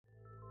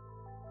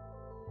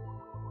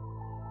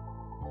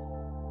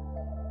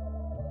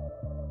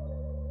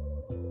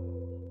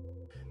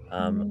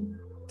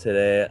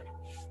Today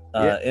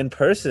in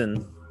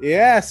person.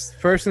 Yes,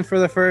 first and for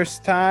the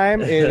first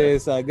time, it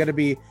is going to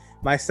be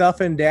myself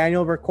and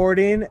Daniel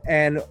recording,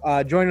 and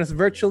joining us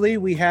virtually,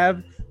 we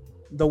have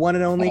the one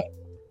and only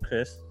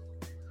Chris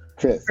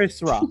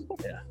Roth.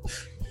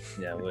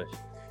 Yeah, I wish.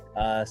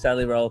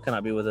 Sadly, Raul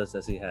cannot be with us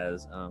as he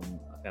has a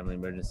family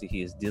emergency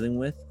he is dealing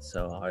with.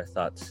 So our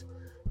thoughts,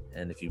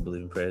 and if you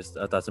believe in prayers,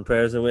 our thoughts and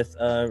prayers are with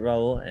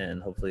Raul,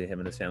 and hopefully him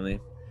and his family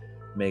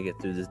may get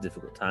through this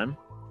difficult time.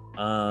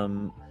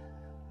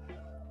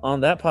 On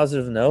that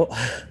positive note,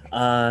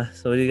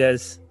 so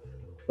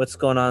what's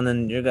going on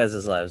in your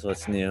guys' lives?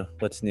 What's new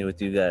with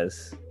you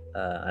guys?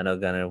 I know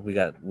Gunnar,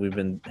 we've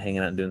been hanging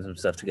out and doing some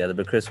stuff together,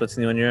 but Chris, what's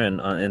new on your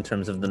end in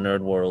terms of the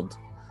nerd world?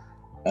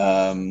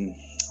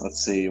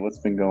 Let's see what's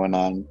been going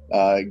on.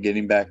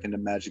 Getting back into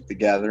Magic the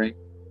Gathering.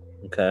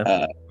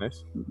 Okay.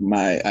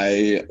 Nice.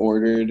 I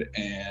ordered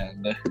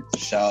and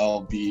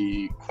shall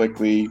be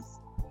quickly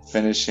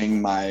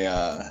finishing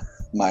my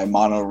my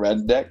mono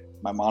red deck.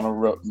 My mono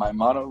red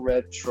mono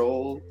red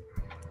dwarves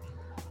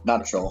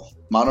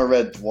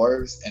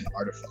and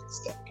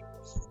artifacts deck.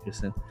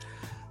 Interesting.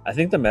 I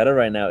think the meta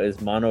right now is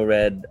mono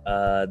red.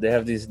 They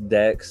have these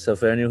decks. So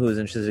for anyone who's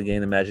interested in getting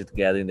the Magic the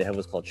Gathering, they have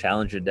what's called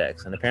Challenger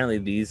decks, and apparently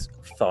these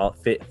fall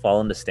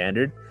into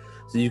standard.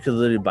 So you could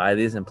literally buy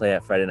these and play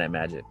at Friday Night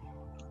Magic.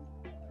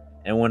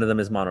 And one of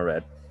them is mono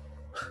red.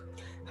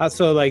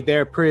 So like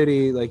they're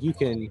pretty, like you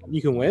can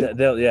win.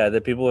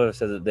 The people have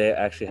said that they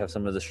actually have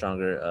some of the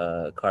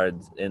stronger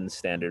cards in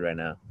standard right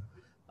now.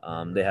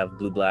 They have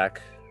blue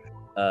black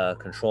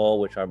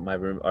control, which my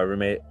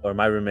roommate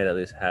at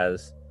least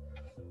has.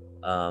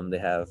 They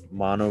have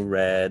mono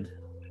red,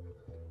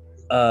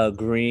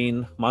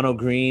 mono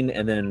green,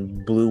 and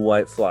then blue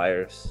white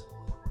flyers.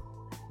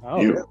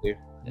 Oh, really?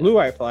 Blue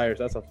white flyers.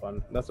 That's a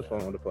fun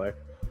one to play.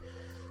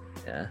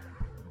 Yeah.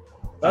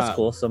 That's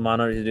cool. So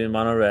you're doing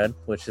mono red,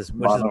 which is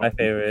my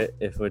favorite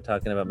if we're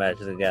talking about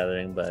Magic the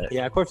Gathering. But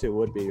yeah, of course it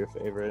would be your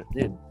favorite,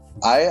 dude.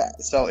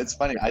 So it's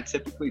funny. I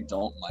typically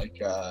don't like.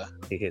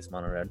 He hates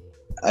mono red.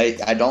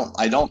 I don't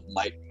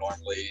like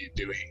normally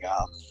doing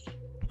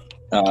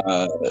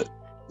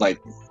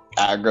like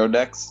aggro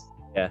decks.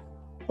 Yeah.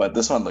 But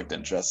this one looked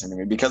interesting to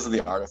me because of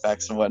the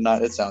artifacts and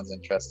whatnot. It sounds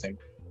interesting.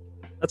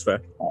 That's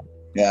fair.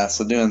 Yeah,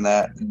 so doing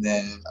that, and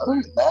then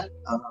other than that,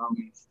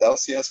 the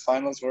LCS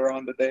finals were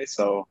on today,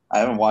 so I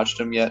haven't watched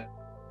them yet,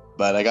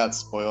 but I got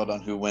spoiled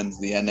on who wins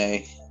the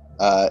NA.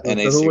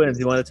 NA who wins?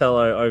 You want to tell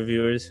our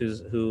viewers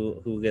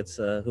who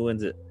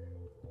wins it?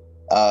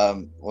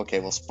 Okay,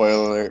 well,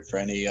 spoiler alert for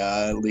any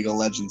League of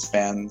Legends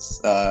fans.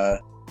 For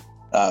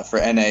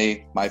NA,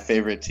 my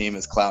favorite team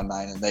is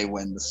Cloud9, and they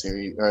win the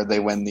series, or they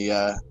win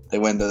the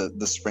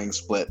spring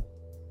split.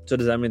 So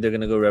does that mean they're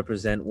gonna go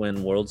represent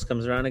when Worlds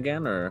comes around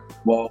again, or?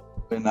 Well,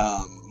 in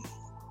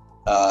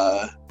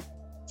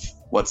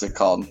what's it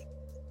called?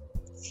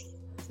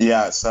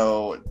 Yeah,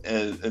 so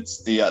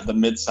it's the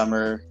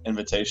Midsummer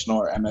Invitational,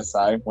 or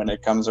MSI, when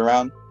it comes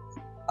around.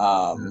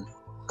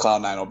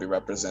 Cloud9 will be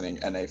representing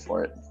NA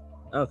for it.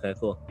 Okay,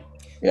 cool.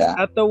 Yeah. Is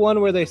that the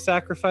one where they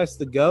sacrifice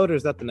the goat, or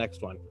is that the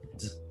next one?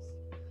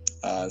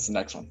 It's the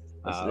next one.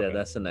 Yeah,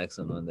 that's the next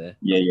one day.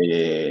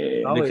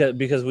 Yeah.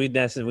 Because we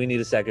need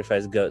to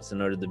sacrifice goats in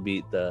order to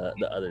beat the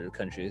other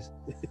countries.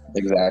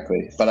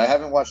 Exactly. But I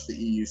haven't watched the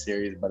EU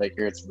series, but I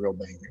hear it's real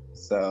banger.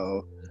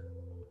 So,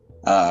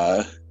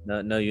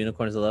 no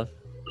unicorns of love.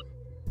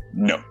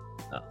 No.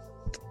 Oh,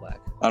 black.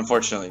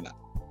 Unfortunately, not.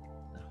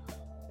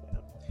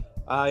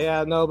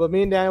 But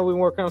me and Daniel, we've been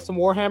working on some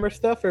Warhammer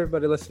stuff for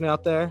everybody listening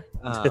out there.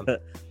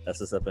 That's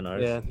what's up in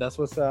ours. Yeah, that's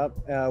what's up.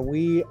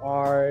 We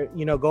are,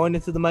 going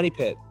into the money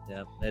pit.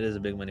 Yeah, it is a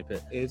big money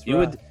pit.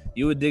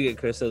 You would dig it,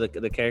 Chris. So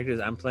the characters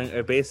I'm playing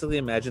are basically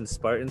imagine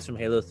Spartans from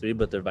Halo 3,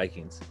 but they're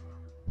Vikings.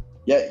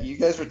 Yeah, you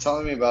guys were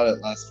telling me about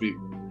it last week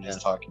when we were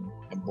just talking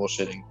and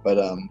bullshitting, but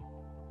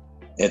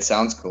it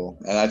sounds cool.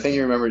 And I think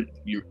I remember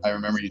you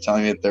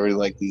telling me that there were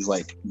like these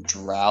like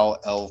drow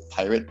elf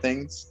pirate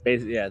things.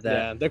 Basically,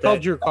 they're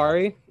called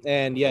Drukhari,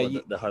 and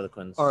the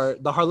Harlequins, or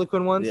the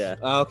Harlequin ones. Yeah.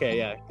 Okay,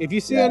 yeah. If you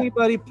see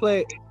anybody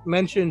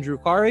mention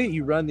Drukhari,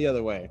 you run the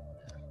other way.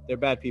 They're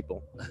bad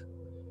people.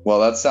 Well,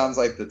 that sounds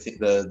like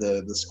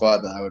the squad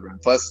that I would run.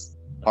 Plus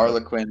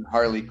Harley Quinn.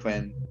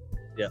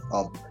 Yeah.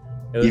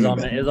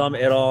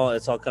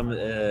 It's all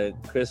coming.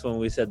 Chris, when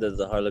we said that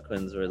the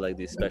Harlequins were like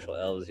these special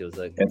elves, he was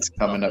like, "It's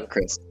coming up,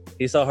 Chris."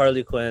 He saw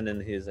Harley Quinn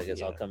and he's like,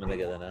 "It's all coming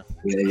together now."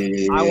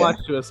 Yeah. I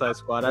watched Suicide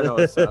Squad. I know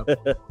what's up.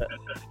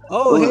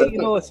 Oh,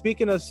 hey,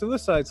 speaking of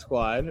Suicide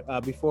Squad,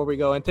 before we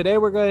go, and today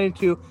we're going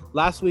to.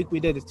 Last week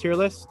we did a tier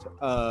list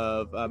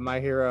of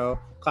My Hero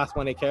Class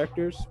 1A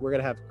characters. We're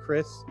gonna have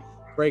Chris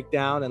break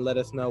down and let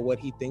us know what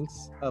he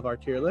thinks of our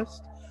tier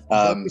list.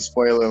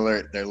 Spoiler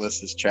alert, their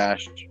list is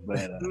trash.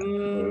 But,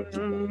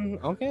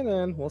 okay,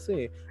 then we'll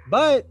see.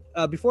 But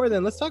before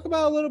then, let's talk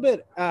about a little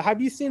bit. Have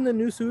you seen the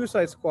new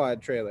Suicide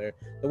Squad trailer?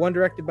 The one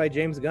directed by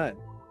James Gunn.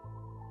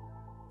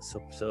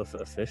 So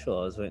official.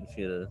 I was waiting for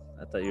you to.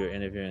 I thought you were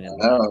interviewing him.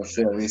 Oh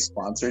shit! Are we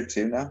sponsored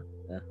too now?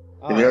 Yeah.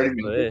 Did we already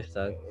make it?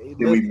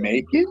 Did we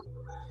make it?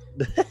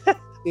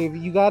 If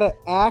you gotta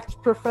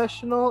act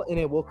professional, and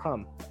it will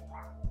come.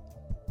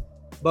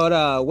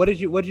 But what did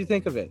you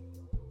think of it?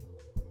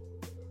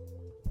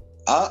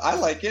 I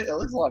like it. It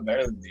looks a lot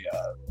better than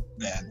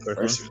the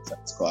first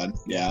Suicide Squad.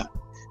 Yeah.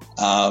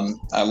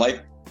 I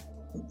like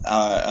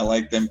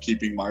them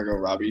keeping Margot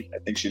Robbie. I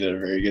think she did a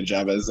very good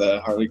job as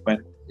Harley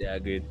Quinn. Yeah,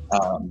 agreed.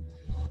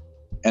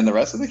 And the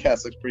rest of the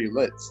cast looks pretty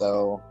lit,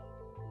 so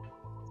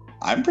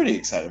I'm pretty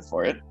excited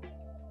for it.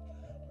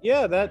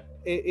 Yeah,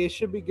 it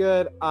should be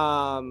good.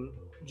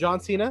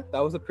 John Cena, that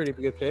was a pretty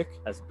good pick.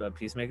 As a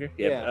Peacemaker.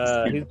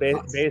 Yeah. He's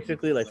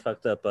basically like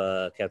fucked up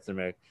Captain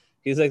America.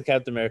 He's like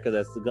Captain America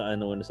that's the guy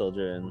in the Winter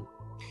Soldier, and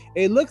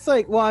it looks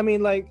like, well, I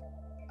mean, like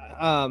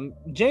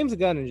James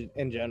Gunn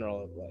in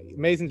general, like,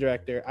 amazing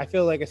director. I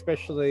feel like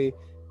especially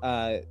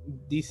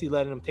DC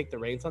letting him take the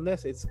reins on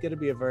this, it's going to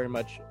be a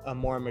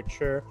more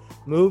mature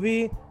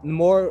movie.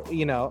 More,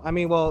 I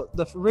mean, well,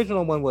 the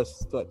original one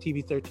was what,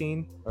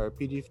 TV-13 or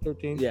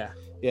PG-13?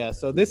 Yeah.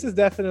 So this is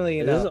definitely,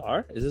 Is this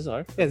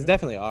R? Yeah, it's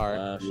definitely R.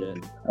 Oh shit.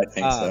 I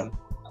think so.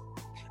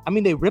 I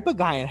mean, they rip a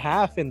guy in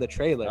half in the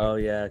trailer. Oh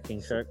yeah,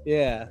 King Shark.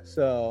 Yeah,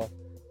 so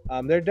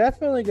they're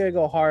definitely gonna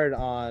go hard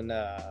on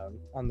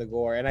the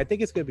gore, and I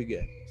think it's gonna be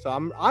good. So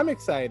I'm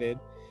excited.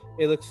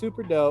 It looks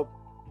super dope.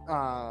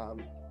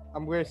 I'm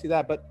going to see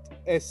that. But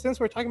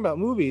since we're talking about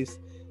movies,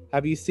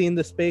 have you seen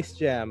the Space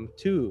Jam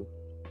 2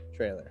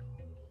 trailer?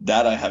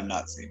 That I have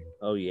not seen.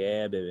 Oh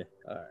yeah, baby.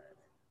 All right.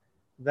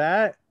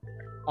 That,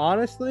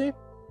 honestly,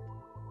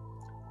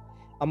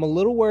 I'm a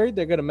little worried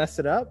they're gonna mess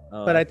it up,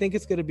 but I think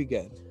it's gonna be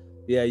good.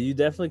 Yeah, you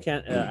definitely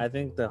can't. I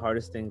think the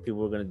hardest thing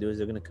people are going to do is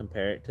they're going to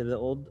compare it to the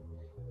old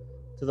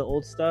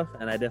stuff,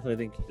 and I definitely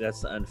think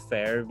that's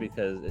unfair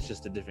because it's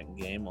just a different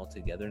game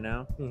altogether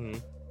now. Mm-hmm.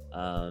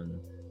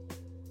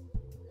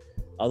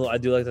 Although I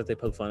do like that they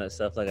poke fun at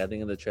stuff. Like I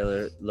think in the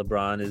trailer,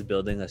 LeBron is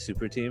building a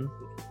super team,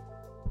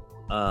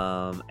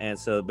 and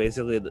so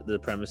basically the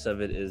premise of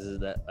it is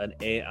that an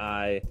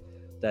AI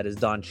that is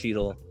Don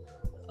Cheadle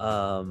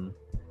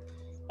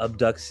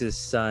abducts his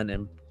son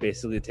and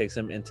basically takes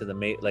him into the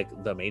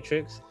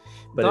Matrix.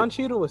 But Don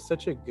Cheadle was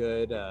such a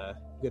good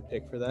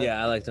pick for that.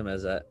 Yeah, I liked him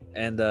as that.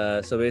 And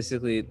so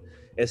basically,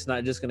 it's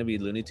not just going to be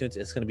Looney Tunes.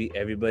 It's going to be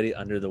everybody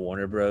under the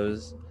Warner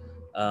Bros.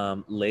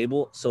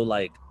 Label. So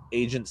like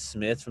Agent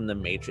Smith from the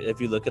Matrix. If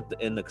you look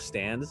in the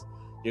stands,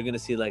 you're going to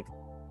see like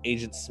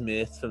Agent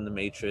Smith from the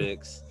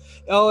Matrix.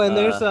 Oh, and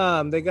there's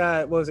they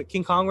got, what was it,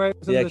 King Kong, right?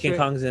 Yeah, King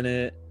Kong's in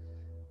it.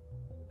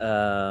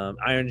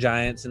 Iron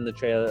Giant's in the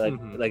trailer,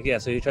 yeah.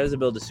 So he tries to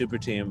build a super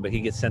team, but he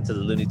gets sent to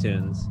the Looney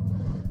Tunes,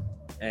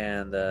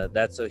 and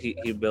that's so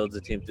he builds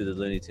a team through the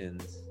Looney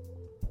Tunes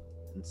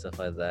and stuff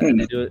like that. And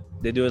they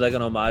do it like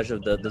an homage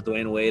of the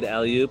Dwayne Wade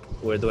alley-oop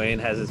where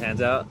Dwayne has his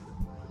hands out.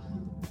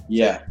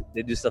 Yeah, so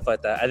they do stuff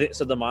like that. I think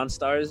so. The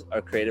Monstars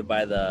are created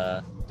by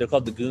they're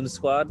called the Goon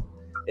Squad.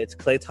 It's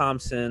Klay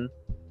Thompson,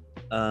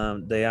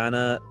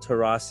 Diana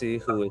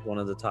Taurasi, who is one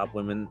of the top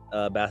women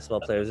basketball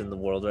players in the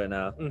world right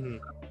now. Mm-hmm.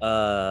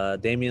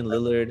 Damian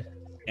Lillard,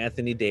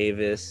 Anthony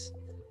Davis,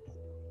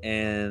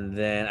 and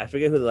then I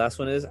forget who the last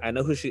one is. I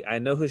know who she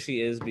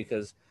is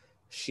because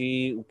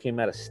she came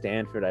out of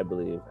Stanford, I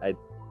believe. I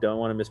don't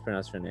want to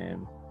mispronounce her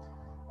name.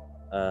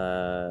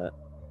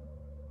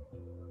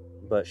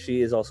 But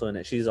she is also in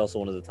it. She's also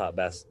one of the top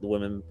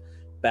women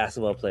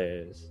basketball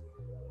players.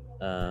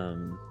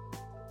 And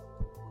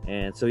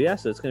so yeah,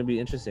 so it's gonna be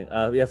interesting.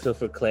 So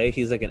for Klay,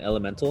 he's like an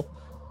elemental.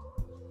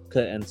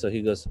 And so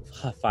he goes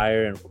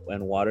fire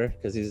and water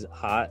because he's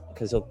hot,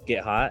 because he'll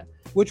get hot.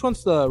 Which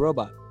one's the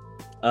robot?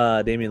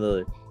 Damian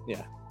Lillard.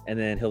 Yeah. And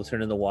then he'll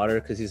turn in the water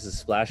because he's the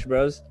Splash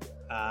Bros.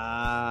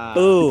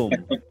 Boom.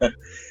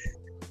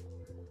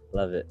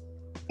 Love it.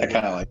 I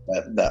kind of like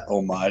that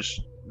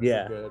homage.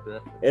 Yeah.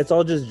 It's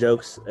all just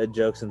jokes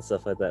and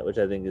stuff like that, which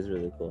I think is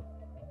really cool.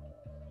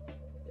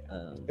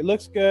 It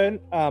looks good.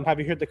 Have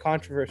you heard the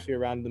controversy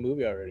around the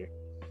movie already?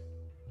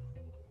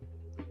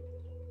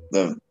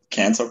 The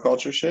cancel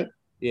culture shit?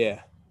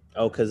 Yeah.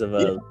 Oh, because of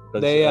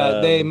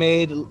they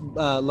made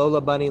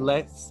Lola Bunny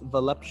less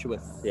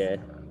voluptuous. Yeah.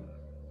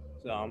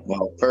 So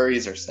well,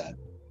 furries are sad.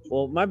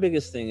 Well, my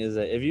biggest thing is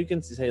that if you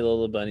can say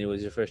Lola Bunny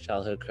was your first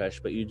childhood crush,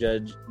 but you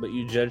judge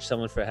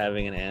someone for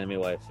having an anime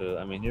waifu,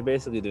 I mean, you're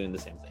basically doing the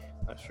same thing.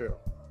 That's true.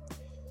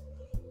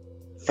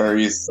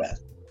 Furries sad.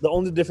 The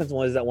only difference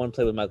was that one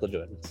played with Michael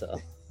Jordan. So.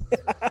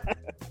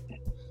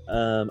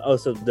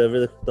 So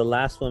the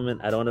last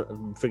woman, I don't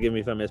want to, forgive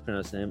me if I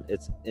mispronounce her name.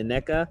 It's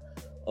Ineka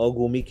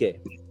Ogwumike,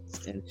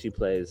 and she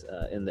plays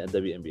in the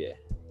WNBA,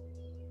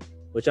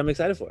 which I'm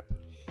excited for.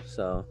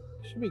 So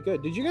should be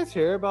good. Did you guys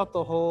hear about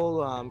the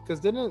whole?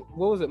 Because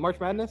what was it? March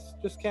Madness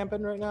just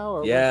camping right now?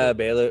 Or yeah,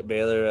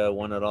 Baylor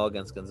won it all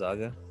against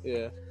Gonzaga.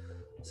 Yeah.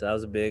 So that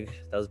was big.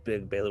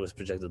 Baylor was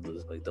projected to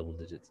lose like double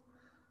digits.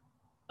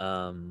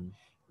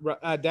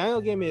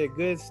 Daniel gave me a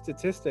good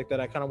statistic that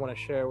I kind of want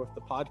to share with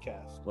the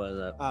podcast. What is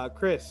that?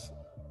 Chris,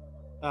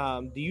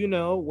 do you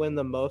know when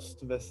the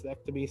most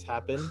vasectomies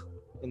happen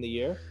in the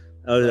year?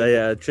 Oh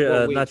yeah,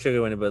 not trigger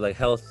warning, but like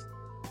health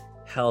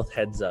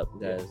heads up,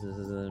 guys. This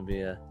is gonna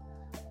be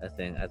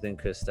I think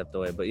Chris stepped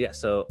away, but yeah.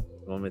 So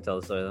you want me to tell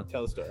the story then?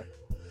 Tell the story.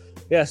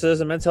 Yeah, so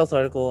there's a Men's Health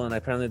article, and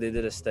apparently they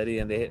did a study,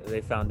 and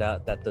they found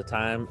out that the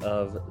time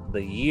of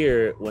the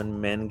year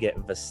when men get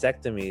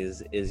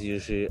vasectomies is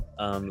usually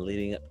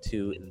leading up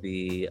to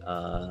the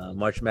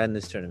March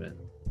Madness tournament.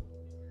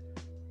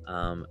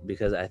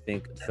 Because I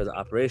think for the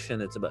operation,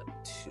 it's about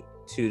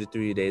 2 to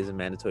 3 days of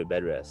mandatory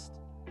bed rest.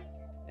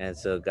 And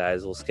so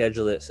guys will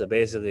schedule it. So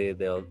basically,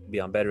 they'll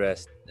be on bed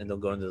rest, and they'll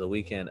go into the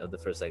weekend of the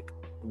first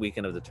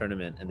weekend of the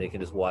tournament, and they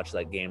can just watch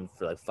that game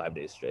for 5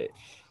 days straight.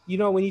 You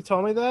know, when you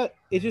told me that,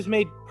 it just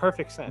made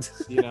perfect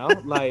sense. You know,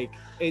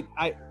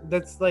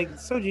 that's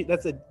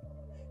a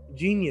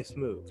genius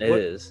move. It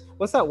is.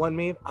 What's that one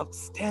meme?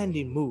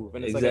 Outstanding move,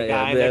 and it's Exactly. like a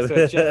guy next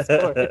to a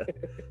chessboard.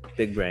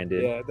 Big brain,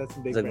 dude. Yeah, that's a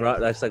big.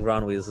 That's like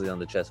Ron Weasley on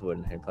the chessboard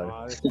in Harry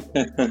Potter.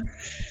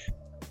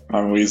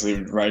 Ron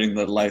Weasley writing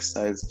the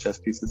life-size chess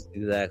pieces.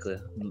 Exactly.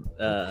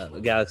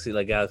 Galaxy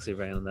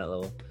brain on that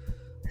level.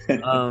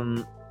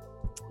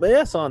 But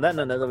yeah, so on that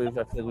note, I feel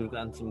like we've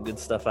gotten some good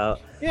stuff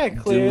out. Yeah,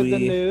 clear the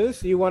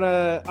news. You want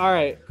to? All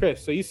right,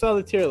 Chris. So you saw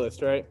the tier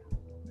list, right?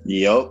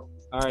 Yep. All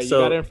right, So-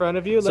 you got it in front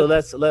of you. So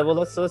let's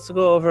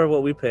go over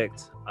what we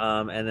picked.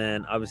 And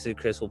then obviously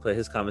Chris will put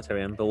his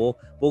commentary in, but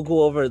we'll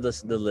go over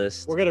the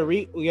list. We're gonna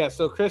read. Yeah.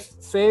 So Chris,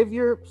 save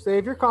your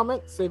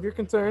comments, save your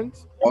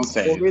concerns. One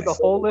thing. We'll read the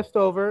whole list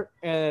over,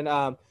 and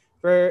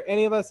for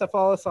any of us that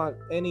follow us on,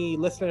 any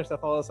listeners that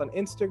follow us on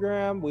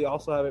Instagram, we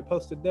also have it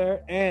posted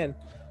there. And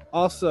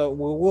also, we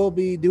will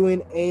be doing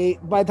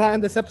by the time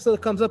this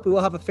episode comes up, we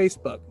will have a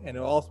Facebook, and it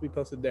will also be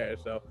posted there.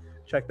 So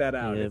check that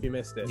out if you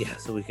missed it. Yeah,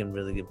 so we can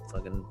really get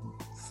fucking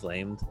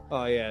flamed.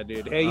 Oh yeah,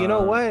 dude. Hey, you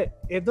know what?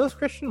 If those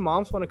Christian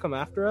moms want to come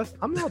after us,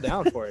 I'm all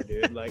down for it,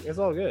 dude. Like, it's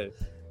all good.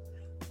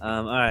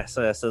 All right,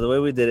 so the way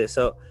we did it,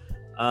 so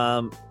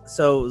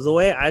the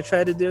way I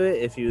try to do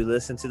it, if you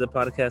listen to the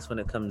podcast when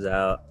it comes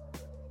out,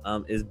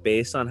 is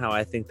based on how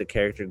I think the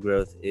character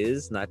growth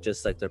is, not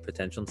just like their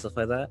potential and stuff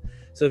like that.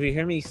 So if you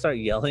hear me start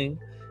yelling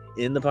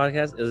in the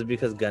podcast, it was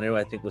because Gunner,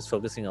 I think, was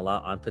focusing a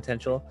lot on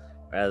potential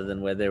rather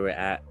than where they were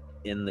at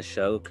in the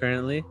show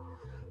currently.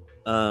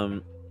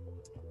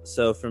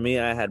 So for me,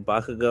 I had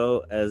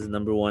Bakugo as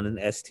number 1 in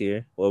S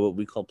tier, or what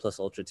we call plus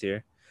ultra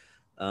tier.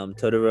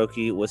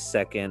 Todoroki was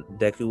 2nd,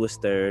 Deku was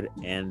 3rd,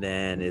 and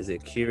then is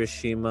it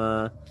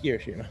Kirishima?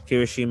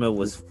 Kirishima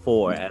was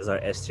 4 as our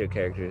S tier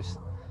characters.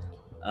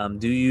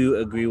 Do you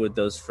agree with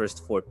those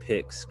first 4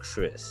 picks,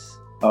 Chris?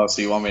 Oh,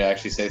 so you want me to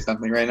actually say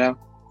something right now?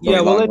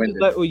 Yeah, we'll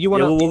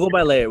go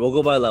by layer. We'll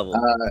go by level.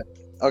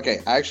 Okay,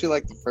 I actually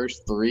like the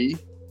first 3.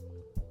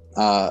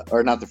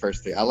 Or not the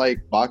first 3. I like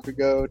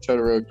Bakugo,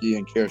 Todoroki,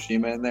 and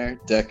Kirishima in there.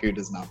 Deku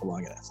does not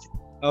belong in S tier.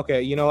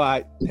 Okay, you know,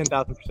 I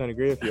 10,000%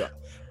 agree with you.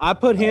 I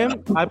put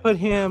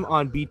him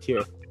on B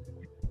tier,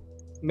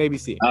 maybe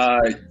C.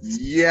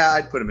 Yeah,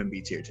 I'd put him in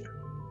B tier too.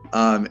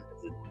 Dumb.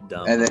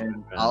 And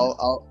then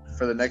I'll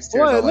for the next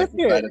tiers, I'll Let's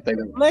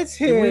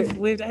hear it.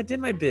 Wait, I did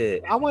my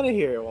bit. I want to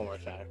hear it one more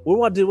time. We're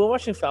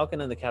watching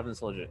Falcon and the Captain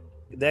Soldier.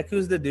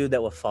 Deku's the dude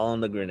that will fall on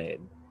the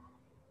grenade.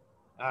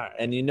 All right.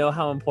 And you know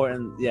how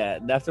important,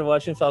 after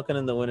watching Falcon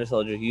and the Winter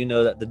Soldier, you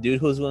know that the dude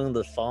who's willing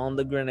to fall on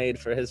the grenade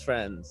for his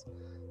friends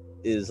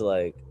is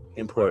like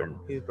important.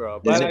 He's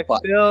bro. But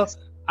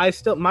I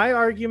still my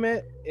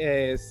argument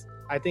is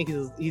I think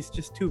he's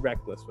just too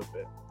reckless with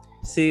it.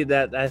 See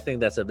that I think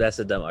that's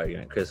a dumb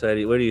argument, Chris. Where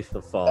do you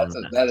fall on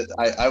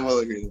that? I will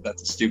agree that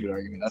that's a stupid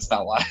argument. That's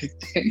not why I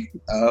think.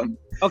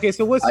 Okay,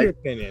 so what's your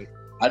opinion?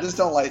 I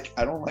don't like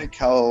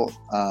how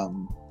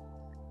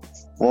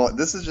well,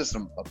 this is just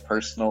a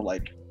personal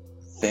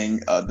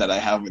thing that I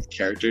have with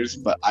characters,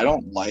 but I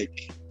don't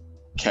like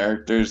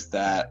characters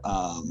that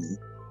are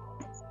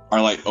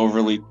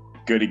overly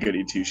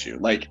goody two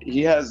shoe.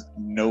 He has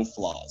no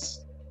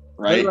flaws,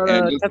 right? What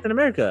about, Captain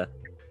America?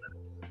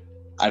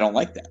 I don't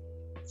like that.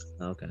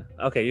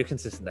 Okay, you're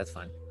consistent. That's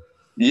fine.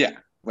 Yeah,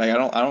 I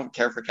don't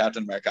care for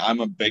Captain America. I'm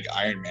a big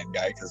Iron Man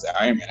guy because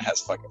Iron Man has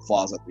fucking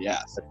flaws up the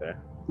ass. Okay.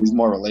 He's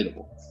more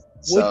relatable.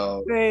 Would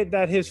you say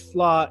that his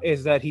flaw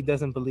is that he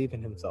doesn't believe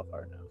in himself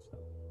right now?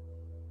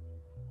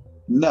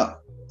 No,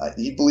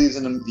 he believes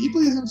in him. He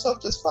believes in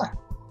himself just fine.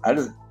 I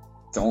just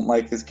don't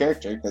like his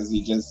character because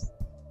he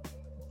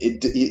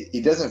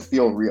doesn't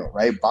feel real,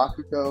 right?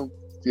 Bakugo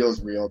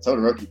feels real.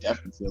 Todoroki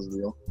definitely feels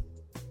real.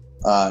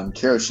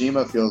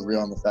 Kirishima feels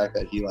real in the fact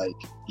that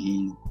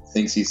he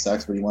thinks he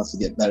sucks, but he wants to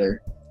get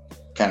better,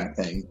 kind of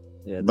thing.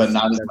 Yeah, but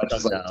not as much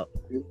as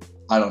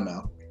I don't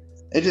know.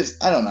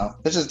 I don't know.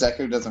 It's just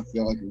Deku doesn't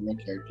feel like a real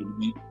character to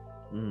me.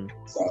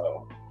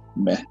 So,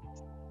 meh.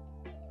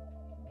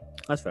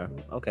 That's fair.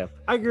 Okay.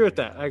 I agree with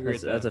that.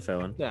 That's a fair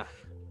one. Yeah.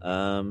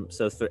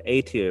 So for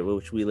A tier,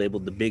 which we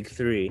labeled the big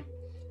 3,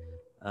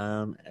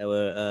 I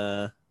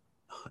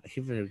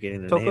keep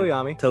forgetting the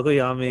name.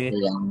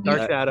 Tokoyami.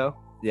 Dark Shadow.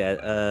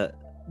 Yeah.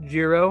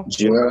 Jiro,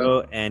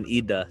 and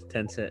Ida.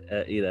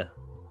 Ida.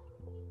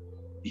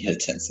 Yeah,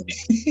 Tensei.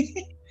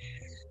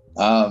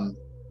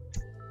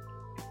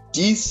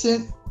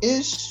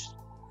 Decent-ish.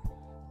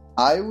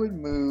 I would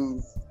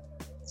move.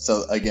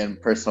 So again,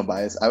 personal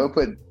bias. I would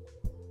put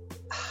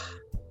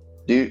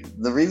Dude,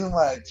 the reason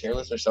why tier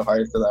lists are so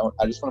hard is because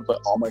I just want to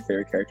put all my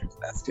favorite characters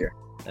in S tier.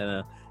 I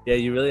know. Yeah,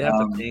 you really have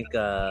to think.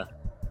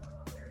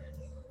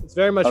 It's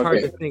very much hard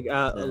Okay. to think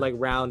like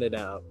round it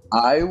out.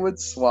 I would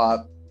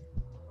swap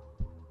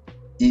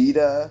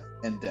Ida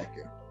and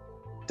Deku.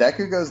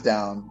 Deku goes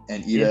down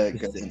and Ida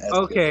goes in S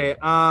tier. Okay,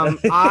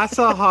 that's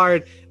a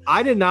hard.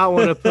 I did not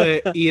want to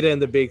put Ida in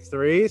the big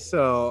three,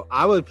 so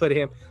I would put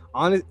him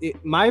on.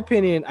 My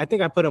opinion, I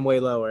think I put him way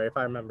lower if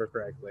I remember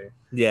correctly.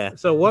 Yeah.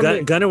 So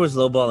what? Gunner was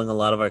lowballing a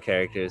lot of our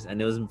characters,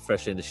 and it was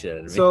frustrating the shit out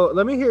of me. So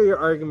let me hear your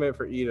argument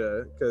for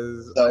Ida,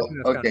 because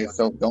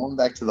So going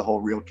back to the whole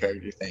real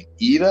character thing,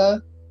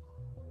 Ida.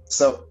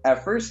 So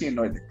at first he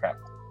annoyed the crap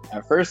out of me.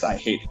 At first I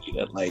hated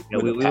Ida. Like Yeah,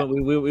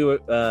 we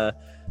were.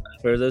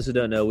 For those who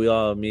don't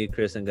know, me,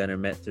 Chris, and Gunner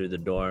met through the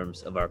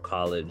dorms of our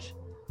college,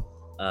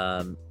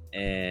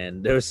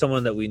 and there was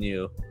someone that we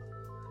knew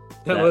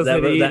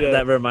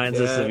that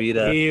reminds us of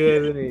Ida. He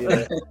was an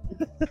Ida.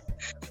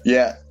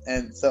 Yeah,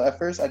 and so at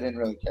first I didn't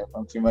really care for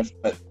him too much,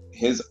 but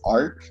his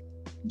arc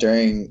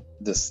during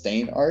the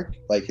Stain arc,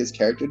 like his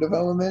character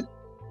development,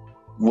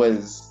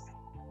 was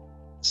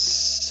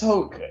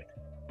so good.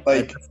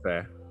 Like That's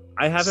fair.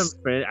 I have him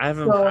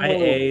So- high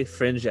A,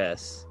 fringe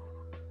S.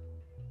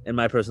 In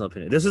my personal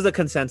opinion, this is a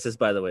consensus,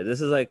 by the way.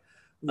 This is like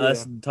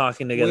us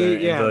talking together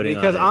and voting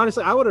because on it.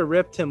 honestly, I would have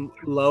ripped him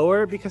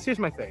lower. Because here's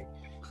my thing,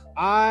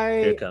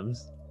 Here it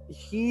comes.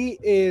 he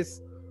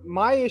is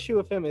my issue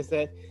with him is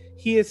that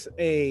he is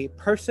a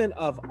person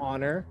of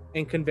honor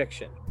and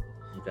conviction.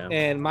 Okay.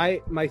 And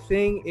my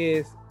thing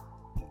is,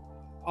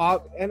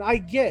 and I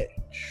get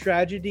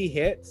tragedy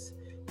hits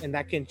and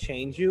that can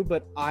change you,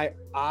 but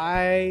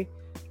I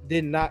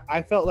did not.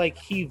 I felt like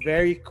he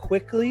very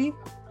quickly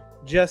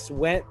just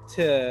went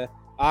to,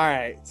 all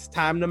right, it's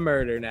time to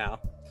murder now.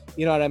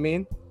 You know what I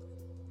mean?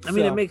 I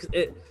mean, So- it makes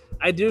it.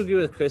 I do agree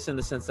with Chris in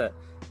the sense that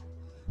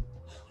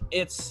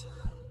it's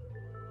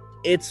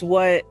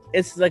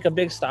like a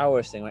big Star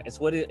Wars thing, right? It's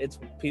what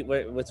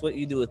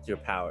you do with your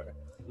power,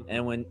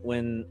 and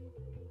when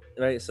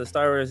right. So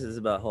Star Wars is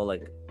about whole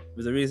like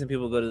the reason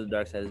people go to the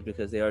dark side is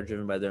because they are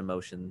driven by their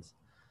emotions,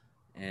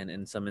 and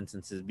in some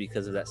instances,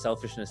 because of that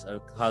selfishness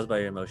caused by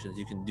your emotions,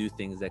 you can do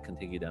things that can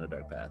take you down a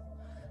dark path.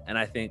 And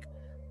I think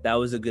that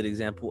was a good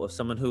example of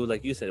someone who,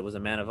 like you said, was a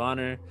man of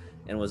honor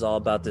and was all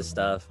about this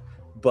stuff.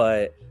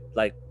 But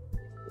like,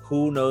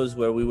 who knows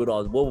what we would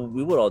all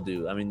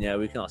do? I mean, yeah,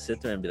 we can all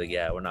sit there and be like,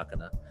 yeah,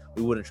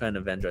 we wouldn't try and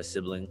avenge our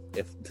sibling.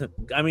 If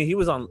I mean,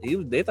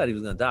 they thought he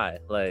was gonna die.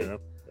 Like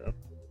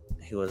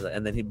he was,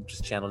 and then he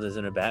just channeled his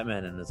inner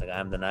Batman and it's like,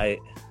 I'm the knight.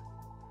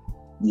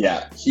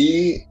 yeah,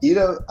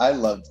 I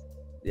loved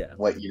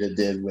what Ida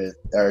did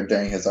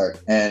during his arc,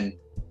 and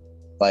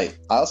like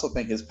I also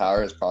think his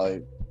power is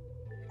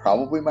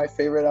probably my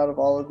favorite out of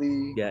all of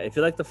the. Yeah, if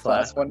you like the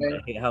Flash, Class 1A.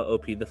 I hate how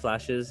OP the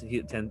Flash is.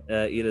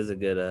 Ida's a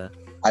good.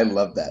 I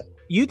love that.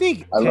 You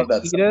think I love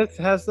that Ida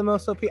has the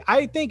most OP?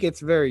 I think it's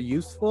very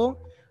useful.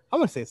 I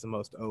want to say it's the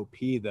most OP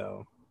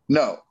though.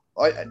 No,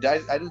 did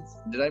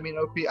I mean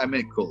OP? I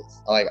meant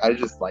coolest. I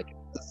just like it.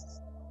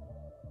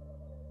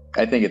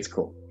 I think it's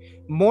cool.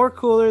 More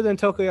cooler than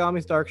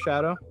Tokoyami's Dark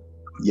Shadow?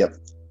 Yep.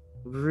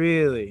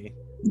 Really?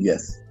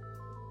 Yes.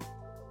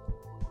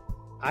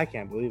 I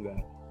can't believe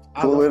that.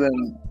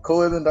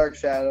 Cooler than Dark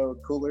Shadow,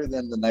 cooler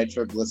than the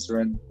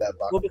nitroglycerin that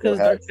Bakugo Well, because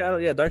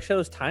had. Dark Shadow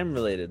is time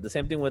related. The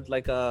same thing with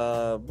like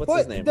what's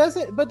his name?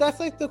 But that's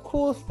like the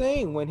cool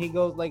thing when he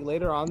goes like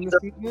later on in the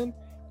season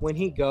when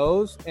he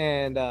goes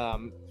and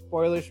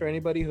spoilers for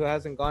anybody who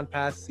hasn't gone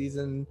past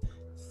season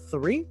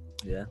 3.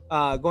 Yeah.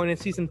 Going in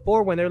season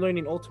 4 when they're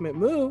learning ultimate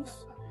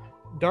moves,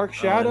 Dark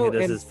Shadow and he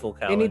does his full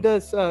and he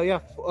Cowan. does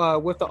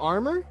with the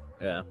armor.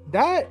 Yeah.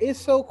 That is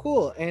so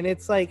cool. And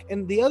it's like,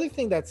 and the other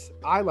thing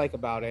I like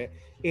about it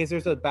is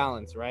there's a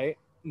balance, right?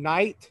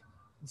 Night,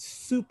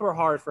 super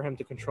hard for him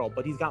to control,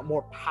 but he's got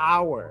more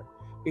power.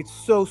 It's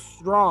so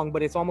strong,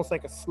 but it's almost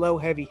like a slow,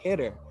 heavy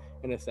hitter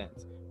in a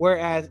sense.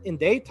 Whereas in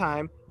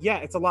daytime, yeah,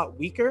 it's a lot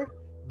weaker,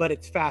 but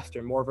it's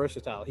faster, more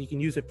versatile. He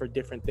can use it for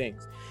different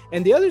things.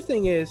 And the other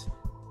thing is,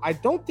 I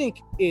don't think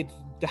it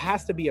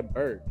has to be a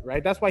bird,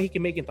 right? That's why he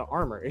can make it into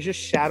armor. It's just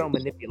shadow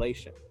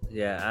manipulation.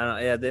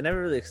 Yeah, they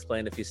never really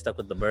explained if he's stuck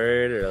with the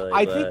bird or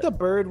like. I think the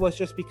bird was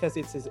just because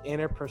it's his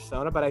inner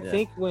persona, but I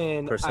think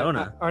when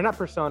Persona. or not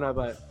persona,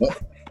 but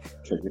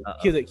Uh-oh.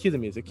 cue the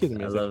music. I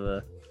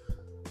love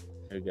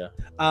Here we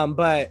go.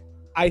 But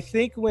I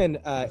think when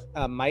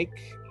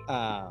Mike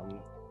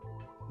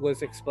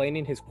was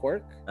explaining his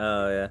quirk,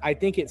 Oh yeah. I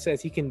think it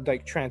says he can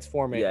like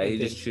transform it. Yeah, he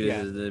into- just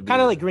chooses to be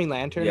kind of like Green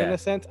Lantern in Yeah. a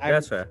sense.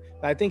 That's fair.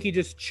 I think he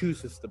just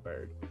chooses the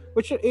bird,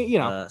 which you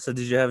know. So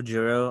did you have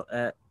Juro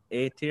at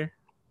A tier?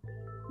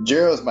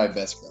 Jiro's my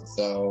best girl,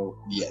 so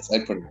yes,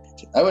 I'd put her in A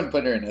tier. I wouldn't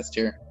put her in S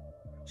tier.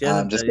 She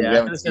hasn't- Just because yeah, we I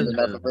haven't seen could've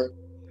enough said of her.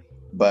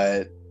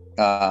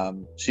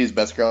 But she's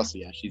best girl, so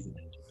yeah, she's in A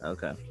tier.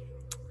 Okay.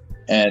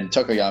 And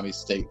Tokoyami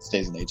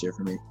stays in A tier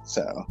for me.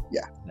 So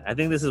yeah. I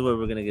think this is where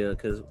we're gonna get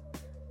because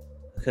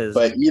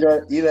But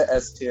Ida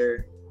S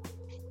tier.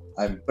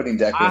 I'm putting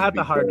Deku. I in have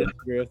to B hard tier.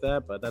 disagree with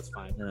that, but that's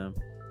fine.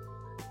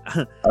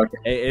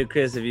 Hey,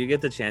 Chris, if you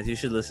get the chance, you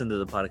should listen to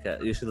the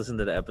podcast. You should listen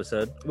to the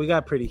episode. We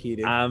got pretty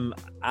heated. I'm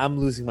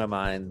losing my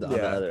mind on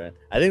the other end.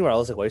 I think we're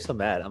all like, "Why are you so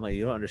mad?" I'm like,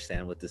 "You don't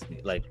understand what this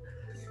means." Like,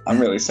 I'm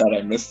really sad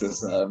I missed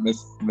this.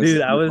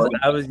 Dude, I was.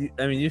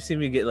 I mean, you've seen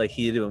me get like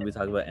heated when we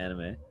talk about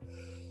anime.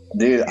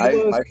 Dude,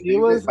 my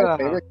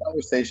favorite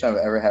conversation I've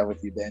ever had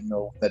with you,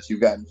 Daniel, that you've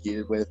gotten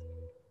heated with,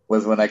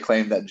 was when I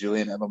claimed that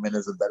Julian Edelman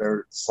is a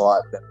better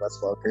slot than Wes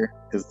Welker,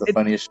 is the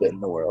funniest shit in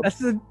the world. That's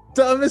the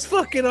dumbest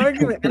fucking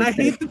argument, and I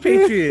hate the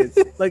Patriots.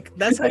 Like,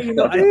 that's how you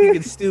know I think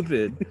it's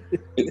stupid.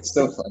 It's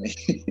so funny.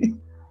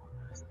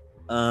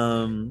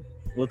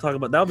 We'll talk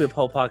about that'll be a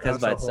whole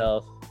podcast by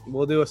itself.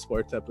 We'll do a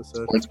sports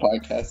episode. Sports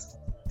podcast.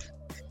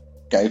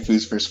 Guy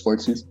Foos for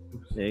Sportsies.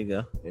 There you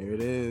go. There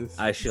it is.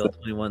 I Shield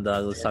 21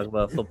 dog. Let's talk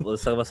about football.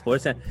 Let's talk about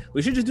sports.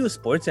 We should just do a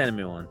sports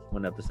anime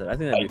one episode. I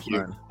think that'd be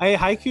fun. Hey,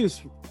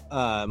 Haikyuu's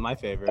my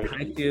favorite.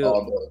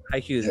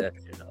 Haikyuu's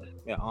epic.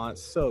 Yeah,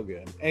 so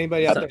good.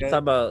 Anybody out there? Let's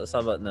talk about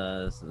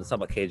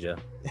Keijo.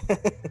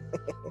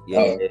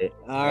 Yeah.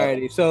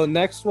 Alrighty. So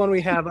next one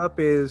we have up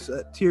is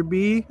tier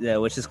B. Yeah,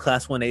 which is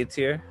class 1A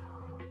tier.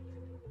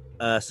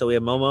 So we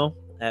have Momo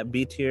at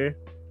B tier,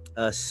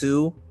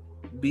 Sue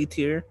B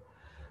tier.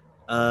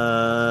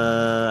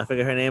 I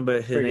forget her name,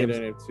 but her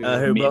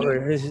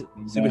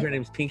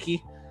name's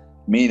Pinky.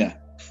 Mina.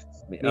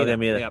 Okay,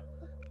 Mina. Yep.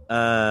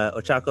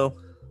 Ochako,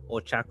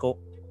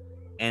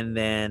 and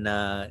then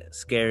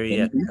Scary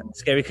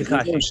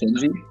Kakashi.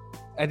 Shinji?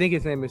 I think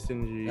his name is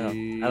Shinji.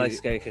 Oh, I like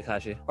Scary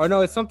Kakashi. Or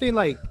no, it's something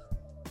like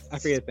I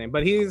forget his name,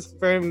 but he's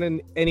for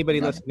anybody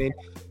listening.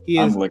 He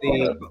is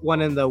the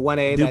one in the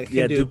 1A that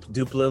can do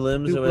dupla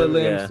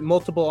limbs,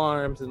 multiple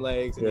arms and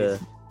legs, and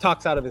he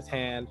talks out of his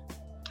hand.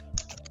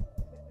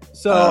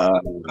 So,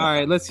 all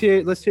right, let's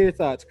hear your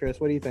thoughts, Chris.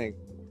 What do you think?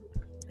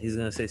 He's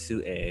gonna say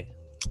Sue A.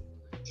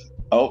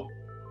 Oh,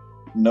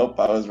 nope,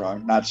 I was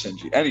wrong. Not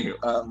Shinji.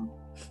 Anywho,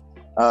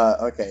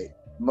 okay,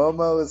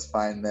 Momo is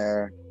fine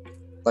there.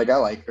 Like, I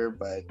like her,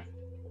 but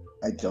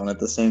I don't at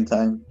the same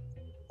time.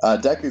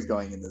 Deku's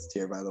going in this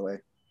tier, by the way.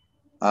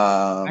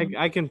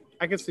 I can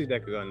see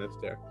Deku going in this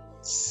tier.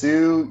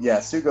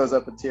 Sue goes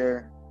up a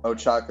tier.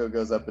 Ochako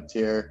goes up a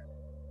tier,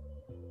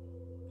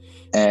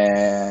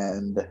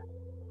 and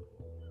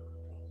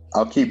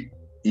I'll keep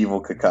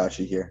Evil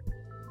Kakashi here.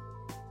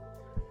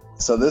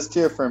 So this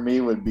tier for me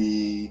would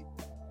be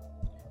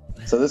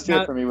Momo,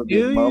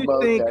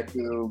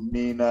 Deku,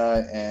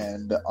 Mina,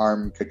 and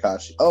Arm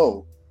Kakashi.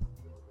 Oh,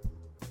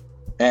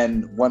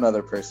 and one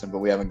other person, but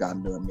we haven't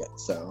gotten to him yet.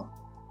 So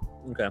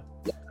okay.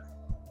 Yeah.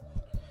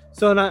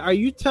 So now, are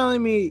you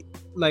telling me,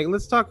 like,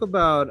 let's talk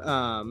about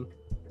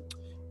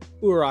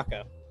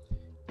Uraraka?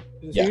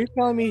 So you're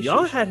telling me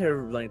y'all had her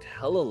ranked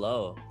hella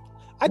low.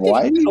 I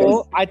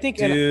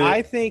think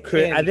I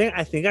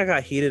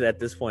got heated at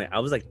this point. I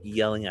was like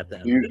yelling at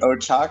them. Dude,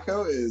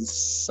 Ochako is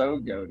so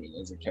goated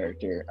as a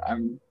character.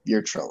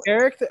 You're trolling.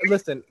 Character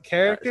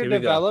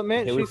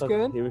development. She's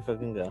good. Here we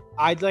fucking go.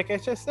 Like I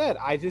just said,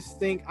 I just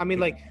think. I mean,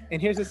 like, and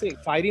here's the thing: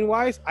 fighting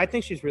wise, I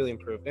think she's really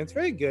improved. And it's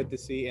very good to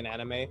see in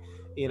anime.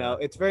 You know,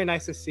 it's very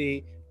nice to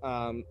see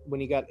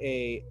when you got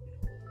a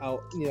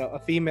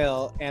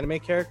female anime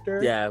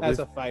character as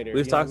a fighter.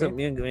 We've talked about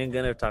me and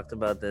Gunnar have talked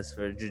about this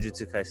for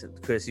Jujutsu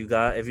Kaisen. Chris,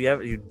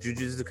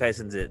 Jujutsu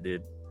Kaisen's it,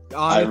 dude.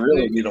 I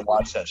really need to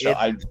watch that show.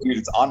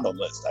 It's on the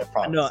list. I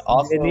promise. No,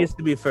 also, it needs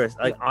to be first.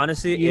 Like,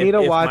 honestly, you need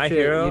to watch it.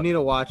 You need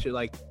to watch it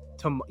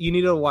you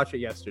need to watch it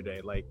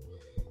yesterday. Like,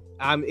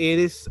 it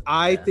is.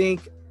 I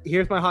think.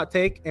 Here's my hot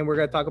take, and we're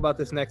gonna talk about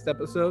this next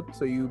episode.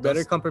 So you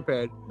better come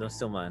prepared. Don't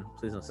steal mine,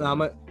 please. Don't steal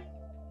mine.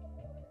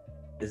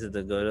 Is it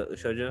the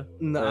shoujo?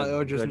 No,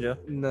 or just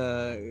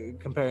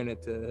comparing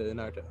it to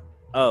Naruto.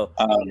 Oh,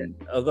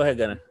 go ahead,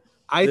 Gunnar.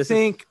 I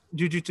think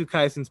Jujutsu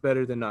Kaisen's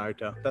better than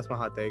Naruto. That's my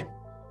hot take.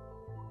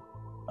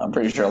 I'm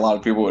pretty sure a lot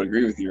of people would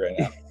agree with you right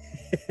now.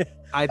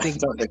 I think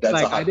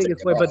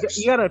it's way, but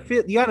you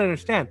gotta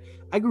understand.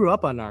 I grew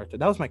up on Naruto.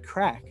 That was my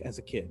crack as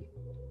a kid.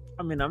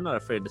 I mean, I'm not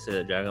afraid to say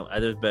that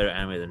there's better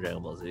anime than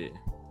Dragon Ball Z.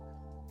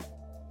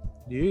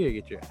 You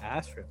get your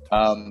ass ripped.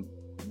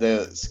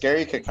 The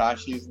Scary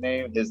Kakashi's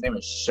name is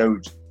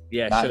Shoji.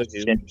 Yeah,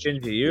 Shoji.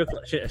 Shinji.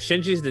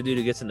 Shinji's the dude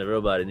who gets in the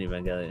robot in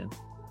Evangelion.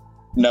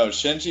 No,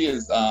 Shinji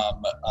is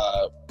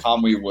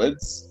Kamui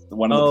Woods,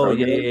 one of the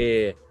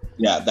programmers.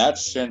 Yeah,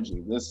 that's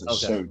Shinji. This is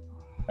Shoji.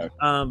 Okay.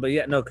 But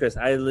yeah, no, Chris.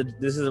 For everyone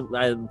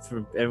on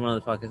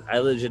the podcast, I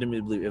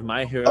legitimately believe if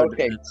My Hero.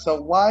 Okay,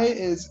 so why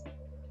is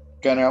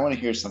Gunnar? I want to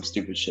hear some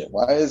stupid shit.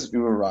 Why is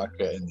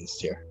Uraraka in this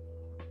tier?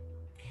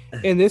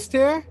 In this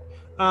tier,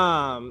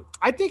 I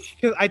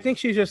think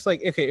she's just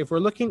like, okay, if we're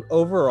looking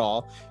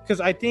overall,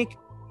 because I think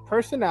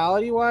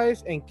personality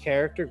wise and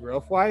character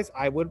growth wise,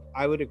 I would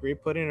agree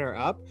putting her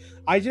up.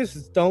 I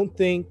just don't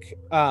think.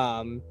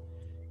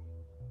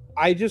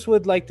 I just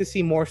would like to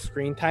see more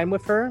screen time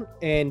with her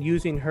and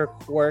using her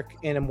quirk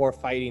in a more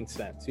fighting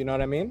sense. You know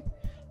what I mean?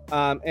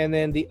 And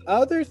then the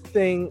other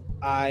thing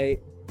I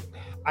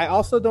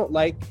also don't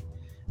like,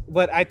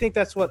 but I think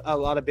that's what a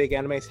lot of big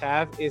animes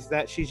have, is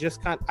that she's just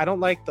I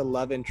don't like the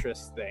love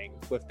interest thing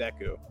with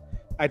Deku.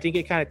 I think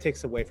it kind of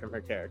takes away from her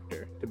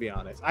character, to be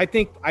honest. I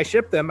think I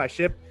ship them. I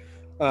ship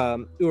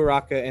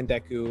Uraraka and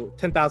Deku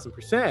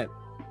 10,000%.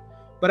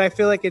 But I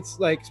feel like it's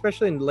like,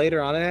 especially later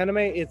on in anime,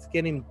 it's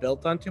getting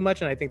built on too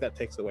much, and I think that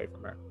takes away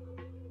from her.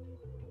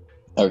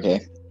 Okay.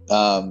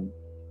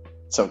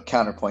 So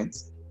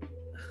counterpoints.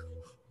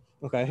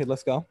 Okay,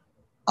 let's go.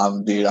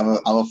 Dude, I'm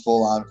a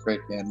full on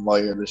freaking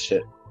lawyer of this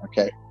shit.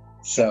 Okay.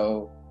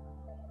 So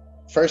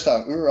first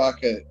off,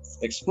 Uraraka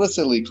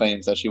explicitly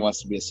claims that she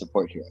wants to be a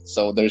support hero.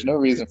 So there's no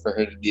reason for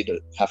her to need to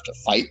have to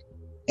fight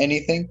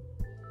anything.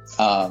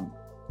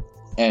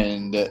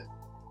 And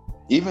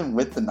even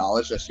with the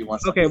knowledge that she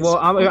wants Okay, to be well,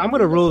 I'm going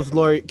to rules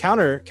lawyer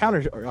counter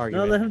argument.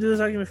 No, let him do this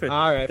argument first.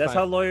 All right, That's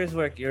fine. how lawyers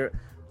work.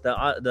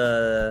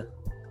 The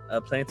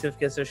plaintiff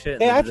gets their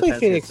shit. Hey, and I the play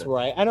defense Phoenix gets it.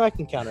 right. I know I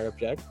can counter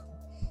object.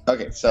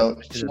 Okay, so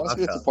She's she a wants to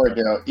be a knockout. support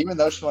hero, even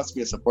though she wants to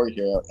be a support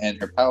hero, and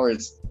her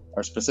powers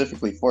are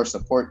specifically for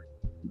support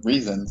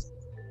reasons.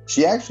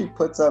 She actually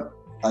puts up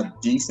a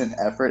decent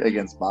effort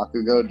against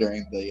Bakugo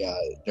during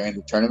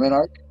the tournament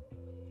arc.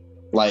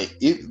 Like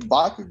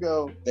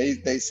Bakugo,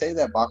 they say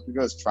that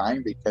Bakugo is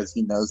trying because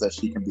he knows that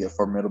she can be a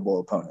formidable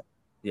opponent.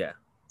 Yeah,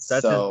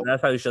 that's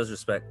how he shows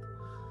respect.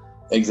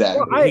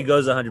 Exactly. Well, He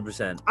goes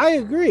 100%. I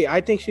agree.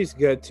 I think she's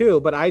good too,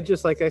 but I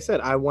just, like I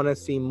said, I want to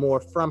see more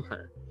from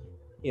her.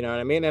 You know what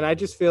I mean? And I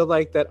just feel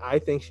like that I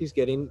think she's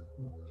getting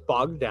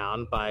bogged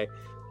down by,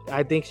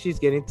 I think she's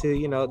getting to,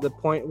 you know, the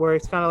point where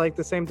it's kind of like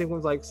the same thing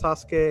with like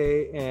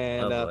Sasuke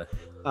and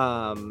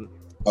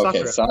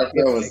Okay, Sakura.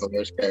 Sakura was the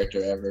worst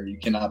character ever. You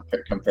cannot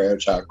compare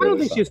Chakra. I don't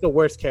to think she's the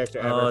worst character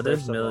ever. Oh, there's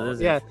first of all. millions.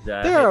 Yeah,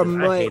 I there are.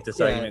 hate this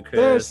argument, Chris.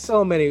 There's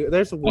so many.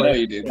 There's Sakura. I know worse.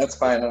 you do. That's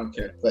fine. I don't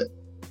care. But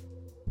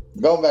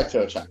going back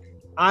to Chakra.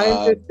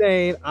 I'm just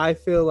saying, I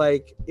feel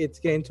like it's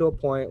getting to a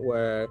point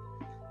where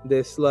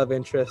this love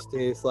interest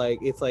is like,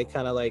 it's like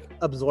kind of like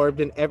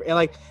absorbed in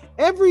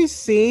every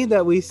scene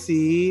that we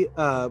see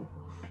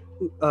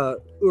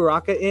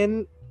Uraraka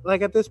in,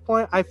 like at this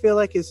point, I feel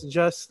like it's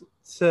just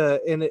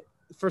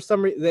for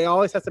some reason they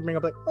always have to bring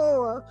up like,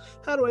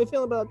 how do I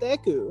feel about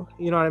Deku?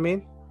 You know what I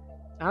mean?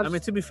 I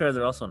mean, to be fair,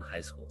 they're also in high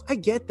school. I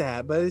get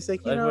that, but it's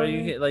like, Like, where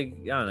you get, like,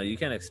 I don't know, you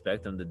can't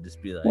expect them to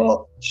just be like.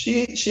 Well,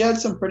 she had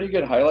some pretty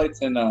good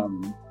highlights in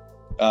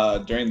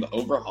during the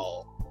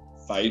overhaul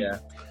fight. Yeah.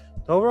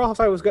 the overall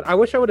fight was good. I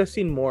wish I would have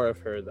seen more of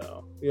her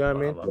though. You know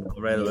what I mean?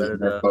 I'll write a letter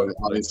to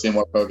Obviously,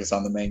 more focus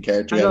on the main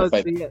character. I You know, had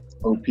to fight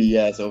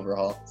OPS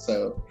overhaul.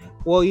 So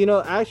well, you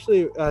know,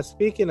 actually,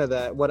 speaking of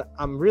that, what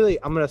I'm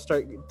gonna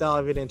start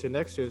diving into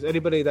next year is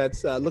anybody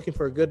that's looking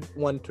for a good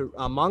one to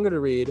manga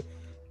to read.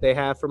 They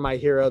have for My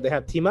Hero, they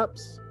have team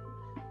ups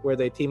where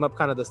they team up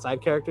kind of the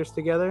side characters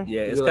together.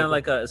 Yeah, it's kind of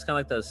like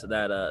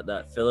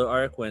that filler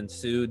arc when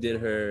Sue did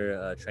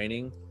her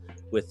training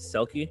with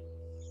Selkie.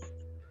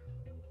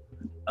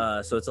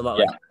 So it's a lot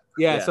like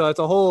yeah. yeah. So it's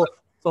a whole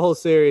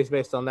series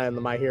based on that in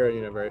the My Hero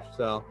universe.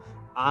 So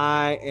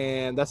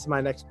that's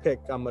my next pick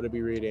I'm going to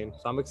be reading.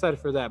 So I'm excited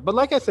for that. But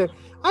like I said,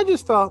 I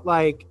just felt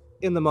like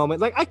in the moment,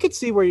 like I could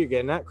see where you're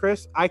getting at,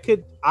 Chris.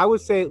 I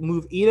would say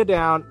move Ida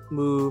down,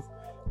 move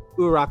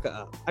Uraraka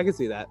up. I could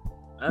see that.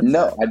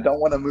 no, I don't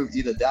want to move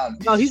Ida down.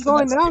 No, he's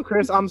going down,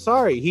 Chris. I'm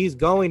sorry. He's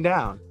going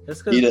down.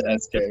 It's Ida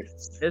SK.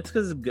 It's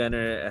because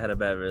Gunner had a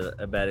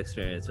bad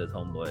experience with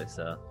Homeboy,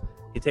 so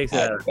he takes it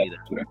out of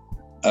Ida.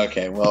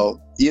 Okay,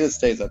 well, Ida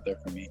stays up there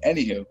for me.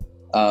 Anywho,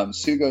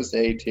 Sue goes to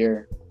A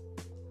tier.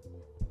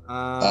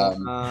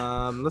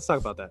 Let's talk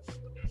about that.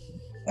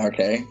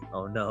 Okay,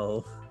 Oh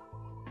no,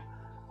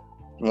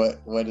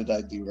 what did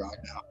I do wrong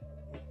now?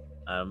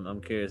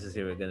 I'm curious to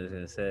see what Gunner's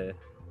gonna say.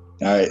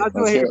 All right, I'll do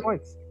let's it hear here it.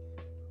 points.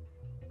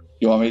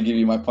 You want me to give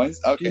you my points?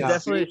 Okay,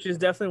 She's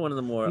definitely one of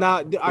the more.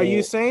 Now, are you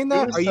Well, saying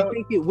that? it was Are you so-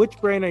 thinking which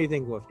brain are you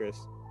thinking with, Chris?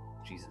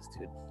 Jesus,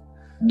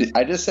 dude.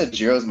 I just said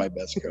Jiro's my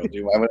best girl,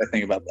 dude. Why would I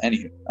think about that?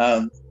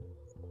 Anywho,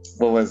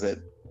 what was it?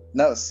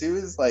 No, Sue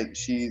is like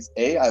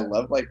I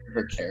love like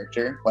her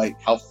character, like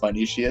how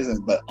funny she is,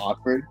 but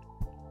awkward.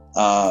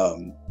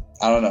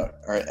 I don't know,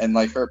 and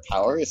like her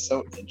power is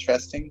so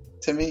interesting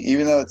to me,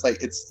 even though it's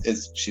like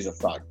it's she's a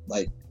frog.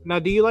 Like Now,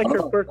 do you like I don't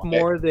her know quirk why.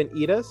 more than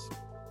Ida's?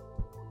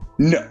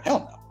 no,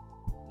 hell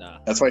no. Nah,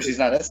 That's why she's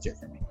not S tier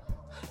for me.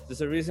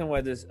 there's a reason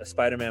why there's a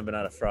Spider-Man but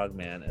not a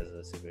Frogman as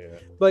a superhero.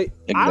 But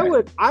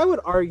Exactly. I would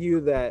argue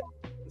that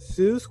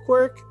Sue's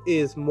quirk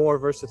is more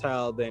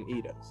versatile than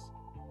Ida's.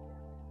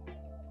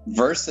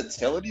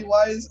 Versatility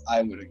wise,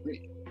 I would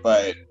agree,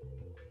 but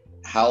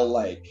how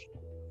like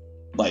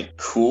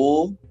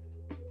cool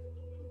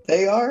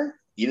they are,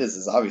 Ida's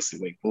is obviously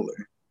way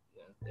cooler.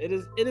 It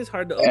is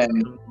hard to And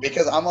overcome.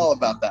 because I'm all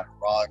about that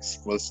raw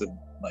explosive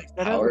like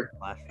power.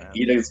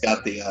 Ida's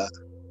got the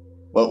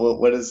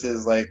what is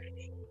his like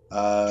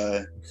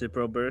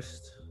Cipro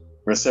burst.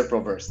 reciprocal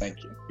burst,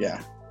 thank you.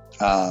 Yeah.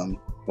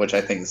 Which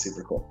I think is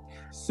super cool.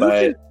 Sue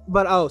But-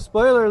 but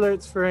spoiler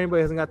alerts for anybody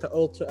who hasn't got to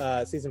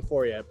Ultra season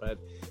 4 yet, but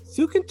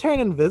Sue can turn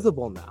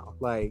invisible now.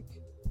 Like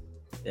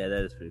Yeah,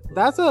 that is pretty cool.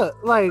 that's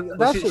Well,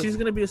 that's she's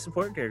gonna be a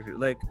support character.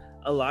 Like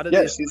a lot of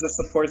Yeah, these, she's a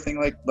support thing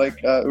like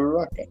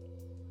Uraraka.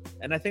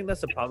 And I think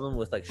that's the problem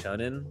with like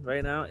shonen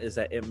right now is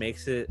that it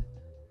makes it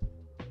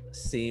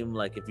seem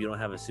like if you don't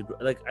have a super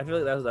like I feel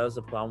like that was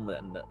the problem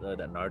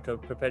that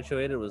Naruto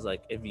perpetuated was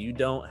like if you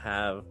don't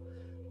have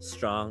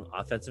strong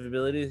offensive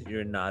abilities,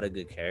 you're not a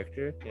good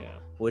character. Yeah.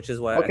 Which is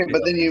why Okay,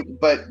 but then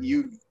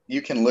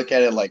you can look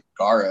at it like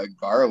Gaara.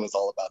 Gaara was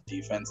all about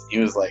defense. He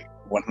was like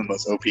one of the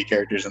most OP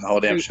characters in the whole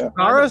damn show.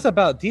 Gaara's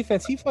about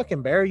defense. He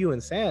fucking bury you in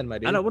sand, my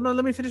dude. I know. Well, no,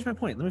 let me finish my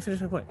point.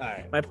 All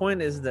right. My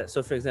point is that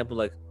so for example,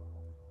 like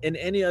in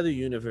any other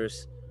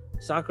universe,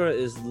 Sakura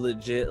is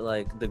legit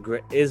like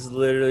is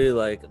literally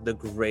like the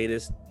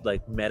greatest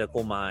like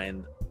medical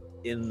mind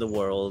in the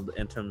world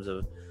in terms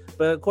of,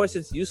 but of course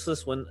it's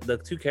useless when the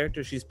two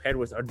characters she's paired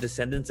with are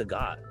descendants of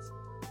gods.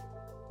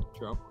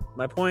 True.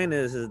 My point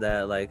is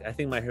that like I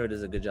think My Hero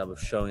does a good job of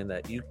showing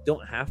that you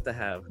don't have to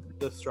have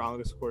The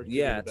strongest quirk.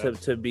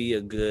 to be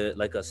a good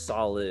like a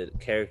solid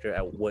character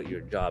at what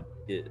your job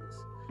is.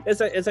 It's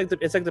like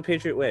the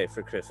Patriot way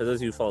for Chris. For those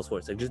of you who follow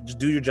sports, like just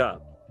do your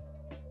job.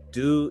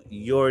 Do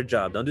your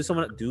job. Don't do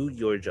someone else. Do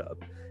your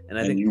job. And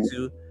I think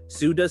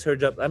Sue does her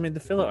job. I mean,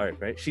 the filler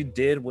arc, right? She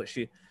did what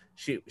she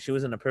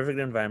was in a perfect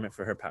environment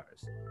for her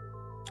powers.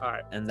 All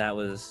right. And that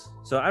was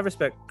so. I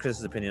respect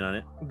Chris's opinion on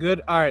it.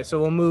 Good. All right. So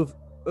we'll move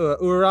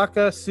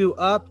Uraraka, Sue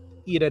up,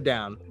 Ida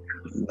down.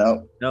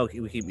 No,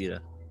 we keep Ida.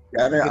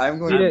 I'm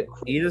going.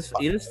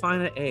 Ida's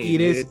fine at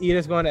A.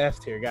 Ida's going to F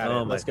tier. Got it.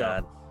 Oh my Let's go.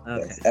 god.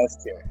 Okay. Yes,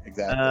 S tier,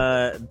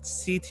 exactly.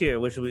 C tier,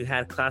 which we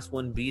had class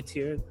 1B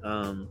tier,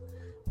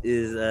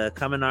 is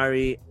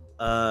Kaminari,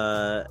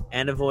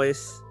 Anna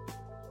Voice.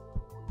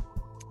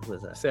 What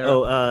was that?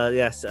 Sero. Oh,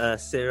 yes,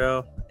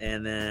 Sero,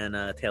 and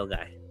then Tail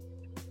Guy.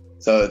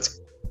 So it's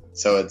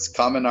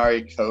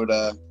Kaminari,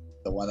 Koda,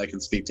 the one that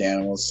can speak to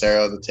animals,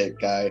 Sero, the tape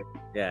guy,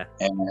 Yeah.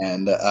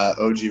 and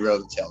Ojiro,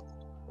 the tail.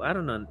 Well, I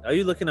don't know. Are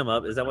you looking them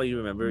up? Is that what you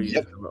remember?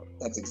 Yep.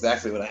 That's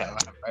exactly what I have.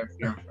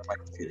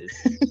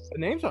 The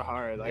names are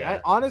hard. Like I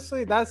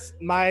honestly, that's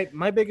my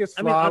biggest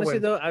I flaw. mean, honestly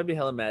though, I'd be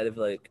hella mad if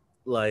like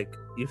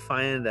you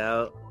find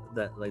out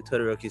that like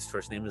Todoroki's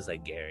first name is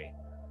like Gary.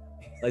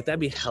 Like that'd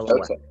be hella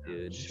whack,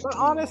 dude. But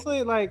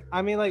honestly, like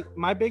I mean, like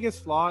my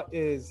biggest flaw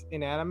is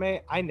in anime,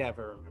 I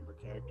never remember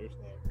characters'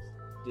 names.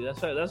 Dude,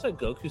 that's why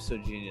Goku's so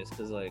genius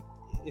because like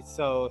It's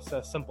a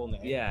simple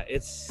name. yeah,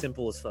 it's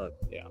simple as fuck.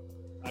 Yeah,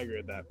 I agree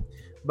with that.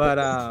 But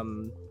all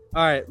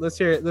right, let's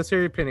hear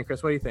your opinion,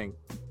 Chris. What do you think?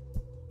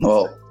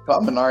 Well,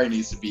 Kaminari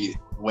needs to be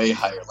way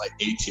higher, like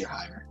A tier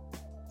higher.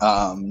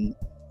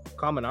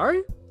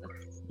 Kaminari?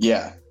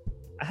 Yeah.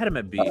 I had him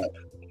at B.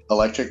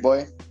 Electric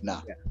Boy?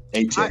 Nah. Yeah.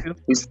 A tier.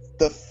 He's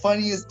the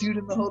funniest dude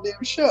in the whole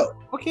damn show.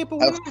 Okay, but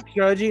we're not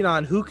judging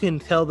on who can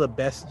tell the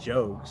best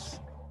jokes.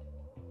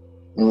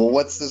 Well,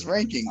 what's this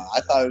ranking?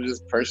 I thought it was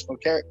just personal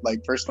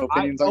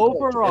opinions on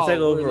Overall, It's like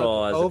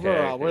overall as a overall,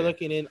 character. we're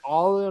looking in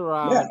all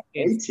around. Yeah,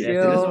 It's A tier.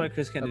 Yeah, this is still- why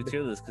Chris can't do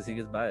tier list because he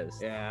gets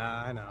biased.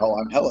 yeah, I know. Oh,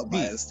 I'm hella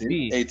biased, dude.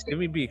 B. A Give tier.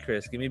 me B,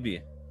 Chris. Give me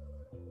B.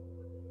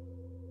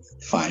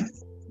 Fine.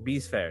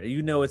 B's fair.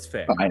 You know it's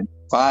fair.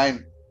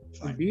 Fine.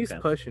 B's Okay.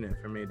 pushing it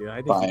for me, dude. I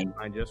think Fine. he's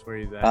fine just where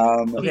he's at.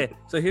 Okay,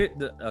 so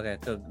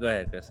go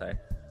ahead, Chris. Sorry.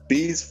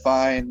 B's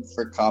fine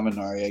for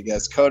Kaminari, I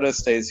guess. Koda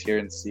stays here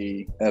in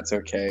C. That's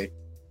okay.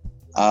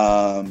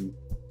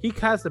 He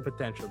has the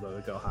potential though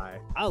to go high.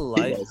 I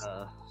like does.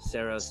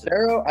 Sarah's.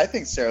 Sero, I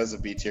think Sero's a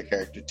B tier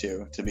character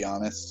too, to be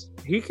honest.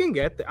 He can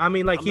get there. I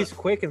mean, like I'm he's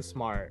quick and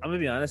smart. I'm gonna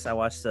be honest. I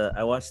watched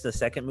the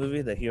second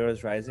movie, The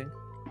Heroes Rising.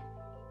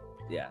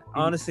 Yeah,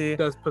 honestly, He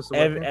does put some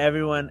work in.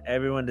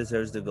 everyone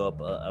deserves to go up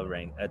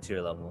a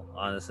tier level.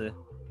 Honestly,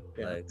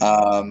 Yeah. like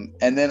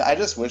And then I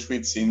just wish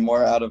we'd seen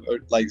more out of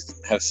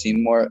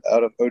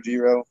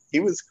Ojiro. He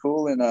was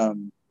cool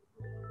in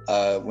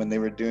when they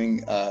were doing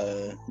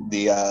the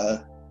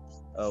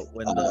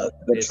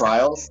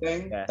trials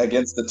thing Yeah.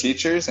 against the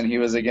teachers, and he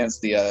was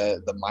against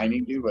the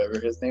mining dude,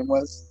 whatever his name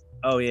was.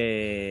 oh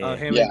yeah.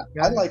 Him Yeah,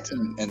 and- I liked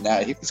him in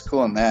that. He was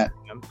cool in that.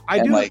 I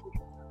And do. like,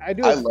 I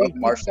do. I agree. love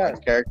martial arts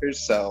characters,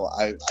 so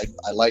I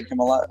like him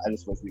a lot. I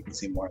just wish we could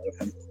see more of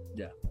him.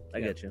 I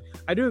get you.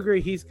 I do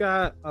agree. He's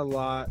got a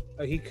lot.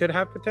 He could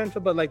have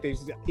potential, but like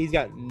he's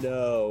got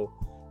no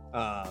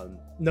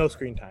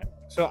screen time.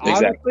 So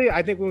Exactly. honestly,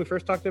 I think when we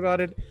first talked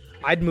about it,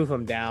 I'd move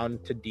him down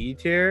to D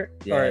tier.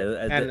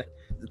 Yeah,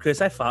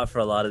 Chris, I fought for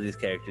a lot of these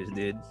characters,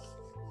 dude.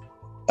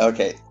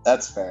 Okay,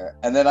 that's fair.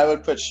 And then I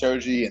would put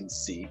Shoji in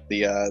C,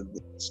 the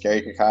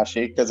scary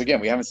Kakashi, because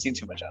again, we haven't seen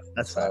too much of him.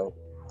 That's So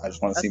I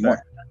just want to That's see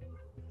more.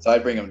 So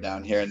I'd bring him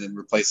down here and then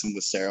replace him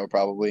with Sero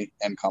probably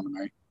and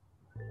Kaminari.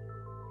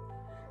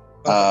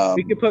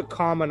 we could put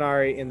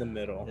Kaminari in the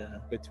middle Yeah.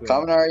 between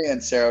Kaminari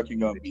and Sero can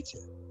go in B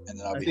tier, and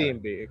then I'll be C happy.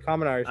 and B.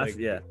 Kaminari is like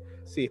Yeah.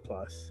 C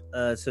plus.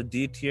 So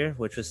D tier,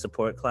 which was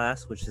support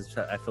class, which is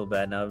I feel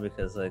bad now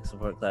because like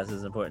support class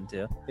is important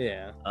too.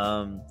 Yeah.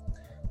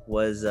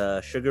 Was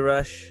Sugar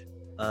Rush,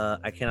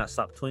 I Cannot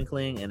Stop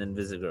Twinkling, and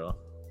Invisigirl.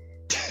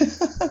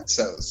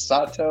 So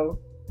Sato,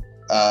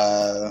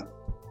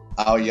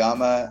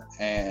 Aoyama,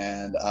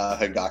 and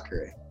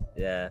Hagakure.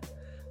 Yeah.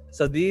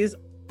 So these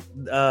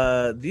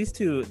these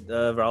two,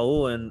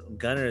 Raul and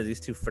Gunner, these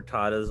two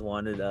frittatas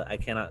wanted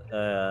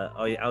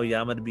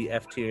Aoyama to be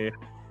F tier,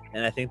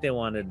 and I think they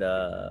wanted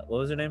what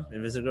was her name?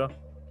 Invisigirl.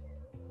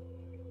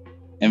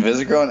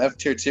 Invisigirl in F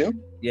tier too?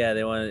 Yeah,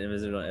 they wanted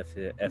Invisigirl in F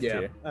tier.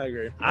 Yeah, I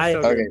agree.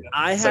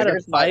 I had a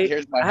fight.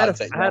 I had a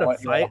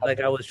fight. Like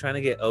I was trying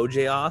to get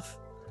OJ off,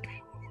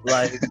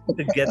 like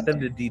to get them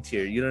to D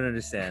tier. You don't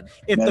understand.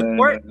 If the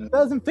court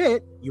doesn't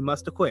fit, you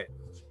must acquit.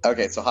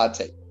 Okay, so hot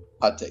take.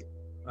 All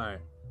right.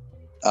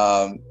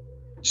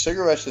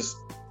 Sugar Rush is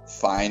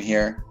fine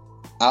here.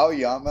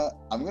 Aoyama,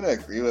 I'm gonna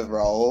agree with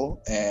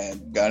Raul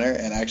and Gunner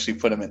and actually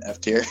put him in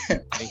F tier.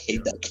 I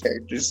hate that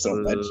character so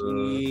much.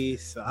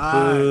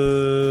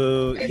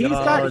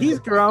 He's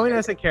growing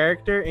as a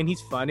character and he's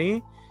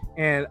funny,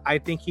 and I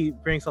think he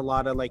brings a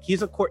lot of like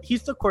he's the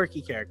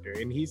quirky character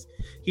and he's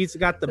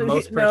got the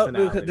most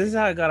personality. This is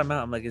how I got him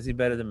out. I'm like, is he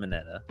better than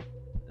Mineta?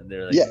 And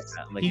they're like, yes,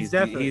 like he's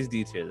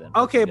D tier then.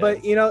 Okay,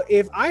 but you know,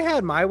 if I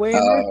had my way,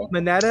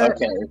 Mineta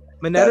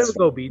would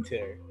go B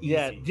tier.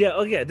 Yeah.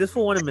 Oh yeah, this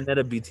fool wanted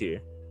Mineta B tier.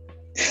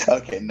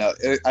 Okay, no,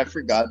 I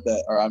forgot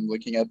that, or I'm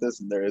looking at this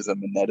and there is a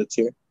Mineta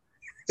tier.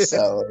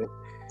 So,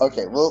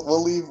 okay,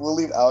 we'll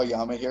leave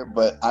Aoyama here,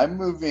 but I'm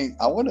moving.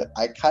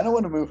 I kind of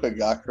want to move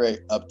Hagakure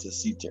up to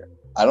C tier.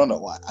 I don't know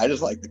why. I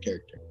just like the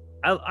character.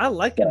 I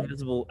like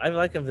invisible. I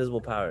like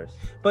invisible powers.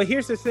 But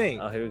here's the thing.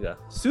 Oh, here we go.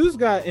 Sue's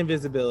got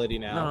invisibility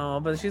now.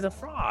 No, but she's a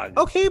frog.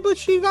 Okay, but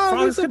she got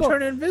frogs invisible. can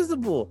turn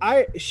invisible.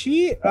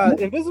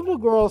 Invisible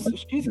girls.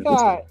 She's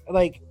got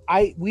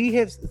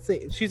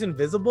she's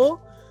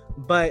invisible.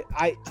 But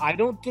I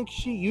don't think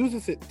she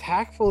uses it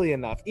tactfully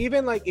enough.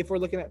 Even like if we're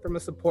looking at it from a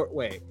support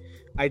way,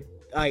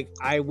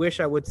 I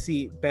wish I would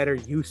see better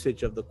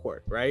usage of the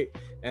quirk, right?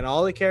 And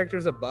all the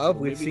characters above,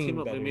 we've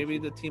seen better.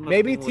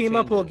 Maybe team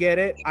up will get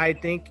it. I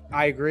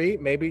agree.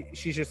 Maybe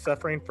she's just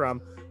suffering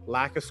from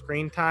lack of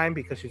screen time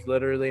because she's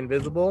literally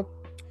invisible.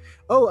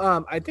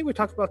 Oh, I think we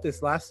talked about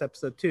this last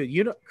episode too.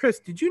 You know, Chris,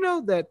 did you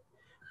know that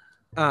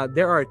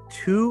there are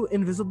 2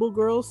 invisible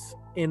girls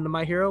in the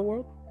My Hero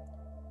world?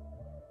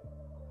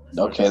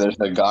 Okay, there's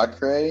the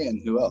Gakure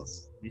and who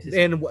else?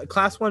 In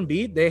Class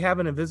 1B, they have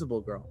an invisible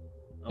girl.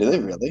 Do they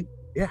really?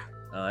 Yeah.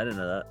 Oh, I didn't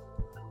know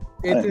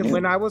that.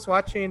 When I was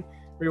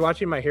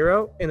rewatching My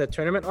Hero in the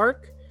tournament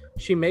arc,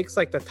 she makes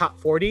like the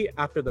top 40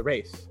 after the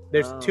race.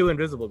 There's 2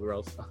 invisible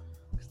girls.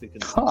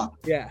 Huh.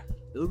 Yeah.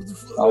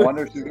 I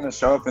wonder if she's gonna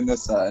show up in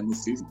this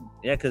season.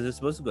 Yeah, because they're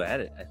supposed to go at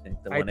it. I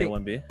think the 1A,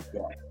 1B.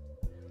 Yeah.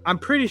 I'm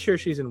pretty sure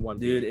she's in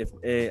 1B. Dude,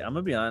 I'm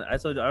gonna be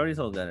honest. I already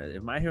told Gunner.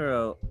 If My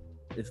Hero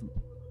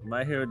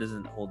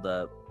doesn't hold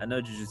up, I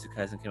know Jujutsu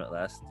Kaisen came out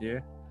last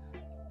year,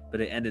 but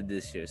it ended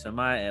this year. So in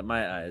my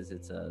eyes,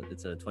 it's a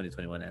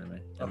 2021 anime.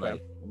 And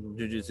like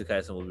Jujutsu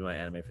Kaisen will be my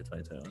anime for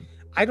 2021.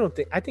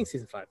 I think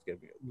season 5 is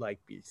gonna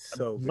be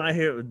so good. My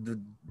Hero,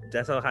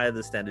 that's how high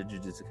the standard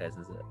Jujutsu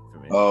Kaisen is for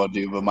me. Oh,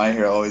 dude, but My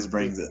Hero always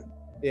brings it.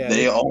 Yeah,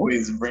 they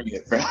always bring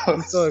it, bro.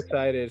 I'm so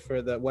excited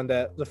for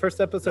the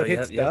first episode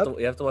hits. You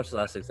have to watch the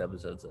last 6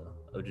 episodes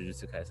of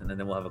Jujutsu Kaisen, and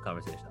then we'll have a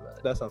conversation about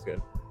it. That sounds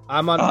good.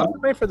 I'm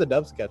waiting for the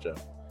dubs to catch up.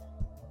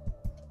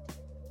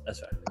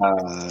 That's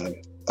right.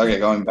 Okay,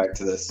 going back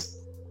to this.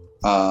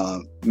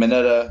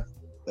 Mineta.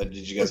 Did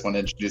you guys want to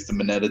introduce the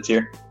Mineta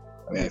tier?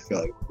 I mean, I feel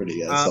like pretty.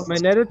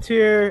 Mineta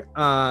tier.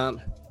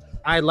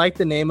 I like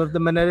the name of the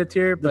Mineta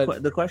tier,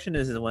 but the question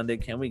is one day,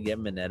 can we get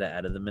Mineta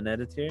out of the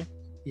Mineta tier?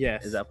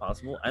 Yes. Is that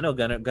possible? I know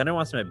Gunner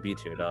wants him at B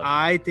tier, dog.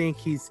 I think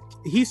he's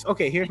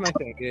okay. Here's my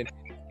thing, dude.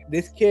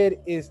 This kid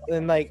is,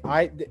 and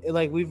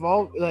we've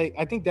all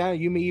I think Dan,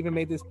 you may even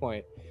made this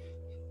point.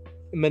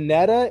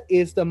 Mineta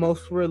is the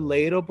most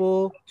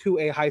relatable to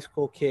a high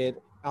school kid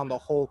on the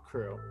whole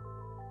crew,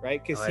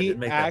 right? Because he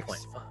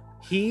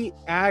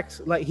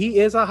acts like he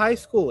is a high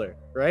schooler,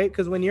 right?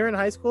 Because when you're in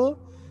high school,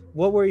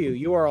 what were you?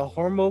 You are a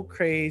hormone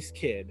crazed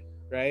kid,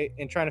 right?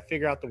 And trying to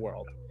figure out the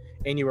world,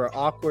 and you were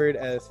awkward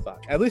as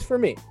fuck. At least for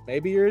me.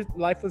 Maybe your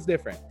life was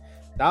different.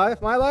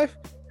 My life,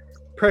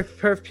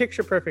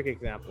 picture perfect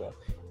example.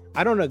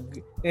 I don't know,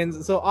 and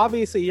so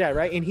obviously, yeah,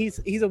 right. And he's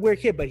a weird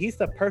kid, but he's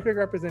the perfect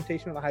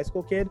representation of a high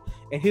school kid.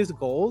 And his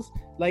goals,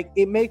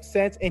 it makes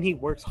sense, and he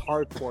works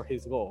hard for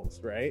his goals,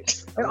 right?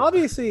 And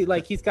obviously,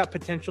 he's got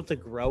potential to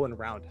grow and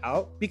round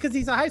out because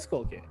he's a high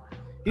school kid.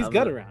 He's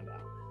got to round out.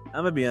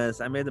 I'm gonna be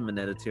honest. I made the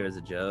Mineta tier as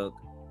a joke,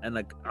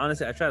 and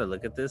honestly, I try to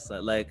look at this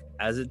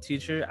as a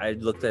teacher. I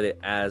looked at it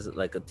as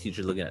a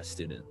teacher looking at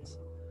students.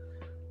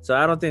 So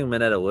I don't think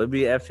Mineta would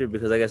be F tier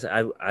because I guess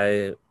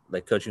I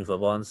like coaching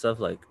football and stuff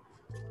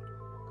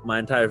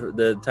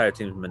the entire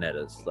team's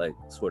Mineta's,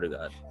 swear to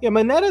God. Yeah,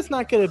 Mineta's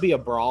not going to be a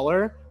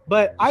brawler,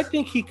 but I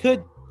think he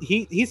could.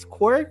 He's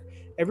quirk.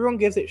 Everyone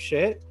gives it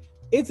shit.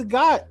 It's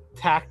got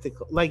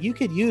tactical. You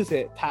could use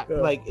it.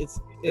 It's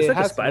like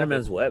a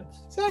Spider-Man's webs.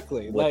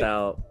 Exactly.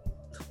 Without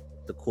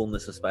the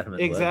coolness of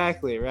Spider-Man's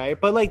exactly, webs. Right?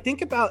 But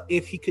think about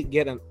if he could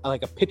get a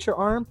pitcher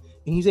arm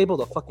and he's able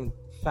to fucking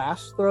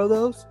fast throw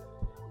those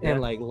and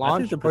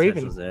launch or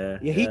even. There.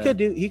 Yeah, he could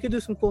do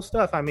some cool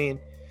stuff. I mean,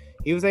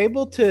 He was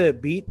able to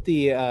beat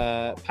the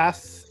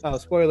past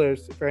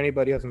spoilers for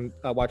anybody who hasn't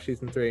watched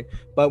season 3.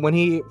 But when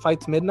he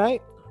fights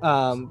Midnight,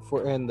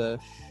 for in the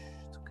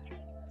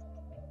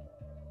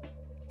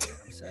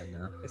I'm sad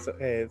now.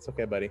 it's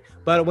okay, buddy.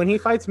 But when he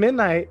fights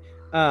Midnight,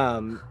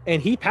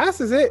 and he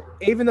passes it,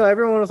 even though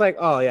everyone was like,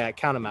 "Oh yeah,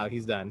 count him out,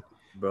 he's done."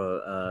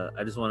 Bro,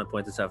 I just want to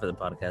point this out for the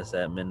podcast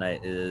that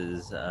Midnight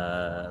is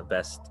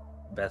best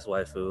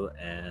waifu,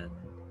 and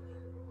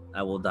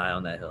I will die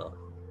on that hill,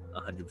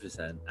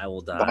 100%. I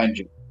will die behind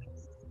you.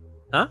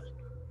 Huh?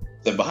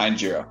 They're behind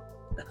Jiro.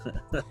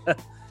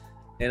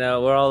 You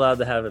know, we're all allowed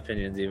to have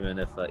opinions, even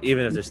if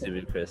they're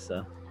stupid, Chris.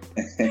 So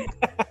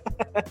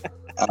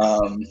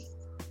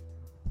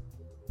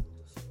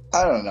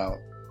I don't know.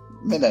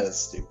 Midnight is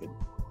stupid.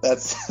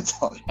 That's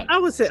all. I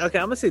would say okay.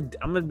 I'm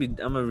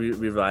gonna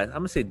revise. I'm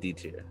gonna say D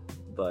tier,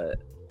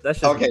 but that's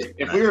just Okay.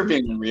 If we were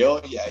being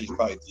real, yeah, he's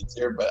probably D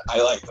tier. But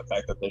I like the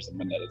fact that there's a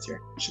Midnight tier,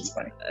 which is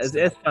funny.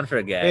 It's fun for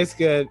a gag. It's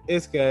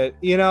good.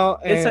 You know,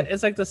 and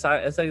It's like the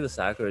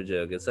Sakura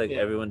joke. It's like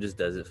everyone just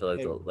does it for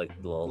like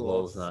the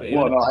lulz. Not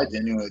Well, no, I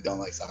genuinely don't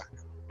like Sakura.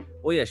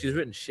 Well, yeah, she's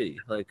written shitty.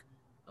 Like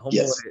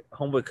Yes.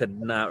 Homeboy could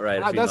not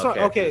write a female that's what.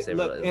 character Okay, to save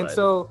look, her and life.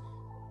 so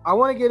I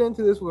want to get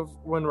into this with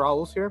when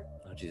Raul's here,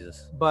 Oh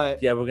Jesus.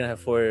 but Yeah, we're gonna have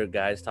 4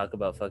 guys talk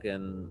about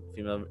fucking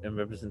female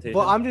representation.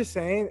 well, I'm just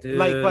saying, Dude,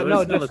 but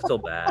no, it's gonna just, look so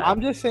bad.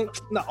 I'm just saying.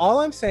 No,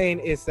 all I'm saying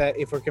is that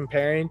if we're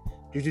comparing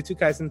Jujutsu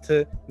Kaisen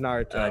to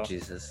Naruto, Oh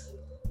Jesus.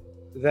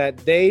 that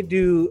they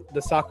do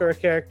the Sakura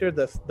character,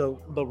 the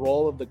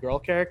role of the girl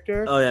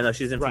character. Oh yeah, no,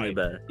 she's infinitely Right.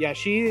 better. Yeah,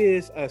 she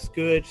is a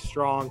good,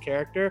 strong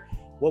character.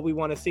 What we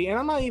want to see, and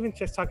I'm not even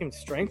just talking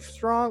strength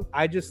strong.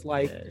 I just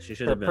like Yeah, she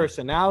should her have been.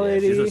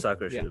 personality. Yeah, she's what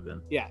Sakura Yeah. should have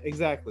been. Yeah,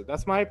 exactly.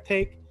 That's my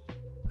take.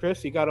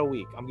 Chris, you got a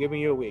week. I'm giving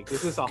you a week.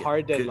 This is a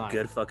hard deadline.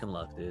 Good fucking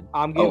luck, dude.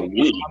 I'm Oh, giving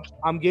week.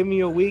 I'm giving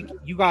you a week.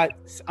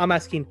 I'm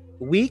asking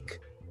week,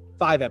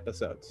 5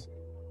 episodes.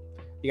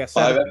 You got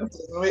 5 7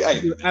 episodes a week? I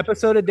can do that.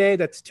 episode a day.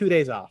 That's 2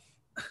 days off.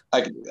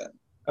 I can do that.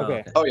 Oh, Okay,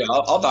 okay. Oh yeah,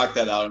 I'll knock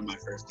that out on my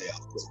first day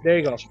off. there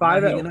you go.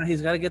 5. You know,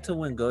 he's got to get to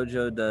when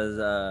Gojo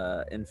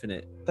does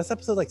Infinite. That's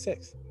episode like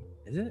 6.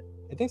 Is it?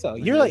 I think so.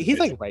 When You're he like was he's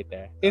six. like right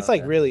there. It's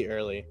like Okay. really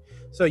early.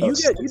 So you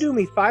do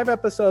me 5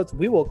 episodes.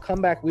 We will come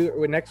back.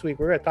 Next week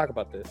we're gonna talk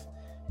about this.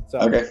 So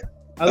Okay.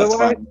 otherwise, That's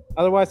fine.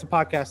 the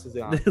podcast is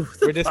on. The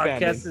We're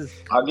disbanding. podcast is-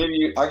 I'll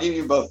give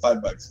you both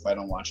 $5 if I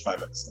don't watch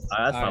 5 episodes.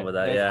 That's fine with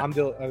that. Yeah. I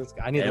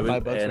need the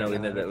 $5. Yeah, no, right we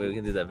now. need that. We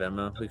can do that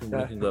Venmo. We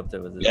can go up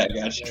there with it. Yeah,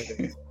 gotcha.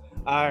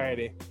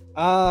 Alrighty.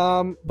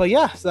 But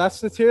yeah, so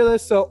that's the tier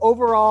list. So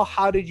overall,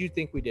 how did you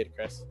think we did,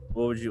 Chris?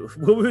 What would you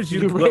You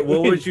what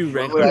would you What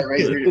rank? would I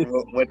rate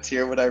what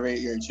tier would I rate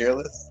your tier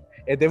list?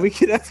 And then we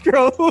can ask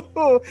girl.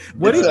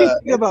 What It's, did you uh,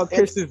 think about it's-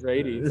 Chris's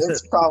ratings?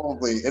 It's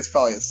probably a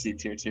C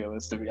tier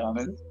list, to be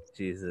honest.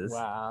 Jesus.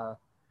 Wow.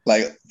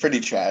 Like pretty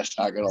trash,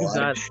 not gonna You lie.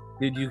 got,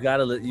 dude, you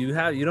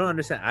don't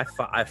understand. I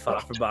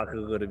fought for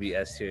Bakugo to be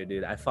S tier,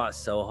 dude. I fought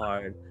so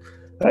hard.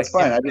 That's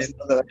fine. I just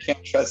know that I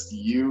can't trust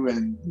you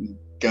and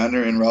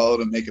Gunner and Raul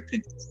to make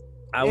opinions.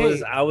 I was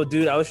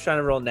trying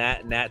to roll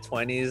nat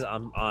 20s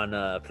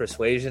on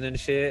persuasion and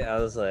shit. I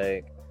was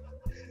like,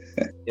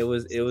 it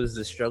was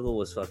the struggle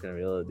was fucking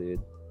real, dude.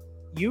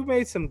 You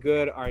made some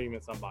good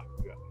arguments on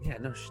Bakugo. Yeah,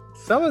 no.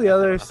 Some of the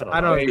others,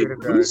 I don't Wait,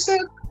 even who know. said?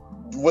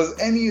 Was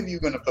any of you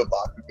gonna put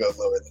Bakugo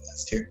lower than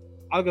S tier?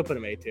 I'll go put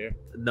him A tier.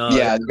 No,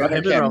 Yeah, him Gunner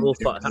and can't Raul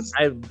be fought.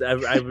 tier.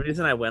 The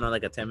reason I went on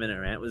like a 10-minute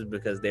rant was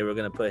because they were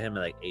gonna put him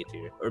in like A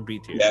tier or B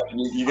tier. Yeah,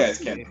 you guys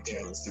can't do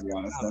tier list, to be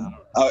honest. I don't Then,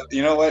 know.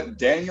 you know what?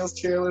 Daniel's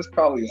tier list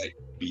probably like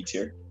B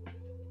tier.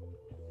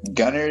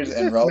 Gunner's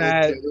and Just Raul's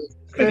mad. tier list.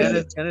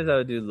 Dennis, I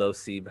would do low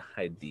C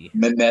high D.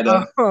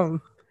 Mineta.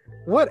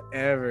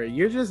 Whatever.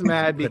 You're just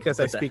mad because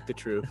I Put that- speak the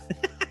truth.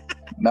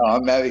 No,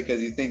 I'm mad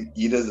because you think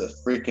Ida's a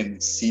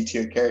freaking C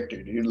tier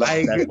character, dude.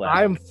 Like, That's whack.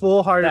 I'm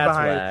full hearted That's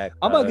behind. whack.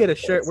 I'm gonna bro. get a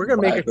shirt. We're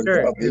gonna make a That's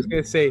shirt. whack. It's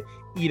gonna say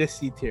 "Eat a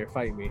C tier,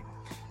 fight me."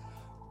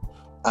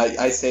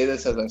 I say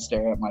this as I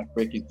stare at my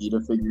freaking Ida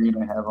figurine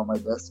I have on my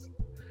desk.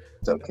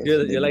 It's okay.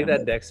 You're like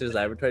that Dexter's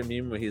Laboratory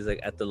meme where he's like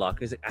at the locker.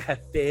 He's like, I have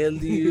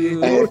failed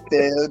you. I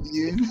failed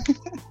you.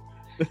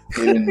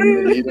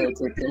 Ida,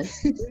 it's okay.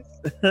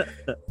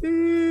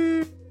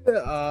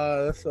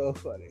 That's so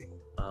funny.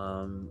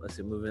 Let's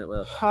see. Moving it.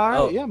 Well, All right,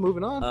 Oh. yeah,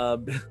 moving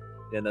on.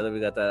 yeah. Now that we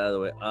got that out of the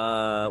way,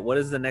 what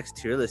is the next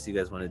tier list you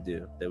guys want to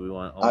do? That we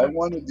want. I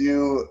want to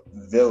do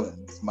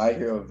villains, My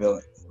Hero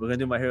villains. We're gonna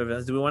do My Hero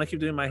villains. Do we want to keep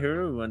doing My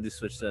Hero? Or we want to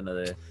switch to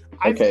another?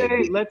 I'd okay.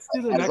 say let's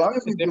do the As next long one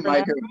as we with do different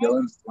My Hero anime,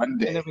 villains one and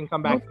day. then we can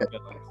come back to Okay.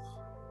 villains.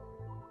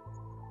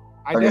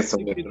 Okay, so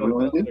definitely what think do we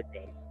wanna those do? are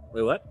good.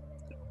 Wait, what?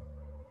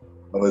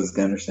 What was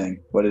Gunner saying?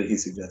 What did he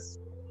suggest?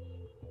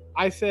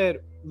 I said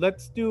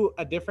let's do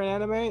a different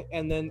anime,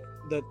 and then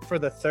for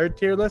the third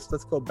tier list,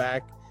 let's go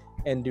back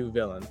and do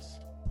villains.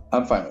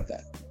 I'm fine with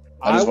that.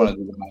 I I just would- want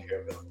to do the My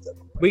Hero villains.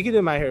 We can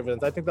do My Hero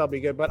villains. I think that'll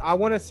be good. But I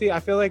want to see. I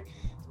feel like,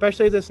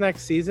 especially this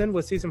next season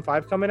with season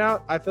 5 coming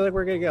out, I feel like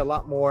we're gonna get a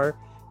lot more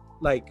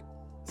like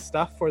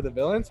stuff for the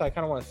villains. So I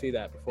kind of want to see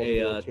that before we Hey,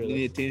 do the tier we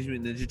need list. Teenage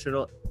Mutant Ninja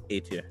Turtle A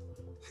tier.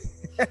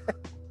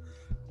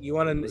 You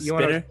want to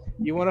Spinner?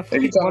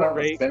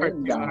 rate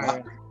cartoon? Nah.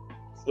 Alright.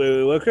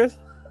 Wait, what, Chris?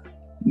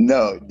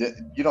 No,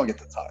 you don't get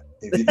to talk.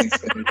 If you think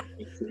Spinner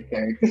is your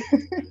character.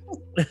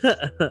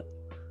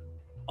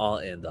 All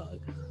in, dog.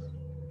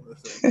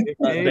 Listen, if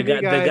any of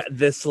you guys-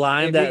 The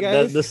slime if you that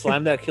guys- the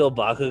slime that killed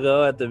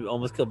Bakugo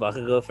almost killed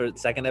Bakugo for the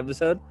second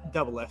episode.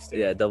 double S tier.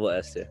 Yeah, double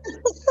S tier.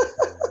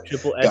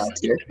 Triple S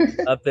Got you.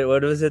 up there.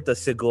 What was it? The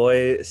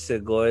Segoi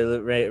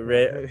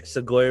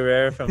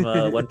rare from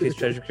One Piece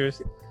Treasure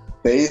Cruise.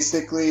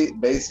 Basically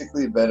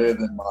better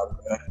than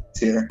Madara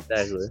tier.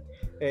 Exactly.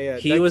 Hey,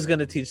 He was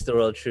gonna teach the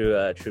world true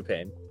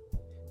pain.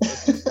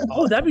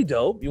 Oh, that'd be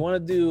dope. You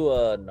want to do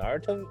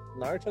Naruto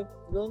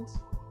villains?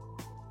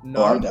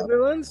 Naruto down.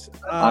 villains.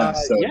 I'm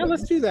so Yeah, down.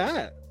 let's do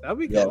that. That'd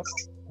be Yes. cool.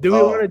 Do we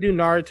Oh. want to do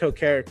Naruto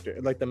character,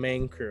 like the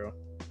main crew,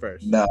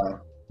 first? No.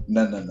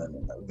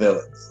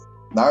 Villains.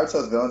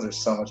 Naruto's villains are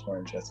so much more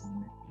interesting to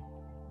me.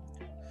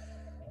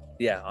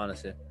 Yeah,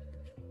 honestly.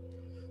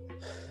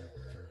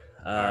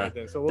 All right,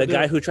 then. So we'll The do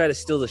guy who tried to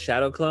steal the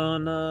shadow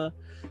clone.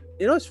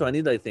 You know what's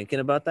funny? Like thinking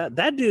about that,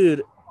 that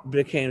dude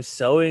became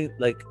so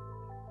like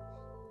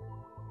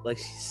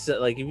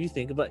if you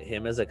think about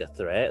him as like a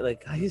threat,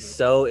 like he's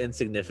so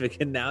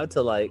insignificant now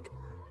to like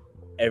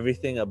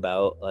everything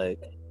about like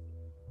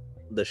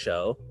the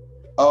show.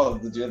 Oh,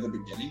 the dude at the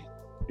beginning?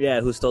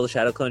 Yeah, who stole the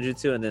shadow clone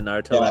jutsu and then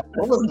Naruto. Yeah.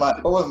 What was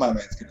my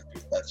man's gonna do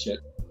with that shit?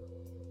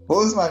 What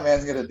was my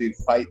man's gonna do?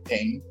 Fight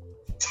Pain?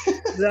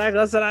 Exactly,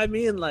 that's what I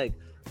mean. We're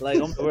like,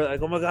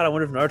 oh my god, I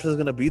wonder if Naruto's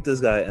gonna beat this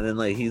guy, and then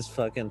like he's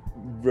fucking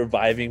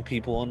reviving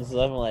people and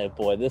stuff. I'm like,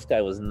 boy, this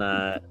guy was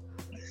not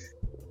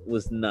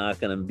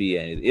gonna be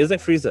anything. It was like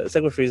Frieza. It's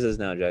like what Frieza is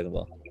now in Dragon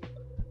Ball.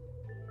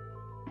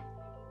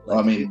 Well,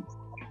 I mean,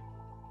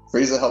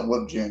 Frieza helped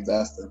whip Jiren's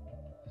ass though.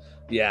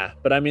 Yeah,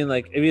 but I mean,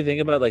 like, if you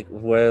think about like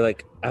where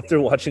like after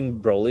watching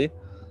Broly,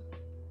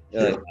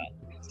 you're like,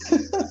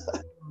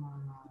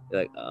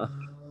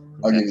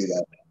 I'll give you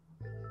that.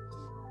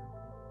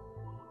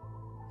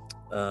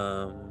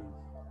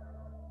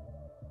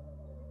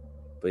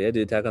 But yeah,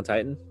 dude, Attack on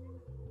Titan.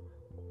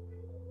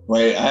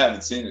 Wait, I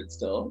haven't seen it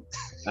still.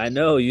 I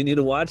know you need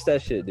to watch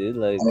that shit, dude.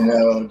 Like, I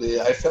know, dude.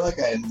 I feel like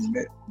I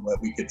limit what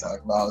we could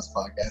talk about on this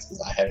podcast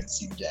because I haven't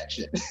seen jack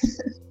shit.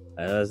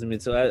 I mean,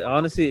 so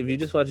honestly, if you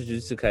just watch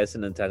Jujutsu Kaisen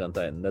and Attack on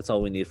Titan, that's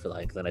all we need for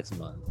like the next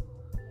month.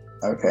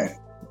 Okay.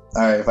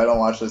 All right. If I don't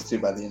watch those two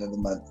by the end of the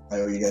month, I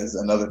owe you guys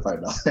another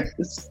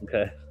 $5.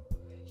 Okay.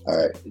 All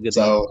right. Good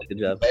So good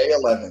job. May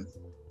 11th.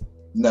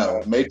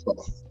 No, May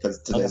 12th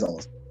because today's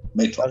almost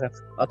May 12th. Okay,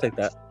 I'll take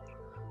that.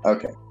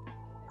 Okay.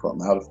 Cool.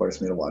 Now to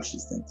force me to watch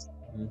these things.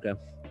 Okay.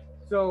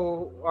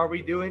 So are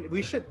we doing?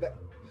 We should.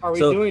 Are we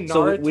So doing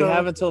Naruto? we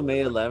have until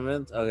May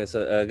 11th. Okay,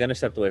 so gonna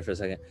step away for a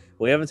second.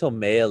 We have until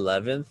May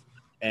 11th,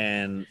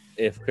 and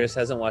if Chris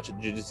hasn't watched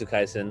Jujutsu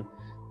Kaisen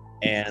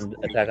and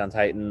Attack on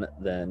Titan,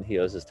 then he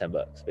owes us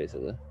 $10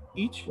 basically.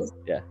 each.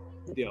 Yeah.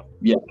 Deal.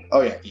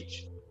 Oh yeah,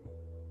 each.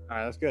 All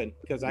right, that's good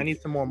because I need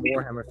some more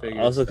Warhammer figures.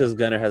 Also, because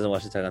Gunnar hasn't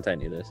watched Attack on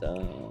Titan either,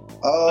 so.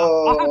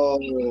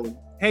 Oh.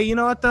 Hey, you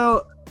know what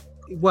though?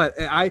 What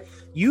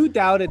you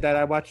doubted that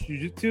I watched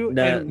Jujutsu,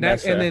 No, and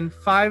that's right. then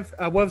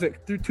what was it?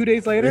 2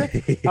 days later,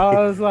 I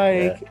was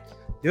like,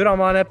 dude,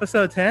 I'm on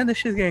episode 10. This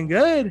shit's getting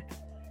good.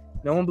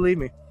 No one believed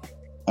me.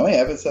 How many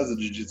episodes of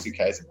Jujutsu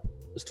Kaisen?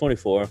 It's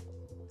 24.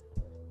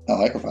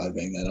 Oh, I could probably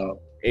bang that out.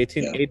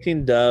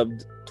 18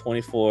 dubbed,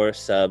 24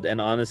 subbed, and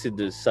honestly,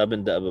 the sub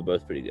and dub are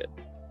both pretty good.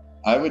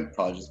 I would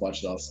probably just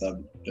watch it off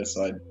sub, just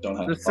so I don't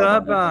have The to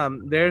follow sub,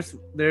 them.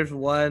 there's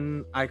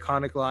one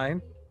iconic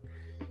line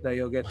that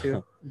you'll get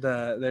to.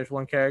 There's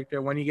one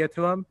character when you get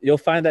to him. You'll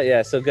find that,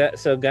 yeah. So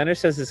Gunnar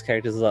says his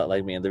character is a lot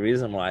like me, and the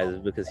reason why is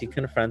because he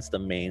confronts the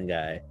main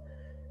guy,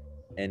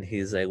 and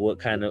he's like, "What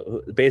kind of?"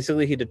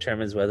 Basically, he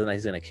determines whether or not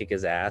he's gonna kick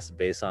his ass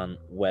based on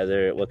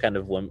what kind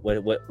of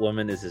what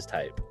woman is his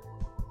type.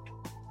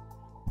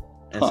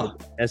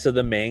 And so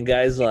the main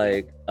guy's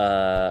like,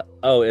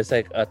 it's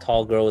like a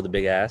tall girl with a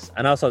big ass.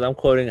 And also, I'm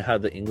quoting how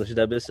the English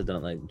dub is, so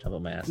don't like jump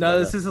on my ass. No, about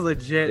this that. is a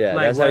legit Yeah,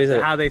 like that's how he's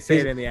like- how they say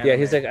it in the anime. Yeah,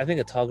 he's like, I think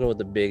a tall girl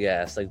with a big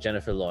ass, like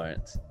Jennifer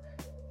Lawrence.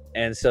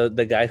 And so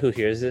the guy who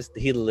hears this,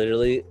 he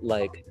literally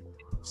like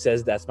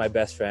says that's my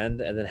best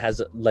friend, and then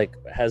has like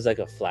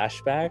a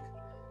flashback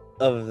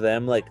of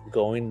them like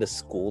going to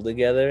school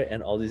together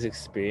and all these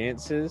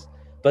experiences,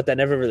 but that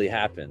never really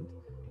happened.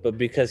 But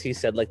because he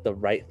said like the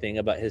right thing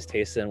about his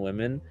taste in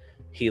women,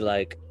 he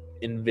like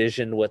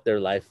envisioned what their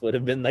life would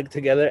have been like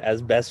together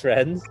as best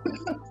friends.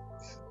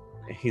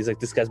 He's like,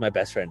 this guy's my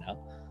best friend now.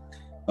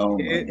 Oh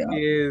my It god.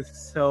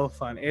 is so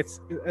fun. It's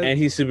And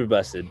he's super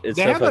busted. It's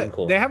they so have fucking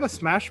cool. They have a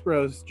Smash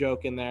Bros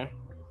joke in there.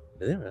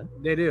 Is it really?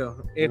 They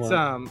do. It's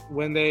What?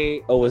 when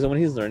they Oh, was it when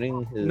he's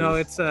learning his... no,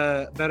 it's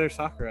Better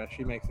Sakura.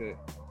 She makes it.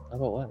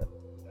 About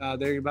what?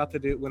 They're about to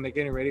do when they're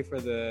getting ready for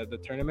the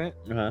tournament,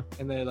 Uh-huh.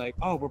 and they're like,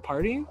 "Oh, we're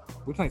partying.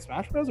 We're playing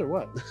Smash Bros. Or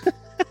what?"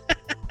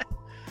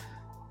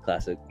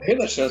 Classic. I hear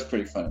that show's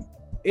pretty fun.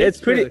 It's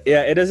pretty... really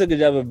Yeah, it does a good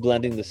job of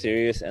blending the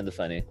serious and the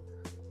funny.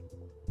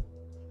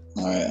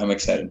 All right, I'm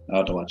excited. I'll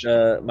have to watch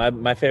it.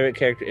 My favorite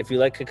character. If you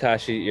like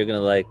Kakashi, you're gonna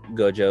like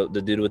Gojo,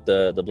 the dude with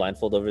the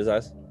blindfold over his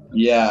eyes.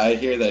 Yeah, I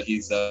hear that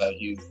he's the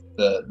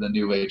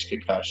new age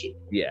Kakashi.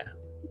 Yeah,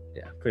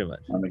 pretty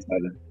much. I'm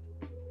excited.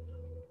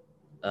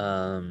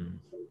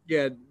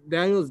 Yeah,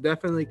 Daniel's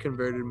definitely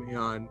converted me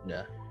on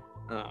Yeah.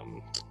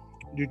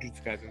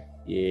 Jujutsu Kaisen.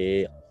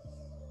 Yeah.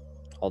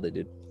 All they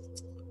did.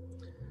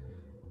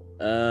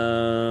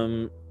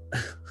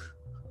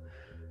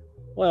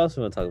 What else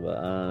we want to talk about?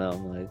 I don't know.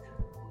 I'm like,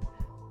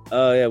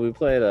 oh yeah, we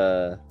played.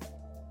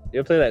 You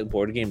ever play that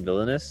board game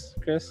Villainous,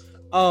 Chris?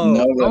 Oh,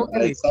 No, don't I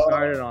get me saw-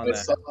 started on I that.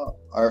 saw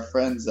our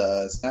friend's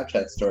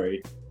Snapchat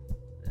story,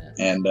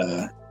 and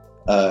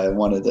I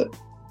wanted to.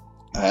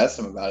 I asked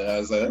him about it. I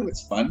was like, "Oh,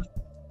 it's fun,"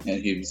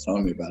 and he was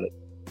telling me about it.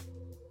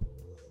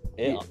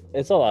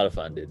 It's a lot of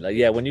fun, dude. Like,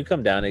 yeah, when you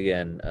come down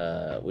again,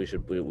 we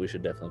should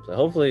definitely play.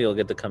 Hopefully, you'll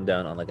get to come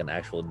down on like an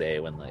actual day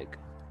when like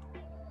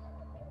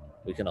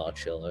we can all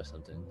chill or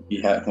something.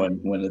 Yeah,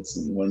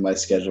 when my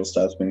schedule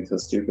stops being so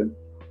stupid.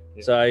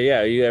 So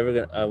yeah, are you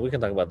ever gonna? We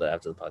can talk about that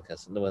after the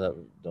podcast. Don't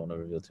want to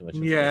reveal too much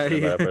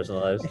information about our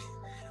personal lives.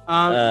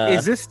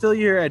 Is this still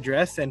your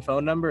address and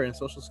phone number and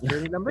social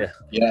security number? Yeah.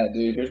 Yeah,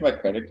 dude. Here's my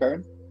credit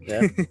card.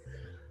 Yeah.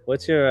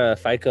 What's your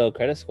FICO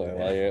credit score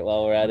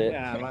while we're at it?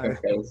 Yeah, My my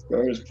credit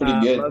score is pretty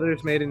good.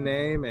 brother's maiden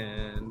name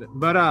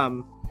but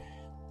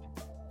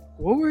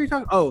what were you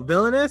talking? Oh,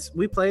 Villainous.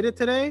 We played it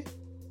today.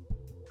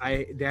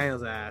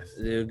 Daniel's ass.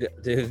 Dude,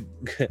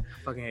 I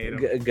fucking hate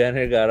him.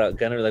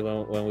 Gunner like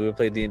when we would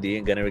play D&D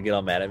and Gunner would get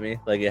all mad at me.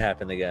 Like it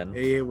happened again.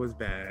 It was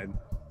bad.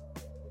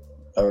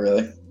 Oh,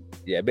 really?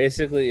 Yeah,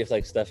 basically if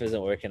like stuff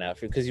isn't working out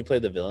for you, because you play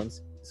the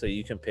villains, so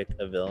you can pick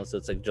a villain. So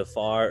it's like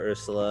Jafar,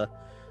 Ursula,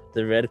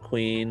 the Red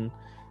Queen,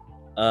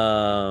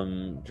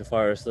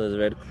 Jafar, Ursula, the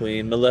Red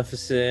Queen,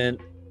 Maleficent,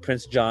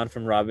 Prince John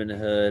from Robin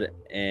Hood,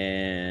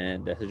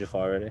 and that's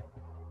Jafar already.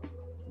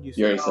 You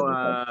already said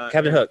that.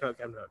 Captain Hook.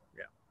 Captain Hook.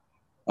 Yeah.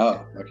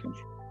 Oh, okay.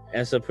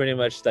 And so pretty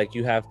much like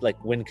you have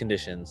like win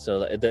conditions.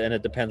 So and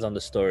it depends on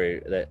the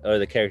story or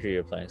the character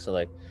you're playing. So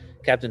like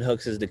Captain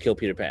Hook's is to kill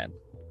Peter Pan.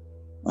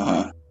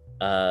 Uh-huh.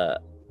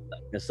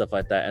 And stuff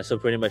like that. And so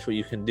pretty much what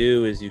you can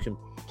do is you can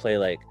play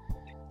like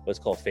what's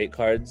called fate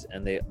cards,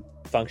 and they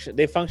function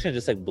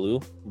just like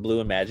blue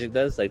and magic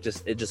does. Like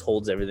it just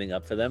holds everything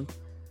up for them.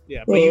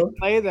 Yeah, but you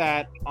play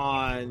that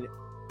on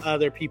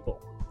other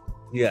people.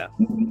 Yeah.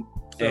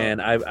 So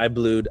And I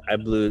blew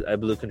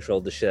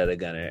controlled the shit out of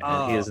Gunner,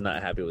 and he is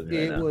not happy with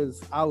me right now.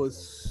 I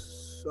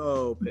was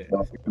so pissed.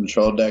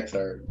 Control decks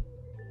are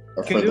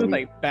Because for it the was weak.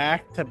 like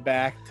back to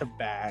back to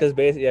back. Because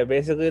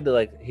basically,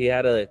 he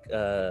had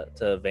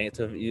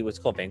to what's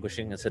called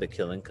vanquishing instead of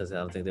killing. Because I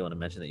don't think they want to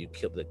mention that you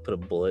put a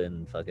bullet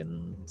in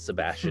fucking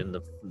Sebastian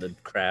the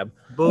crab.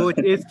 But which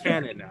is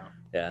canon now.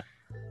 Yeah,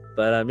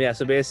 but yeah.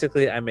 So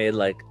basically, I made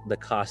like the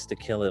cost to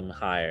kill him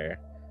higher,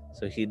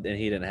 so he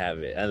didn't have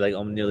it. I like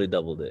nearly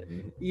doubled it.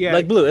 Yeah,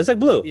 like blue. It's like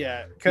blue.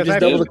 Yeah, You because just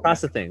double the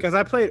cost of things. Because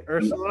I played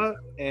Ursula,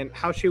 and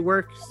how she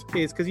works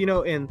is because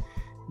in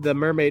the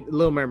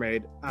Little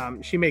Mermaid,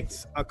 she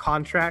makes a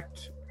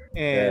contract,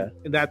 and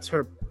that's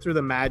her through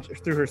the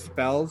magic, through her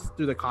spells,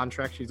 through the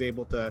contract, she's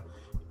able to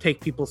take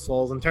people's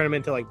souls and turn them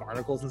into like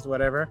barnacles and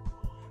whatever.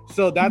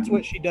 So that's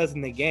what she does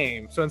in the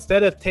game. So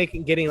instead of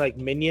getting like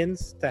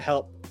minions to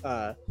help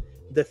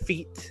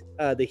defeat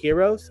the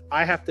heroes,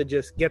 I have to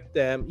just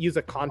use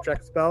a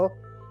contract spell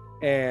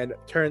and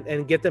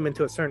get them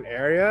into a certain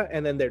area,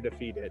 and then they're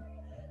defeated.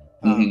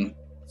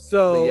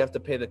 So But you have to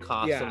pay the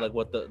cost Yeah. of like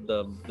what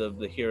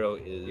the hero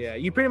is. yeah,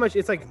 you pretty much,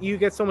 it's like you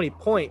get so many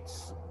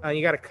points, and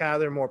you got to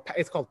gather more.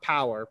 It's called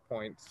power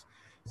points.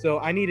 So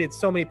I needed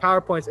so many power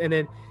points, and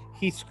then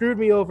he screwed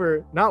me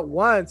over not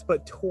once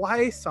but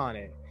twice on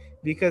it,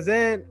 because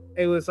then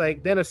it was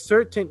like then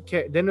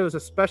there was a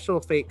special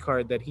fate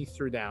card that he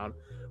threw down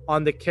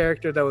on the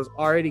character that was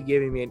already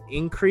giving me an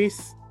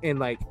increase in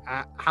like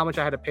how much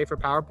I had to pay for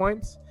power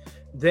points.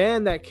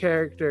 Then that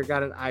character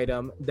got an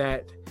item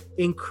that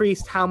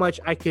increased how much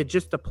I could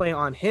just to play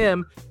on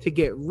him to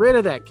get rid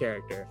of that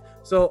character.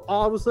 So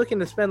I was looking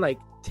to spend like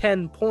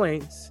 10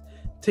 points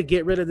to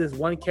get rid of this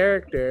one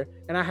character,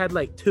 and I had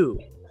like 2.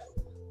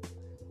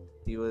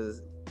 He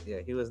was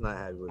not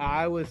happy with me.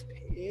 I was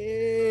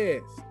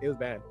pissed. It was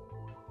bad.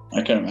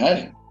 I can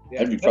imagine.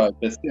 Yeah. I'd be probably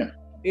pissed too.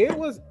 It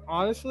was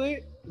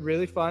honestly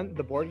really fun.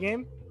 The board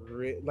game,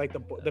 like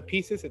the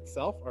pieces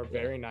itself are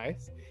very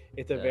nice.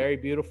 It's a very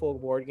beautiful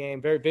board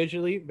game, very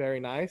visually, very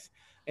nice.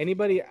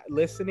 Anybody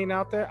listening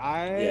out there,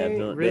 I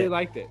really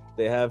liked it.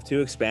 They have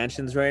 2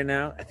 expansions right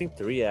now. I think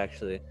 3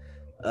 actually.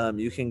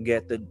 You can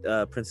get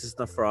the Princess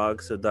and the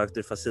Frog, so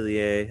Dr.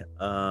 Facilier,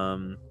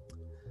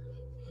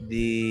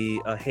 the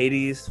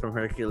Hades from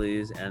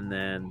Hercules, and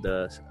then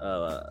the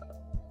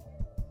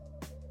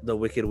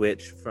Wicked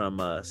Witch from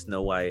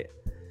Snow White.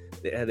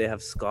 They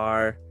have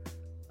Scar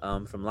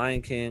from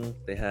Lion King.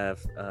 They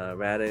have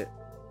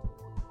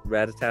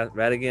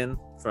Ratigan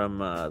from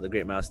The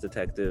Great Mouse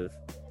Detective.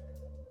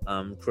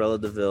 Cruella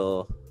de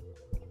Vil.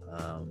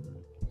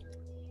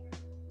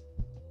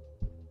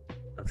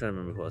 I'm trying to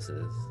remember who else it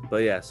is. But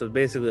yeah, so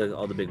basically like,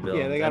 all the big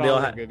villains. Yeah, they got and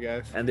all the good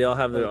guys. And they all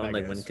have their All the own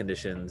bad like win guys.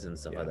 conditions and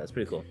stuff like that. It's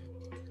pretty cool.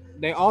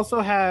 They also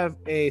have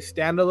a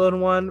standalone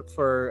one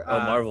for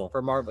Marvel.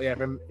 For Marvel, yeah.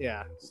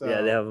 So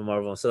Yeah, they have a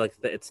Marvel. So like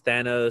it's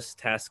Thanos,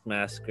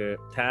 Taskmaster,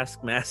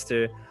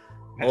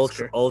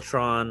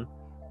 Ultron,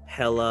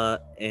 Hela,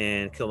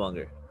 and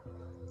Killmonger.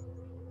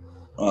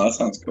 Oh, that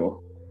sounds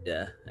cool.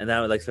 Yeah, and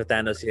that like for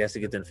Thanos, he has to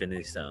get the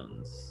Infinity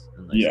Stones.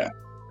 And, like, Yeah.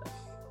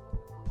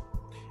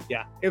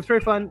 Yeah, it was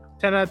pretty fun.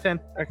 10 out of 10.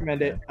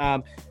 Recommend it.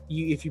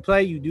 If you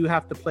play, you do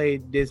have to play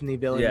Disney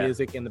villain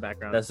music in the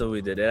background. That's what we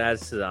did. It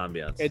adds to the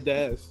ambiance. It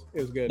does.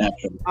 It was good.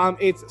 Naturally.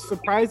 It's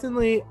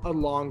surprisingly a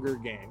longer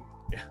game.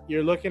 Yeah.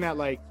 You're looking at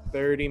like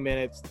 30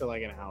 minutes to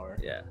like an hour.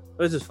 Yeah, it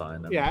was just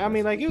fine. I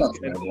mean, like it was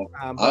good.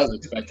 I was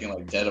expecting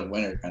like Dead of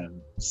Winter kind of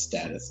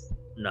status.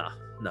 No,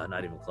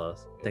 not even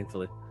close.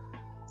 Thankfully,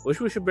 wish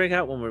we should break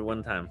out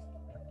one time.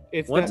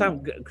 It's One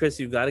time,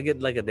 Chris, you got to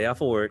get like a day off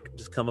of work.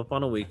 Just come up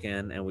on a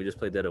weekend and we just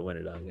play Dead of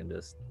Winter, dog, and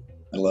just.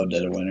 I love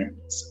Dead of Winter.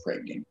 It's a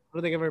great game. I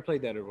don't think I've ever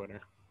played Dead of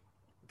Winter.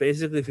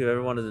 Basically, if you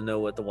ever wanted to know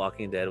what The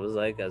Walking Dead was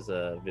like as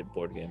a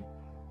board game,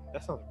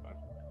 That sounds fun.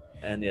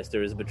 and yes,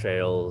 there is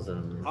betrayals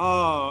and.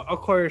 Oh,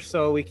 of course.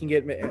 So we can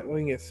get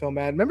so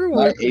mad. Remember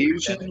when My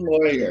Asian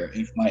lawyer.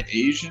 If my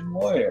Asian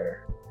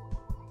lawyer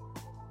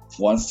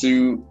wants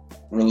to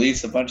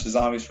release a bunch of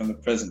zombies from the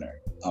prisoner,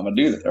 I'm gonna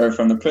do that. Or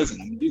from the prison,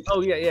 I'm gonna do that.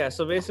 Oh yeah.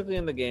 So basically,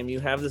 in the game, you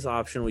have this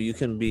option where you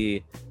can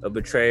be a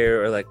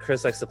betrayer, or like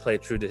Chris likes to play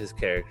true to his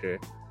character,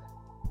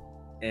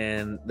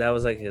 and that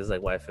was like his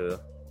like waifu.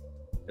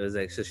 It was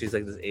like so she's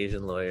like this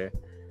Asian lawyer,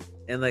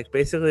 and like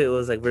basically it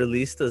was like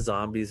release the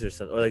zombies or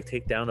something, or like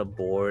take down a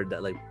board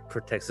that like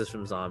protects us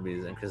from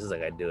zombies, and Chris is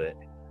like, I do it.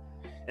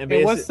 And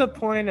what's the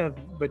point of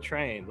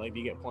betraying? Like, do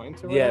you get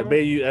points or whatever?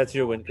 that's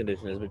your win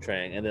condition is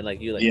betraying, and then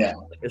like you like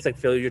it's like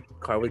fill your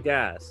car with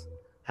gas,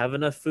 have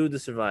enough food to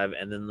survive,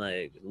 and then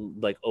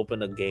like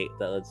open a gate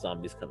that lets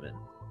zombies come in,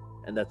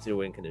 and that's your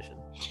win condition.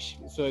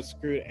 So it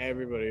screwed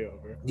everybody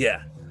over.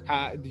 Yeah.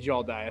 Did you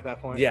all die at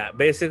that point? Yeah,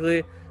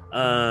 basically,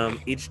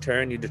 each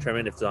turn you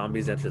determine if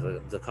zombies enter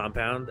the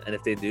compound, and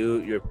if they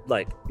do,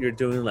 you're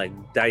doing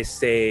like dice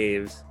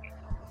saves,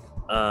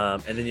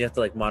 and then you have to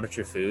like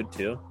monitor food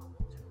too.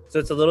 So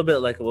it's a little bit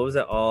like what was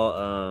that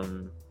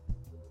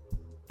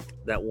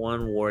that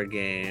one war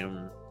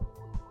game,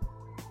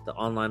 the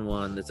online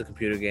one. It's a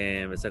computer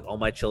game. It's like All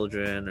My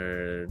Children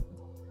or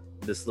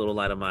This Little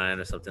Light of Mine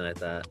or something like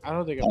that. I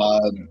don't think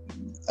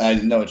I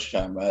know what you're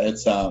talking about.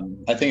 It's I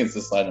think it's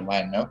This Light of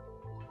Mine, no?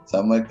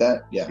 Something like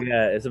that. Yeah.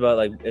 Yeah, it's about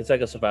it's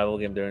like a survival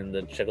game during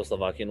the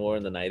Czechoslovakian war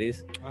in the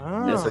 90s.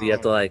 Oh. And so you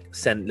have to like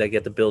send you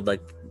have to build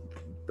like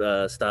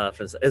stuff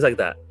and it's like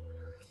that.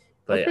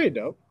 But That's pretty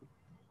dope.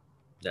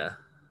 Yeah.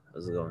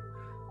 How's it going?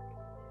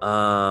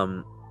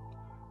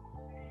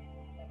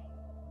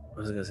 What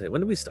was I gonna say?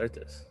 When did we start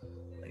this?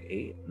 Like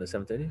 8? The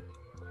 7:30?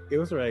 It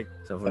was like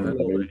So we've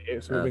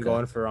been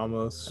going for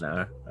almost an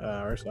hour.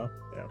 Or so.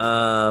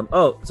 Yeah.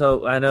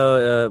 So I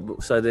know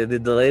so they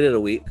delayed it a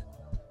week,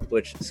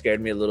 which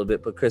scared me a little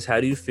bit. But Chris, how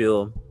do you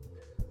feel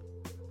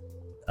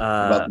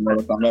About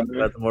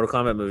the Mortal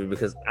Kombat movie?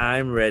 Because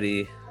I'm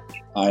ready.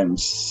 I'm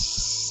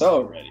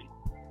so ready.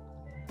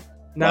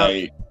 Now,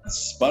 like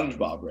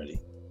SpongeBob ready.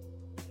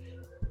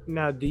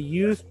 Now, do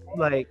you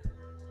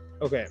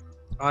okay,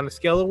 on a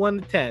scale of 1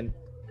 to 10,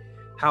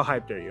 how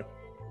hyped are you?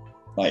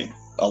 Like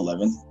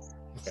 11.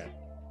 Okay.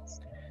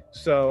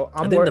 So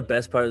I think the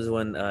best part is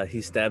when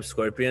he stabs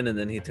Scorpion and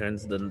then he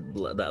turns the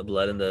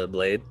blood in the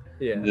blade.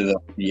 Yeah.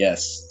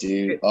 Yes,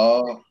 dude.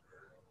 Oh.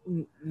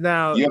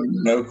 Now you have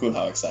no clue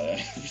how excited I am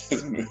for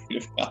this movie.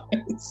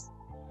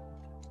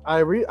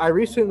 I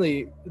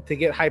recently, to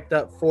get hyped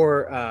up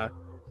for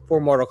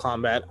Mortal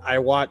Kombat, I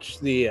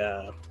watched the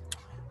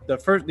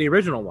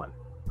original one,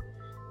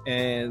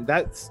 and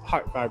that's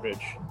hot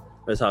garbage.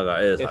 It's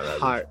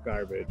hot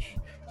garbage.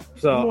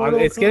 So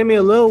it's getting me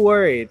a little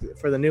worried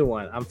for the new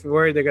one. I'm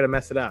worried they're gonna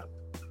mess it up.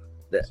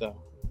 Yeah. So.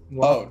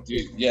 Oh,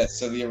 dude, yeah.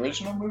 So the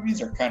original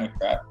movies are kind of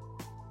crap.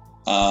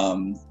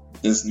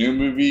 This new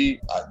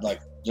movie, like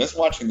just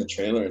watching the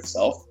trailer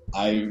itself,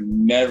 I've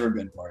never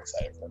been more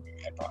excited for a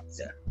movie. I promise.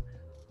 Yeah.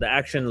 The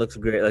action looks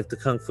great. Like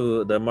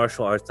the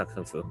martial arts, not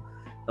kung fu.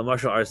 The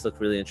martial arts look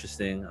really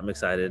interesting. I'm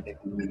excited.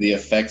 The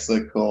effects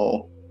look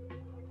cool.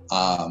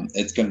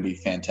 It's going to be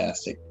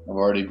fantastic. I've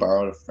already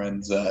borrowed a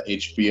friend's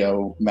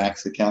HBO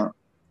Max account,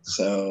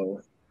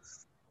 so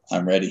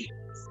I'm ready.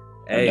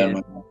 Hey,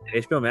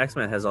 HBO Max,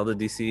 man, has all the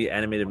DC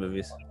animated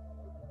movies.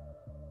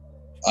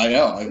 I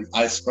know.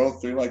 I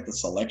scrolled through like the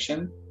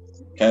selection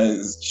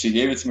because she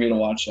gave it to me to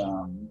watch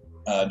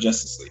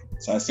Justice League.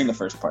 So I've seen the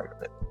first part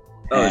of it.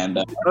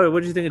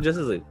 What did you think of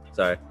Justice League?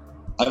 Sorry.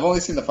 I've only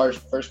seen the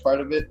first part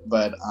of it,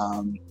 but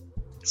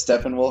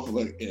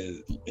Steppenwolf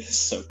is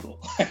so cool.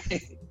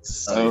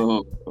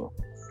 So cool.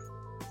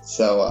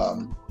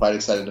 So quite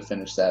excited to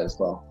finish that as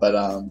well. But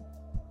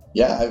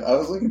yeah, I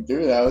was looking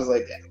through it. I was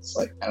like, yeah, it's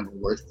like kind of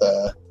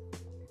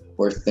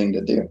worth thing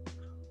to do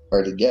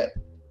or to get.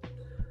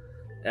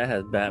 It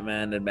has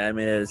Batman and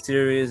Batman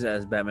series. It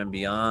has Batman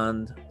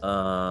Beyond.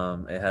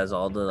 It has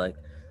all the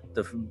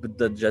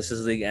the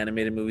Justice League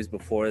animated movies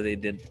before they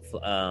did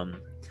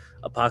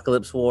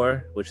Apocalypse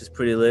War, which is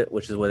pretty lit.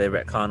 Which is where they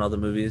retcon all the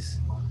movies.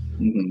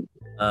 Mhm.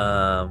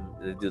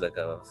 They do like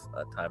a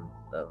time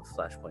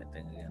Flashpoint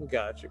thing again.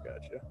 Gotcha.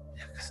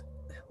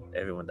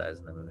 Everyone dies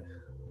in that movie.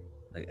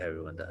 Like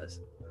everyone dies.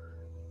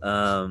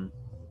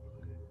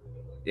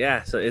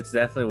 Yeah, so it's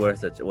definitely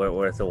worth it.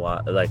 Worth a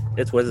watch. Like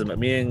it's worth it.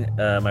 Me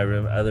and my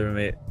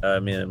roommate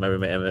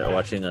Emmett are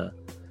watching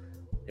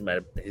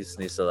he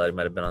sneezed so loud he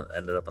might have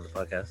ended up on the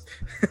podcast.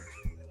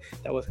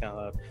 That was kind of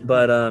loud.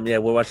 But yeah,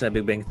 we're watching that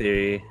Big Bang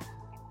Theory.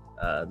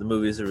 The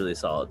movies are really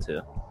solid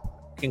too.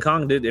 King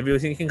Kong, dude. Have you ever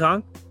seen King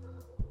Kong?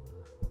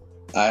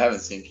 I haven't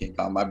seen King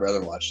Kong. My brother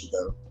watched it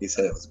though. He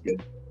said it was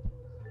good.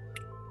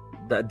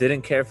 That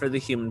didn't care for the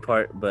human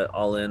part, but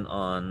all in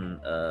on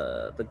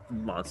the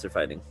monster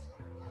fighting.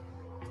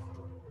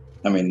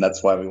 I mean,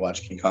 that's why we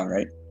watch King Kong,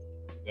 right?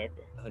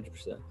 Exactly.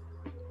 100%.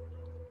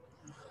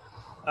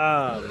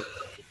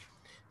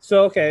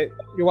 So okay,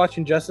 you're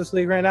watching Justice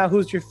League right now.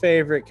 Who's your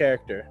favorite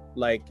character?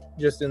 Like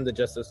just in the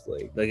Justice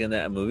League, Like in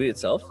that movie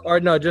itself? or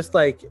no, just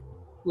like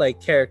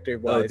character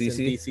wise, DC?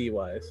 and DC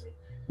wise.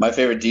 My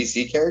favorite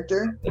DC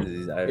character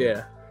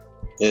Yeah,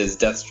 is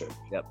Deathstroke.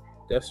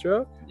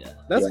 Deathstroke. Yeah.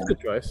 That's Yeah. a good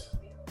choice.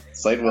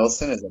 Slade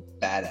Wilson is a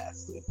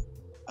badass, dude.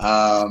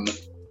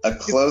 A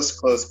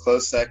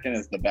close second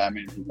is the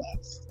Batman Who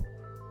Laughs.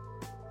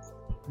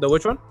 The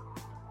which one?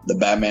 The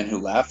Batman Who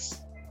Laughs.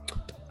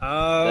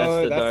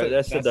 Oh,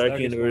 That's the Dark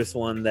Universe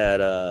one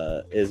that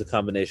is a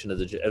combination of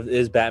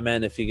is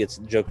Batman if he gets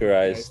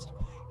Jokerized.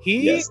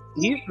 He's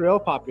real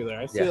popular.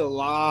 I see Yeah. a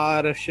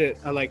lot of shit,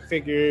 like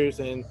figures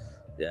and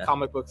Yeah.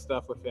 comic book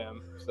stuff with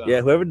him. So.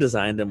 Yeah, whoever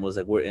designed them was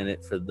like, we're in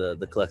it for the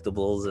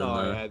collectibles and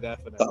Oh yeah,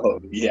 definitely. Oh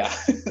yeah,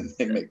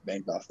 they make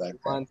bank off that.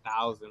 crap.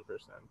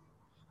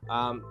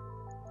 1000%.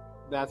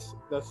 That's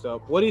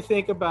dope. What do you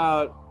think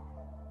about?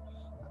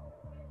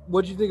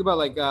 What do you think about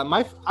like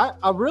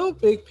a real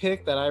big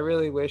pick that I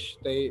really wish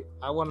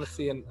I want to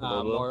see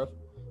Lobo? more of.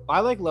 I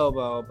like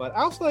Lobo, but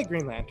I also like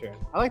Green Lantern.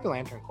 I like the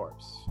Lantern Corps.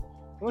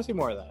 I want to see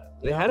more of that.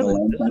 They had him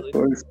in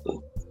Justice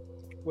League,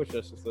 Which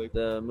Justice League?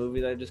 the movie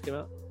that just came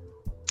out.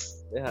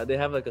 They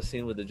have like a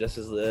scene with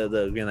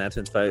the Green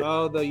Lanterns fight.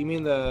 Oh, you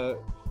mean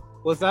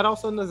was that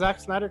also in the Zack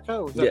Snyder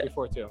cut? Or was that Yeah.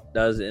 before too?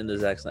 That was in the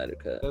Zack Snyder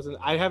cut.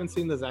 I haven't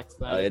seen the Zack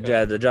Snyder. cut.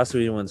 Yeah, the Joss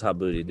Whedon one's hot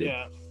booty, dude.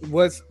 Yeah.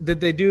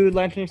 Did they do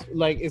Lantern?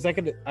 Like, is that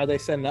gonna? Are they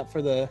setting up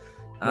for the?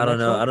 I don't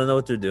know. I don't know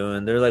what they're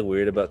doing. They're like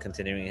weird about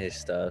continuing his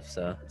stuff.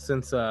 So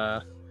Since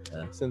the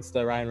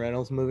Ryan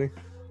Reynolds movie.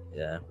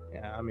 yeah.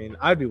 Yeah, I mean,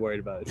 I'd be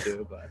worried about it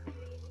too,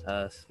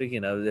 but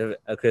Speaking of,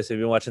 Chris, have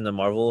you been watching the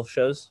Marvel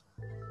shows?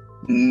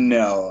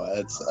 No,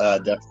 it's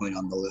definitely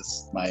on the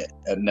list. My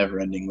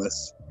never-ending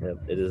list. Yep,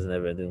 it is a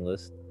never-ending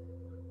list.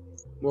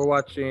 we're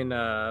watching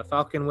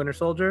Falcon Winter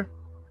Soldier.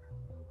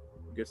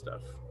 Good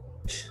stuff.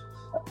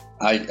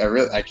 I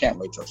can't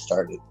wait till it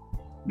started.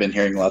 Been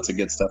hearing lots of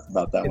good stuff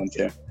about that one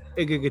too.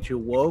 It could get you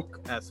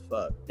woke as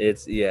fuck.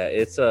 It's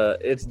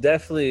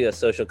definitely a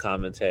social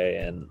commentary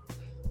and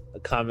a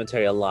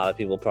commentary a lot of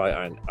people probably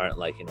aren't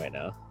liking right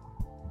now.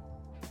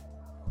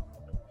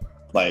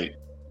 Like,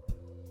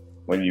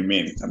 what do you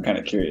mean? I'm kind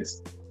of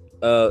curious.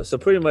 So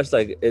pretty much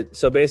like it.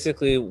 So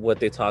basically, what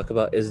they talk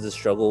about is the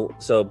struggle.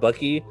 So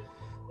Bucky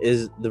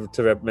is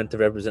meant to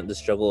represent the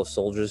struggle of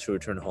soldiers who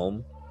return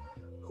home,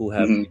 who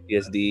have Mhm.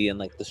 PTSD and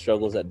like the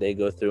struggles that they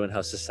go through and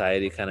how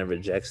society kind of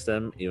rejects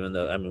them. Even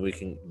though I'm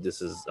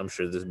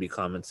sure there'll be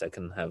comments that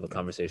can have a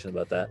conversation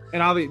about that.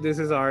 And this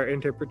is our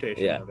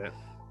interpretation Yeah. of it.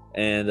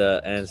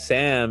 And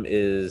Sam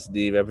is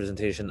the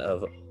representation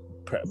of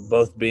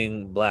both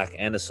being black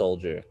and a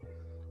soldier,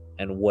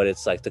 and what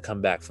it's like to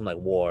come back from like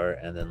war,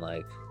 and then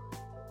like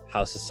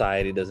how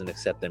society doesn't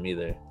accept them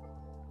either.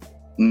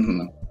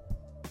 Hmm.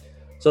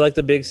 So like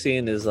the big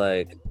scene is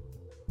like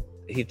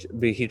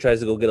he tries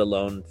to go get a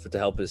loan to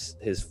help his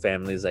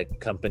family's like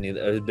company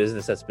or his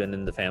business that's been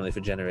in the family for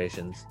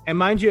generations. And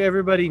mind you,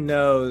 everybody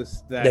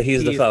knows that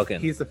He's the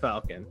Falcon. He's the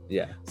Falcon.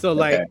 Yeah, So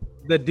like Okay.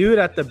 the dude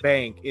at the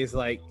bank is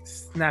like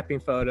snapping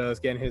photos,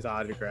 getting his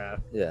autograph.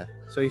 yeah.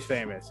 So he's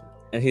famous.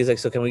 And he's like,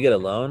 "So can we get a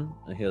loan?"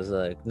 And he was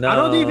like, "No." I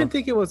don't even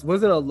think it was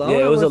it a loan? Yeah,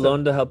 it or was a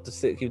loan to help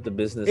keep the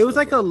business. It was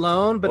like a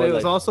loan, but Or it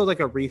was like- also like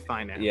a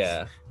refinance.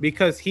 yeah.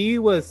 Because he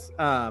was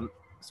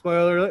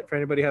spoiler alert for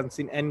anybody who hasn't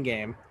seen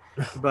Endgame,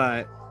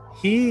 but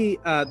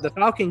the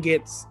Falcon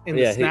gets in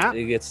the snap.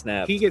 He gets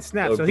snapped. He gets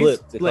snapped. Or So blipped.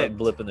 he's They call it blipped.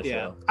 blip in the Yeah,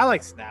 show. I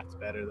like snaps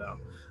better though.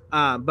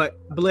 But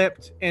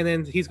blipped, and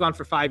then he's gone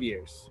for 5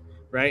 years,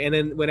 right? And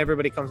then when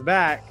everybody comes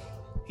back,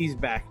 he's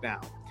back now.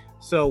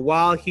 So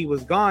while he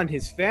was gone,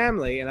 his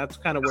family, and that's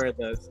kind of where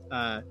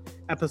the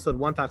episode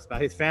 1 talks about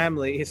his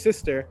family, his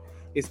sister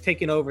is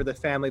taking over the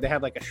family. They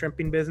have like a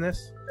shrimping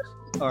business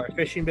or a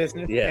fishing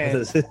business.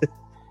 Yeah,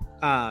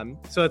 And,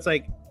 so it's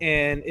like,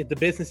 the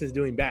business is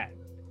doing bad.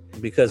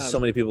 because so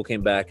many people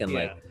came back and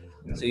like,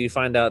 so you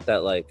find out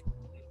that like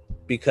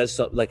because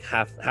like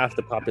half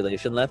the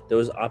population left, there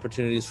was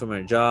opportunities for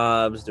more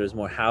jobs. There was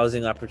more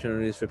housing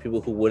opportunities for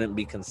people who wouldn't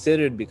be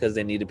considered because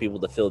they needed people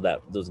to fill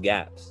those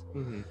gaps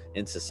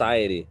in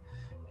society.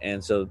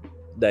 And so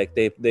like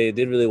they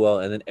did really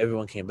well, and then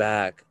everyone came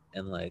back,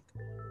 and like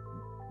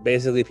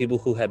basically people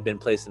who had been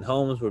placed in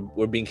homes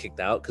were being kicked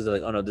out because they're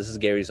like, oh no, this is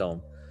Gary's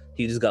home,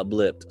 he just got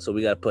blipped, so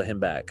we got to put him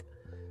back.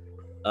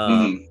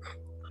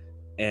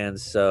 And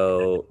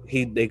so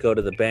they go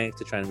to the bank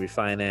to try and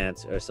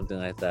refinance or something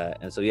like that.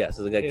 And so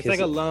so the guy it's like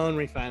a loan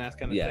refinance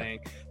kind of thing,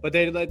 but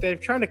they're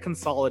trying to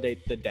consolidate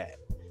the debt,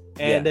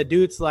 and the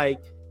dude's like,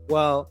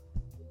 well,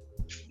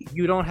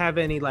 you don't have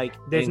any like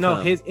there's income.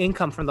 No his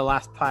income from the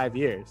last 5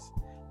 years,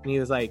 and he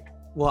was like,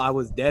 well, I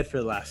was dead for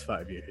the last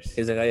 5 years.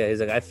 He's like, oh, yeah,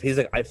 he's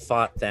like I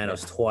fought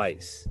Thanos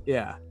twice.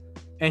 Yeah,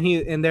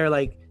 and they're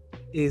like,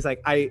 he's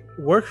like, I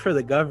work for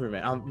the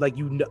government. I'm like,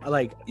 you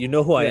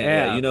know who I am.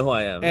 Yeah, you know who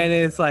I am. And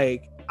it's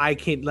like, I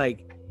can't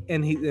like,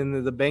 and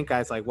the bank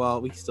guy's like,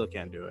 well, we still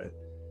can't do it.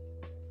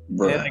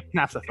 Bruh. And like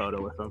snaps a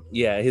photo with him.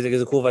 Yeah, he's like,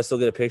 is it cool if I still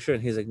get a picture?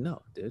 And he's like,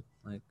 no, dude.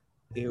 Like,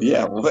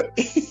 yeah, what?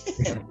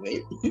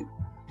 Wait.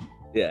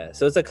 Yeah,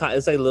 so it's like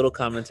a little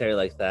commentary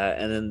like that,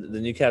 and then the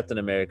new Captain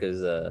America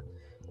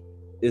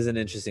is an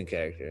interesting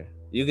character.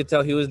 You could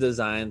tell he was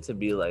designed to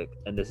be like,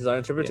 and this is our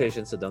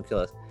interpretation, so don't kill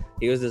us.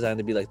 He was designed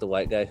to be like the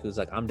white guy who's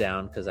like, I'm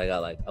down because I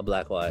got like a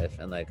black wife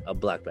and like a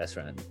black best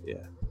friend.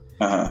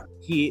 Yeah.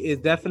 He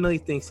definitely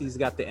thinks he's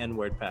got the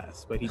N-word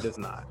pass, but he does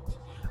not.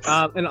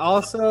 And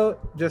also,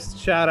 just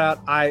shout out,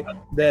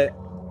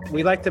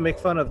 we like to make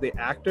fun of the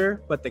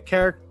actor, but the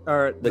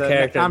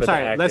character, I'm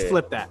sorry, let's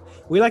flip that.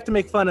 We like to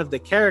make fun of the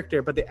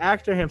character, but the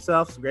actor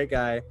himself is a great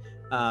guy.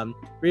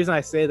 Reason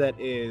I say that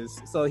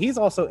is, so he's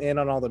also in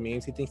on all the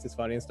memes. He thinks it's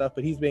funny and stuff,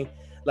 but he's being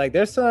like,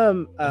 there's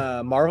some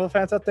Marvel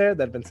fans out there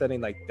that have been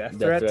sending like death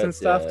threats and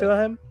stuff to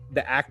him,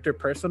 the actor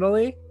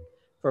personally,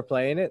 for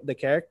playing the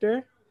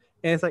character.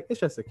 And it's like, it's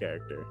just a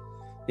character.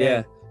 Yeah.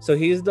 And so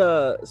he's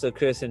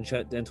Chris in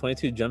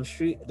 22 Jump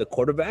Street, the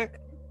quarterback,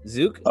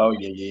 Zook. Oh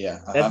yeah.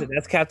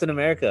 That's Captain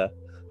America.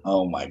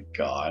 Oh my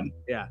god.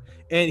 Yeah,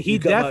 and he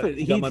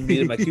definitely got my meat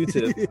in my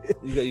Q-tip.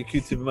 You got your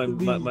Q-tip in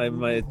my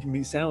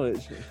meat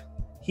sandwich.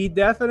 He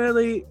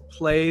definitely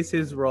plays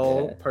his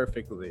role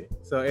perfectly.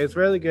 So it's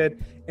really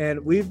good,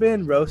 and we've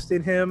been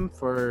roasting him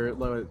for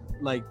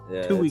like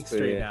 2 weeks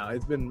straight now.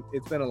 It's been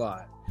a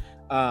lot.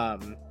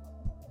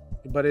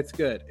 But it's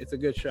good. It's a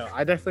good show.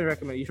 I definitely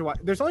recommend it. You should watch.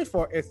 There's only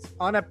 4. It's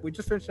on we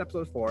just finished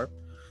episode 4.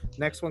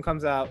 Next one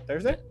comes out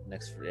Thursday.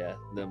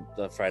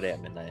 The Friday at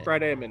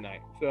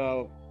midnight.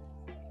 So,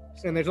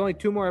 and there's only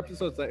 2 more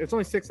episodes. It's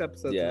only 6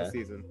 episodes in the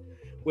season,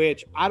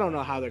 which I don't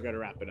know how they're gonna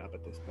wrap it up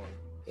at this point.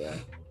 Yeah,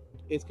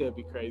 it's gonna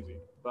be crazy.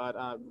 But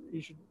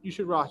you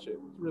should watch it.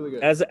 It's really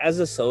good. As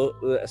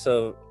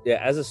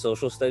a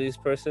social studies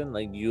person,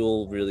 like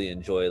you'll really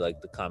enjoy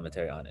like the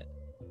commentary on it.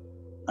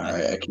 All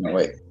right, I can't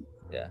wait.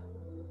 Yeah.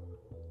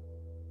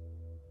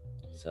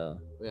 So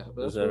but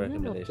those are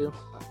recommendations.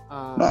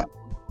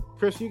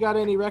 Chris, you got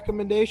any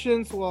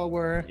recommendations while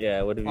we're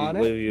what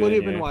have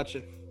you been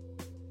watching?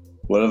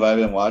 What have I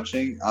been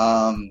watching?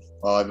 Well,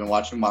 I've been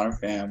watching Modern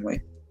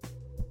Family.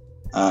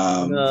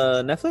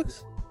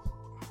 Netflix?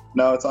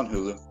 No, it's on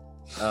Hulu.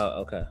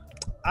 Oh, okay.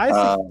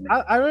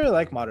 I really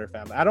like Modern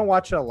Family. I don't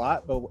watch it a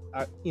lot, but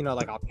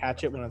like I'll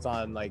catch it when it's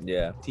on like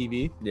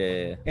TV.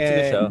 Yeah. It's a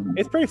good show.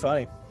 It's pretty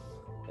funny.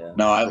 Yeah.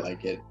 No, I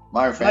like it.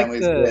 Modern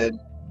Family's good.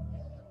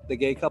 The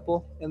gay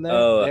couple in there.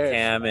 Oh,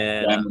 Cam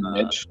and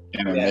Mitch.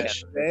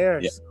 They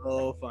are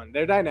so fun.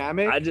 They're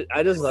dynamic. I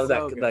just love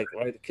that. Good. Like,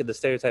 right, the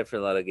stereotype for a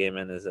lot of gay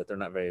men is that they're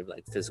not very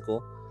like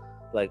physical,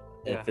 like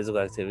in physical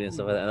activity and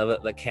stuff like that. And I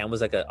love, like Cam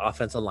was like an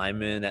offensive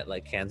lineman at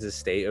like Kansas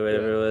State or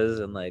whatever it was,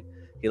 and like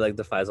he like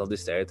defies all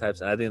these stereotypes.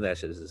 And I think that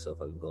shit is just so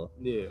fucking cool.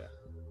 Yeah.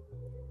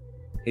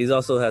 He's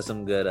also has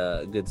some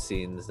good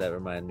scenes that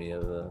remind me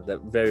of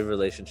that very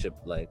relationship,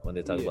 like when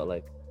they talk about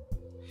like.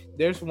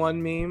 There's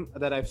one meme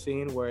that I've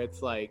seen where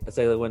it's like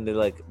when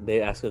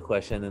they ask a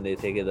question and they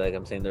take it like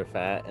I'm saying they're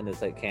fat, and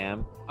it's like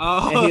Cam.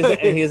 Oh.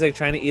 And he's like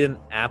trying to eat an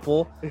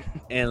apple,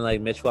 and like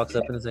Mitch walks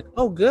up and is like,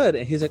 oh good,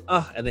 and he's like,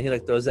 oh, and then he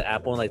like throws the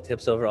apple and like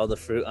tips over all the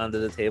fruit onto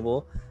the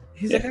table.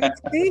 He's like, I can't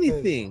say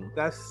anything.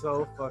 That's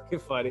so fucking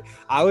funny.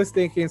 I was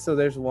thinking, so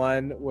there's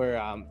one where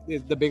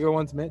the bigger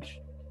one's Mitch.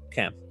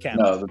 Cam.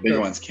 No, the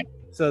bigger one's Cam.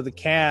 So the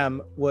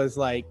Cam was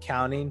like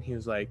counting. He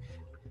was like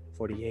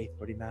 48,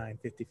 49,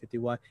 50,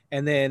 51.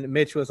 And then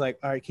Mitch was like,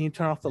 all right, can you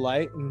turn off the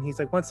light? And he's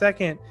like, 1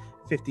 second,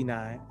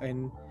 59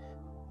 and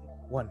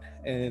 1.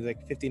 And it's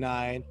like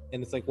 59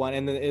 and it's like 1.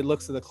 And then it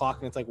looks at the clock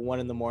and it's like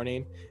 1 in the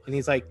morning. And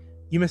he's like,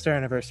 you missed our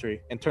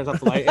anniversary, and turns off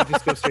the light and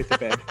just goes straight to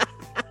bed.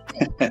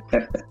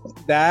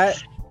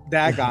 That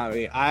got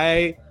me.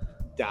 I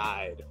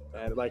died.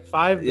 At like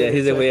 5 minutes. Yeah,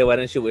 he's like, wait, why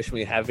didn't you wish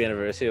me happy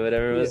anniversary or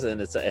whatever it was? And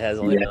it has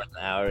only been like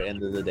an hour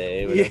end of the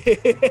day.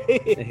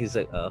 And he's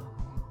like, oh.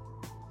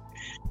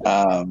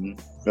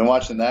 Been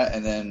watching that,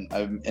 and then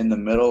I'm in the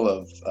middle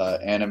of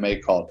anime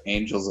called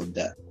Angels of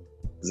Death.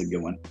 It's a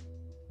good one.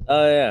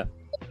 Oh yeah,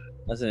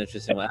 that's an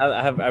interesting one.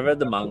 I read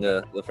the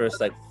manga, the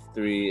first like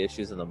 3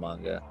 issues of the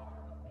manga.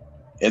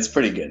 It's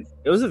pretty good.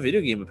 It was a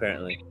video game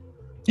apparently.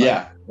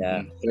 Yeah.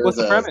 Yeah. What's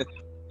the premise?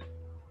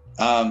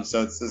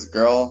 So it's this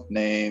girl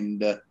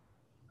named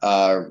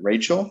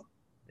Rachel,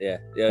 Yeah.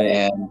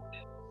 and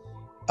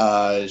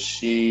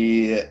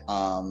she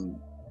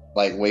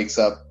like wakes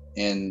up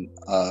in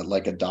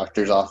like a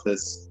doctor's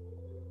office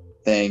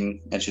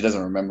thing, and she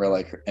doesn't remember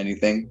like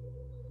anything,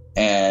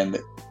 and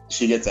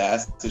she gets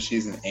asked if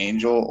she's an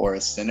angel or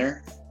a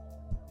sinner,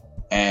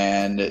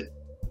 and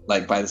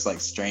like by this like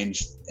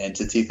strange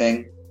entity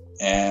thing,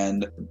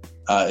 and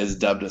is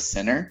dubbed a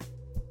sinner.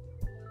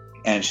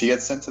 And she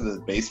gets sent to the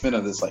basement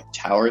of this like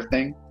tower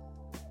thing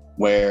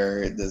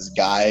where this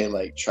guy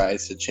like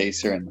tries to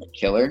chase her and like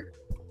kill her.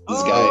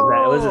 This guy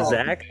Was it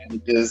Zach?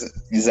 is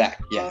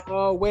Zach, yeah.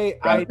 Oh wait,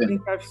 I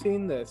think I've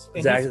seen this.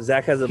 And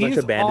Zach has a bunch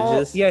of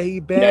bandages. He Yeah,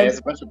 he has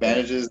a bunch of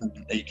bandages and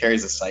he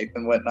carries a scythe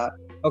and whatnot.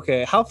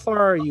 Okay, how far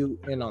are you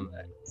in on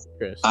that,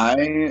 Chris?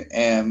 I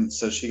am.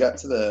 So she got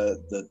to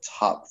the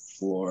top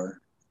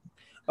floor.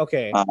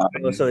 Okay.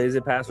 So is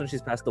it past when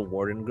she's past the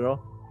warden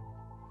girl?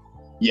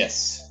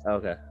 Yes.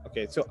 Okay.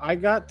 Okay, so I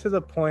got to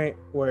the point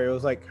where it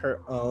was like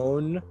her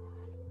own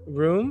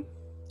room.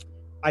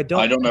 I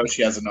don't know if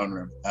she has an own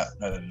room.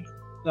 No.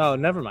 Oh,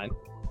 never mind.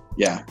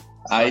 Yeah.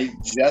 I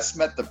just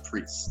met the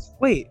priest.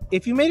 Wait,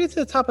 if you made it to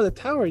the top of the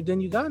tower,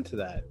 then you got into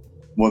that.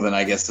 Well, then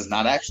I guess it's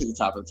not actually the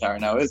top of the tower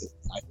now, is it?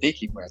 I think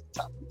we're at the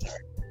top of the tower.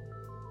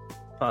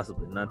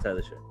 Possibly, not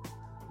entirely sure.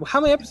 Well,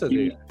 how many episodes are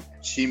you?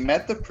 She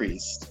met the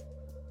priest,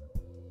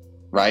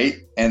 right?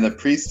 And the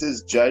priest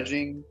is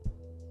judging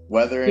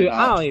whether or Dude, I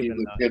not don't she's even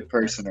a know. good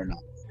person or not.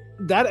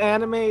 That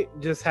anime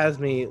just has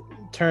me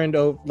turned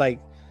over. Like,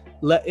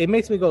 it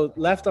makes me go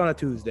left on a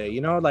Tuesday.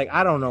 You know, like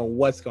I don't know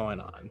what's going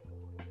on.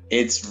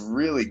 It's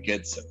really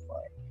good so far.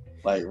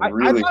 Like I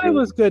really thought good. it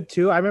was good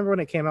too. I remember when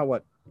it came out.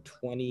 What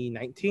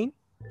 2019?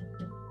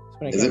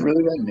 Is it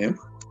really that new?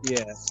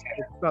 Yeah,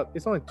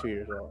 it's only 2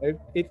 years old.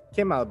 It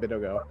came out a bit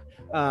ago.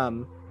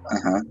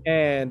 Uh-huh.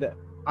 And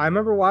I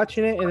remember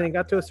watching it, and then it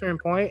got to a certain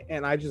point,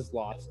 and I just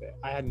lost it.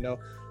 I had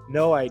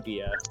no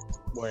idea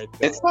where it's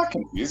going. It's not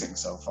confusing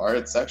so far.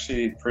 It's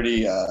actually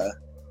pretty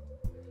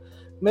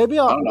Maybe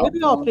I don't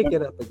know. I'll pick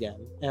it up again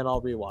and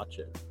I'll rewatch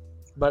it.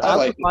 But I I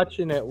was like it.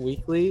 watching it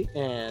weekly,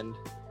 and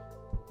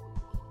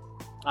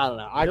I don't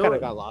know. I You know kind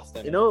of what- got lost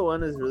in it. You know what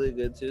one is really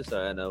good too?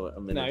 Sorry, I know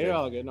I'm in. No, you're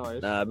all good. No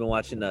worries. I've been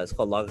watching. It's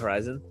called Log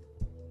Horizon.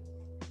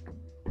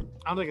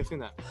 I don't think I've seen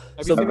that.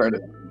 Have So you I've seen heard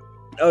it? it.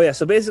 Oh yeah,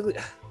 so basically,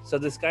 so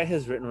this guy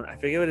has written. I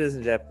forget what it is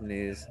in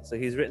Japanese. So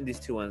he's written these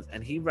two ones,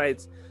 and he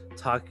writes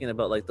talking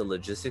about like the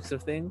logistics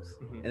of things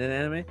Mhm. in an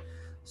anime.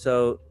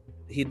 So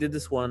he did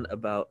this one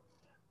about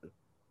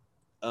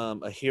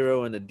a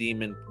hero and the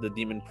demon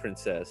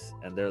princess,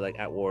 and they're like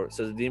at war.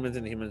 So the demons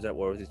and the humans are at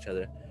war with each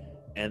other,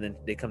 and then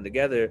they come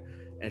together,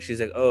 and she's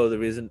like, "Oh, the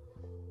reason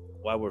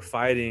why we're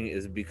fighting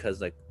is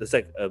because like it's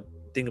like a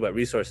thing about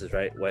resources,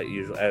 right? What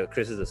usually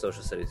Chris is a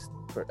social studies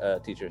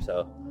teacher,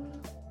 so."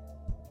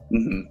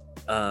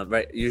 Mhm.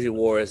 Right. Usually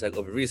war is like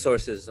over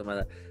resources, something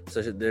like that.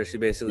 So she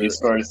basically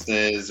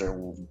Resources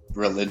or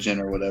religion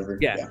or whatever.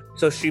 yeah.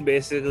 So she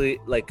basically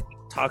like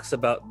talks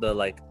about the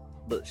like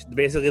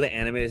basically the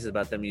anime is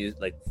about them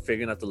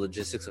figuring out the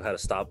logistics of how to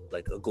stop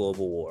like a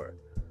global war,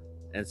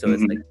 and so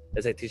Mhm.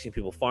 it's like teaching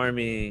people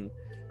farming.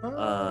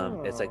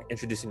 It's like Oh.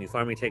 introducing new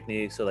farming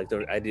techniques. So like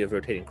the idea of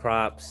rotating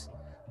crops,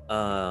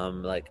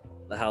 like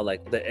how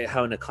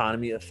how an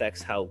economy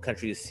affects how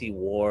countries see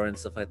war and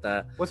stuff like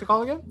that. What's it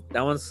called again?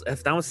 That one's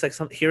like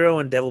some Hero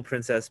and Devil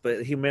Princess,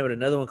 but he made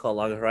another one called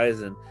Log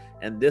Horizon,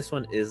 and this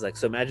one is like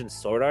so imagine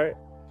Sword Art,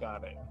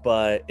 Got it.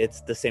 but it's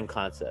the same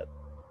concept.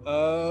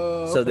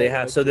 Oh. So they okay,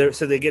 have so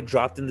they get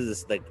dropped into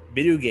this like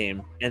video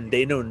game, and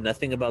they know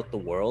nothing about the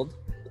world,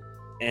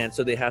 and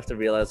so they have to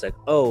realize like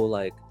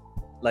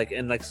like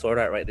in like Sword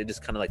Art, right? They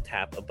just kind of like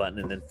tap a button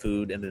and then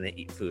food, and then they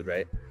eat food,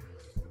 right?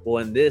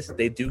 Well, in this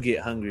they do get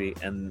hungry,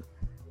 and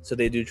so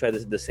they do try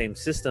the same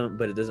system,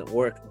 but it doesn't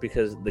work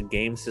because the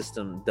game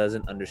system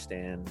doesn't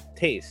understand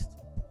taste.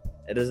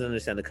 It doesn't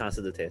understand the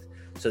concept of taste.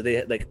 So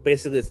they like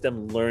basically it's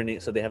them learning.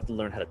 So they have to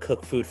learn how to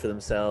cook food for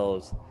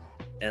themselves,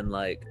 and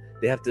like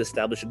they have to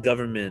establish a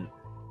government,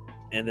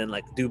 and then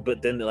like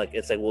but then like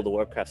it's like World of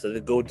Warcraft. So they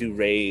go do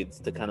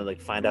raids to kind of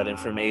like find out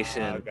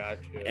information. Got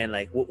you. And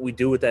like what we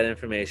do with that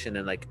information,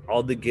 and like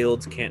all the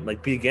guilds can't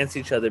like be against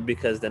each other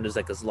because then there's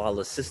like this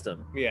lawless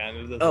system, yeah, and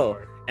it doesn't Oh.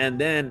 work. and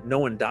then no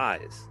one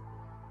dies.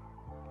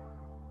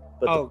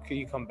 But Oh, can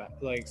you come back?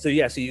 Like, so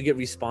yeah, so you get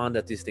respawned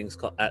at these things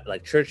called at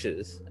like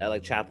churches, at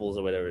like chapels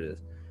or whatever it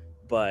is.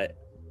 But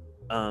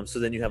so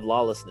then you have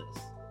lawlessness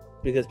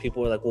because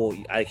people are like, well,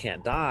 I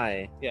can't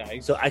die, yeah.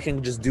 so I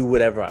can just do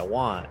whatever I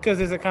want. Because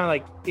is it kind of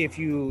like if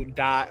you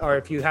die or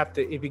if you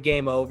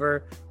game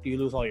over, do you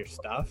lose all your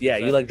stuff? Yeah,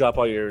 Is you that- like drop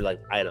all your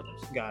like items.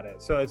 Got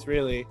it. So it's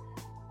really.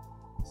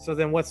 So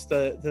then what's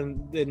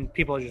then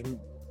people are just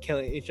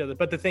killing each other,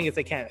 but the thing is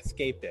they can't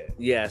escape it.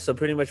 Yeah, so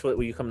pretty much what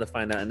you come to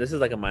find out, and this is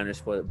like a minor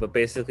spoiler, but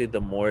basically the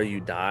more you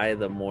die,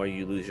 the more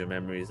you lose your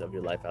memories of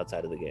your life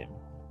outside of the game.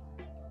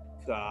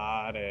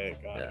 Got it.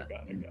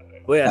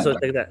 Well, yeah, so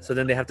it's like that. So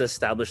then they have to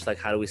establish like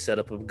how do we set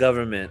up a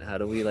government? How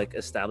do we like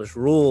establish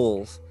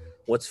rules?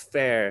 What's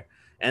fair?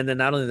 And then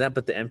not only that,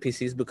 but the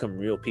NPCs become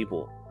real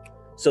people.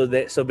 So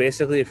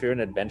basically, if you're an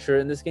adventurer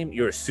in this game,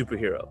 you're a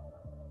superhero.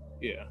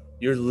 Yeah.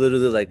 You're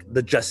literally like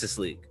the Justice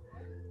League,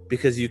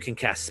 because you can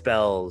cast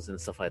spells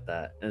and stuff like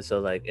that. And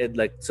so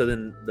so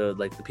then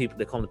the people,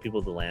 they call them the people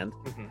of the land.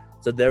 Mm-hmm.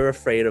 So they're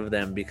afraid of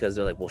them because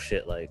they're like, well,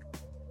 shit, like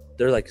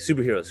they're like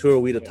superheroes. Who are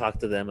we to talk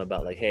to them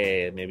about like,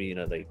 hey, maybe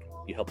like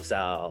you help us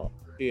out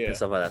and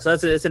stuff like that.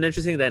 So it's an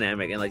interesting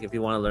dynamic. And like if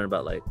you want to learn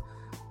about like,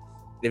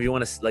 if you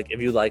want to like, if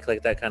you like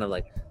that kind of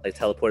like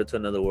teleported to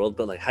another world,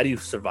 but like how do you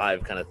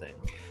survive kind of thing.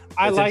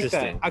 I like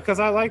that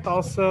because I liked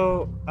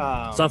also.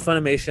 It's on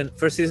Funimation.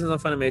 First season's on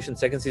Funimation.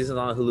 Second season's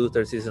on Hulu.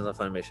 Third season's on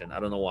Funimation. I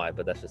don't know why,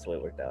 but that's just the way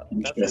it worked out.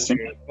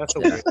 Interesting. That's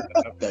weird.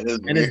 That is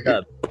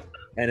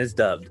And it's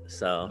dubbed.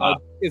 So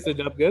is the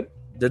dub good?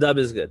 the dub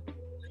is good.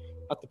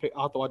 I'll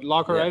have to watch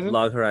Log Horizon. Yeah,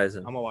 Log Horizon.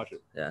 I'm gonna watch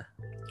it. Yeah.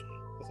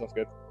 That sounds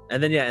good.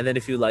 And then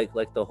if you like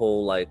the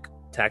whole like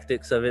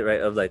tactics of it,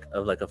 right? Of like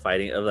a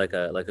fighting of like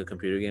a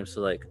computer game.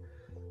 So like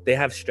they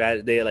have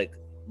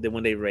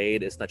when they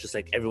raid, it's not just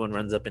like everyone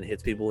runs up and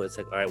hits people. It's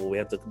like, all right, well, we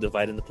have to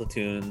divide into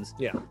platoons.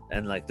 Yeah.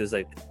 And like there's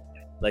like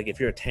if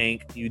you're a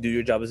tank, you do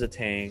your job as a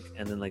tank,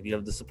 and then like you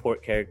have the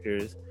support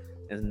characters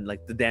and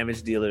like the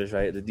damage dealers,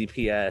 right? The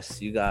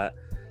DPS, you got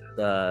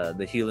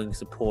the healing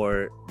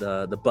support,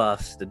 the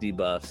buffs, the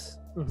debuffs,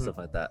 stuff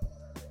like that.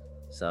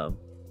 So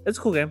it's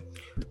a cool game.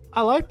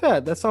 I like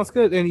that. That sounds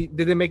good. And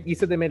did they make? You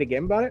said they made a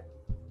game about it?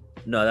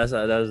 No, that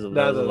was a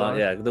long.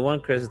 Yeah, the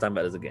one Chris is talking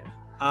about is a game.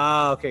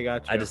 Ah, okay,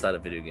 gotcha. I just thought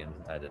of video games.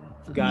 I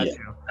didn't. Gotcha. Yeah.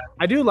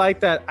 I do like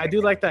that. I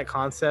do like that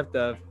concept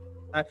of.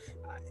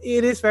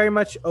 It is very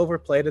much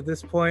overplayed at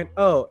this point.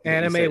 Oh,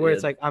 anime where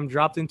it's like I'm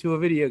dropped into a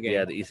video game.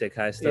 Yeah, the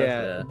isekai stuff.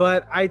 Yeah,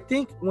 but I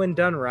think when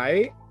done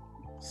right,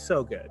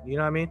 so good. You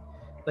know what I mean?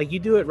 Like you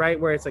do it right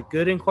where it's like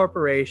good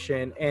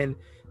incorporation. And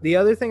the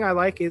other thing I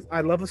like is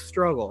I love a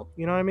struggle.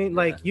 You know what I mean?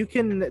 Like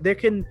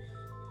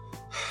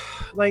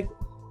like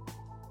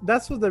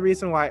that's what the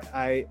reason why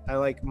I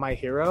like My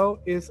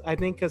Hero is, I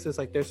think, because it's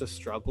like there's a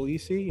struggle you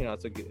see. You know,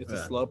 it's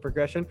a slow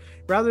progression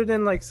rather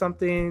than like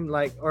something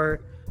like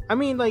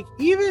like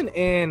even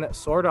in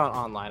Sword Art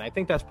Online, I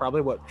think that's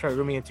probably what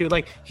triggered me into.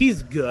 Like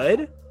he's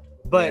good,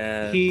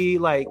 but he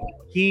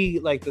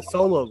the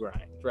solo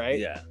grind, right?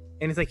 Yeah.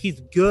 And it's like he's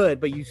good,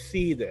 but you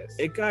see this.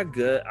 It got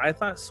good. I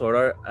thought Sword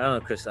Art. I don't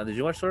know, Chris. Did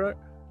you watch Sword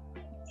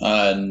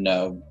Art?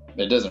 No,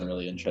 it doesn't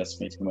really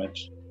interest me too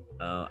much.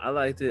 I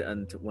liked it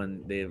until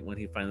when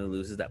he finally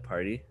loses that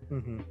party.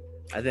 Mm-hmm.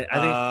 I think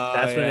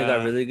that's when it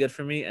got really good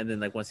for me. And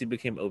then like once he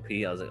became OP,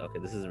 I was like, okay,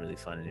 this isn't really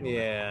fun anymore.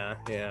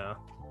 Yeah.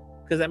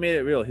 Because I made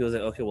it real. He was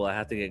like, okay, well, I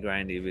have to get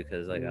grindy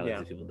because like I let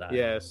these people die.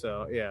 Yeah.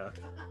 So yeah.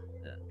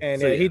 And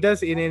he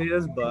does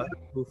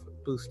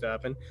boost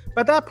up,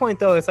 but at that point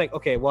though, it's like,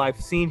 okay, well, I've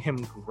seen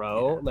him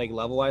grow like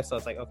level wise, so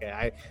it's like,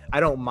 okay, I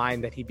don't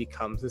mind that he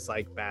becomes this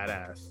like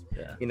badass.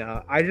 Yeah. You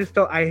know, I just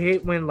don't. I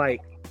hate when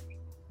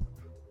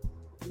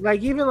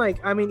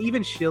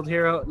even Shield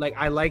Hero, like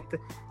I liked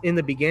in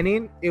the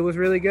beginning, it was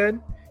really good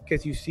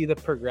because you see the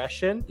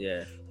progression.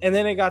 Yeah. And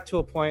then it got to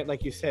a point,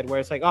 like you said, where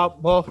it's like, oh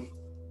well,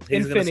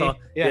 he's Infinity.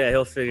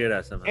 He'll figure it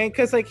out somehow. And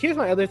because like here's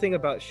my other thing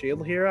about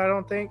Shield Hero, I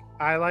don't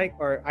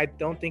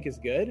think is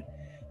good.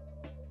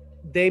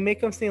 They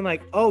make him seem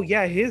like, oh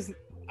yeah, his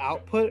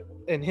output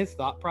and his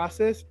thought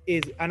process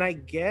is, and I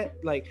get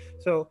like,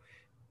 so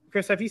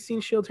Chris, have you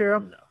seen Shield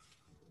Hero?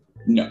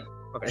 No.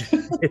 Okay.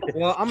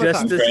 Well, I'm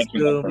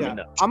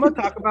gonna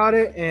talk about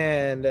it,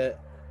 and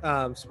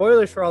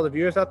spoilers for all the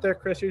viewers out there.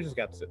 Chris, you just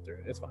got to sit through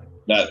it. It's fine.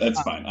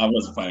 That's fine. I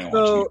wasn't planning on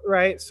watching it.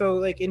 Right. So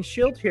like in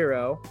Shield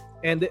Hero,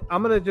 and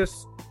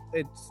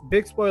it's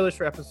big spoilers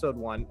for episode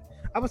 1.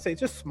 I would say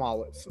just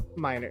small, it's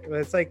minor.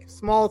 It's like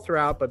small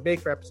throughout, but big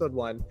for episode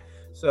 1.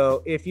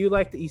 So if you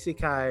like the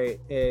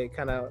isekai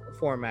kind of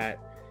format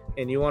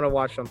and you want to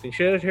watch something,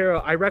 Shield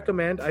Hero, I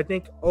recommend. I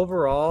think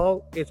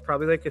overall it's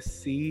probably like a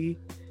C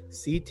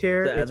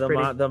tier.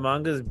 The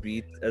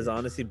manga's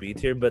honestly B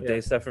tier, but they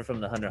suffer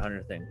from the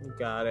Hunter thing.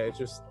 Got it. It's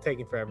just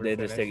taking forever. They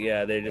just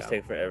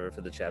take forever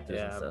for the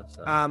chapters and stuff.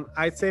 So.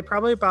 I'd say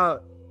probably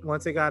about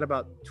once it got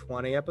about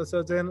 20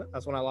 episodes in,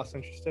 that's when I lost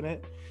interest in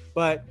it.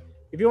 But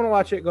if you want to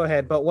watch it, go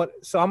ahead. But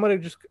I'm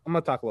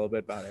gonna talk a little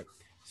bit about it.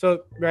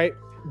 So right,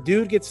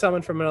 dude gets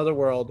summoned from another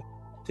world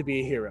to be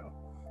a hero.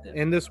 Yeah.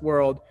 In this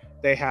world,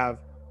 they have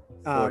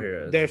 4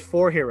 heroes. There's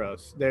 4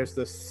 heroes. There's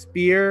the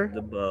spear,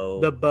 the bow,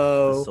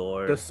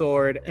 the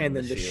sword, and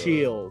then the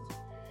shield.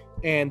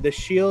 And the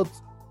shield,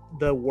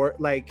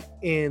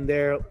 in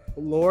their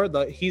lore,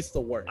 he's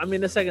the worst. I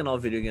mean, the second all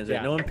video games,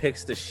 right? No one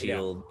picks the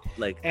shield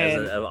as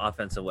an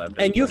offensive weapon.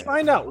 And you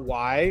find out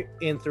why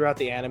throughout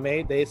the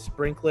anime. They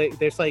sprinkle it.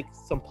 There's like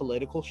some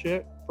political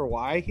shit for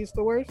why he's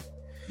the worst.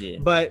 Yeah.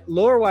 But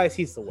lore wise,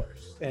 he's the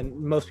worst, and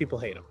most people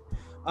hate him.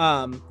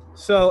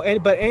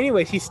 But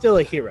anyways, he's still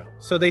a hero.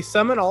 So they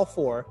summon all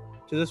 4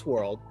 to this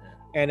world,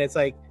 and it's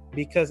like,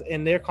 because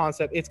in their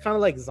concept, it's kind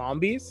of like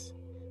zombies,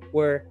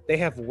 where they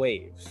have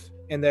waves,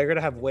 and they're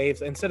gonna have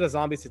waves. Instead of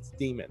zombies, it's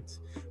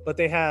demons. But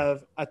they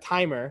have a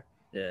timer,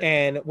 Yeah.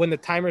 and when the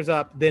timer's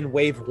up, then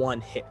wave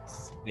 1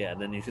 hits. Yeah,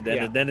 then you should.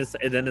 Yeah. Then it's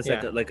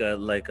Yeah. like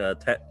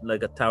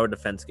a tower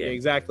defense game.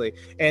 Exactly,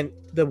 and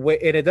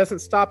it doesn't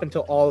stop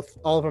until all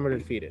of them are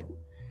defeated.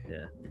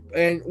 Yeah.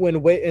 And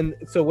when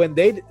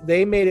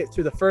they made it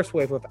through the first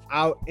wave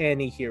without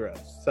any heroes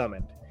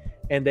summoned,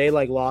 and they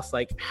like lost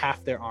like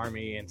half their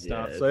army and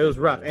stuff. Yeah, So it was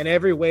rough. And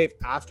every wave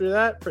after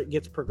that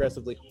gets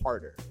progressively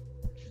harder.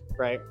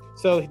 Right.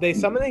 So they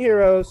summon the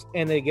heroes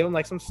and they give them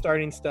like some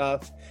starting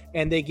stuff,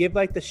 and they give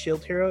like the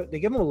shield hero, they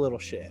give him a little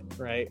shit,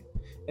 right?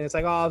 And it's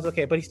like, oh, it's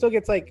okay, but he still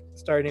gets like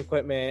starting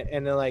equipment,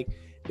 and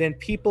then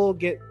people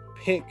get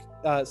picked.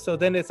 So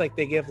then it's like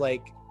they give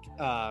like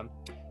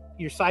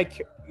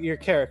your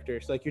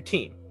characters, like your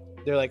team.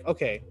 They're like,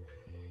 okay,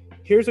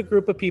 here's a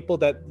group of people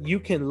that you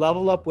can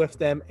level up with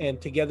them, and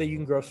together you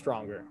can grow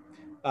stronger.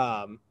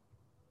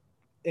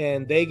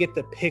 And they get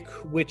to pick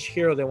which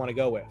hero they want to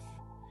go with.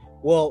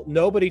 Well,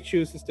 nobody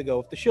chooses to go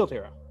with the shield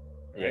hero.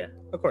 Right? Yeah.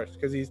 Of course,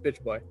 because he's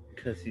bitch boy.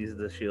 Because he's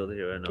the shield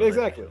hero. And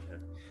Exactly.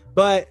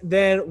 But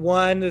then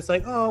one is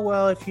like, oh,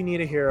 well, if you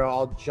need a hero,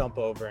 I'll jump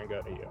over and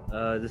go to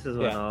you. This is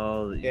when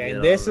all. Yeah,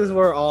 and this is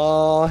where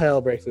all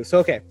hell breaks loose. So,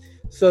 okay.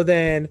 So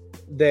then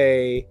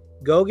they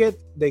go get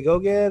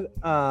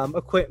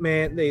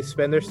equipment. They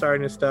spend their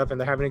starting and stuff, and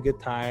they're having a good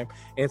time.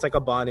 And it's like a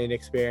bonding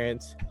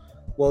experience.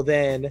 Well,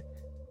 then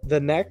the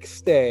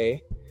next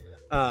day,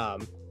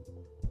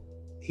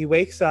 he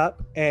wakes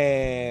up,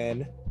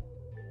 and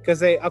because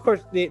they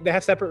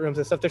have separate rooms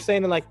and stuff. They're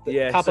staying in like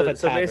the top of a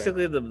so tavern.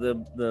 basically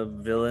the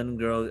villain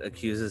girl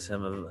accuses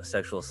him of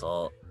sexual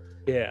assault.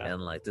 Yeah.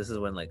 And like this is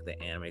when like the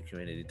anime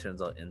community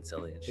turns all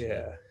incelly and shit.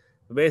 Yeah.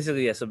 But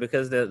basically, yeah. So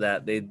because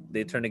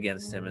they turn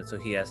against him, and so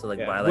he has to like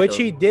buy like which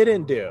he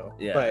didn't do.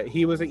 Yeah. But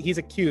he's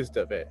accused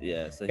of it.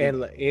 Yeah. So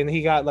And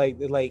he got like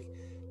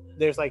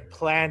there's like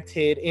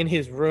planted in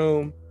his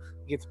room,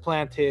 gets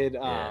planted.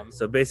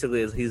 So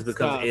basically, he's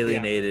becomes stuff,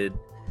 alienated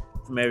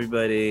from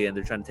everybody, and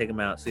they're trying to take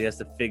him out. So he has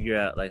to figure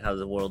out like how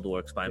the world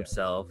works by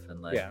himself,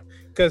 and like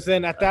because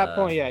then at that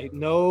point,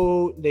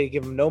 they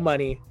give him no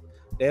money,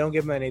 they don't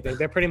give him anything.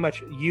 They're pretty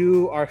much,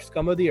 you are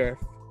scum of the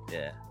earth.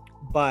 Yeah.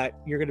 But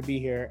you're gonna be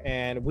here,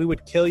 and we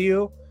would kill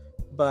you,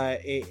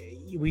 but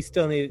we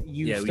still need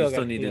you. Yeah, we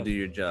still need to do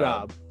your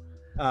job.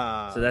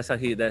 So that's how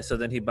so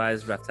then he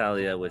buys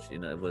Raftalia, which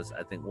was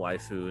I think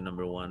waifu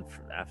number 1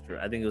 after.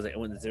 I think it was like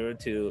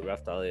 02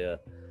 Raftalia.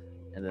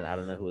 And then I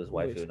don't know who was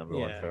waifu number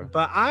 1 for.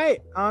 But I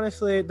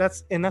honestly,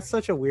 that's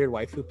such a weird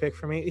waifu pick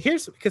for me.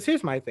 Here's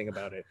my thing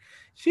about it.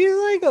 She's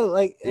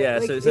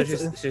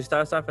so she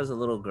starts off as a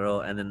little girl,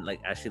 and then like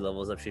as she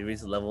levels up, she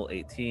reaches level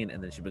 18,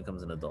 and then she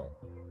becomes an adult.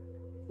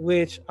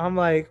 Which I'm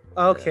like,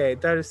 okay,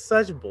 that is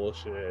such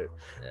bullshit.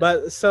 Yeah.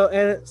 But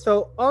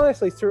so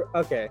honestly,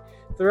 throughout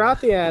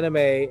the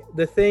anime,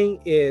 the thing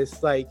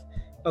is like,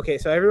 okay,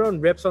 so everyone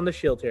rips on the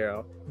shield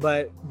hero,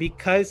 but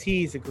because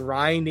he's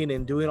grinding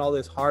and doing all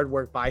this hard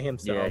work by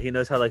himself, he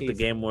knows how the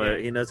game works.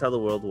 Yeah. He knows how the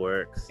world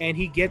works, and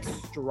he gets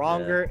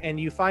stronger. And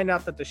you find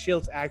out that the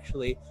shield's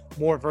actually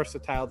more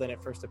versatile than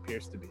it first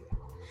appears to be.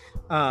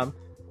 And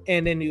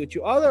then what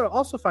you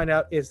also find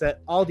out is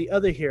that all the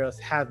other heroes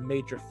have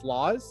major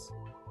flaws,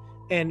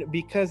 and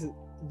because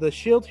the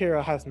shield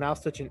hero has now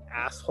such an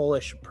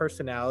asshole-ish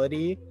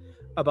personality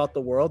about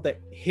the world,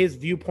 that his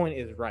viewpoint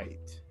is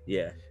right.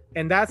 Yeah.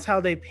 And that's how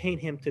they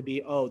paint him to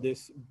be. Oh,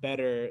 this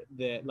better,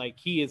 that like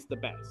he is the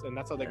best, and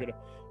that's how they're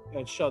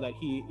gonna show that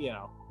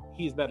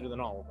he's better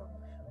than all of them.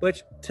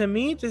 Which to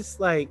me,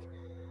 just like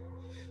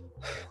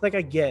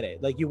I get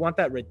it. Like you want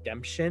that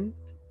redemption,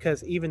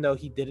 because even though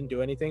he didn't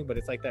do anything, but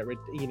it's like that.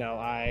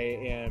 I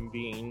am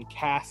being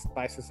cast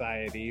by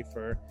society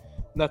for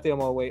nothing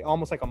more way,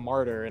 almost like a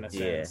martyr in a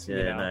sense. No,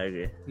 I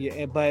agree.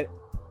 Yeah, but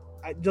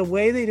the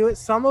way they do it,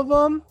 some of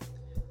them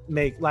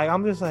make like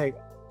I'm just like.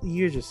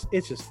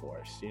 It's just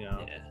forced,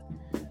 Yeah.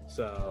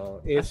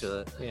 So it's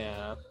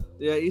yeah.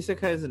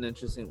 Isekai is an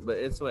interesting, but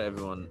it's what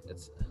everyone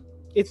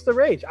it's the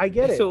rage. I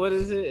get it. So what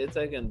is it? It's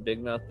like in Big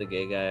Mouth, the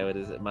gay guy. What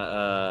is it?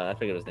 I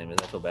forget what his name is.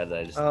 I feel bad that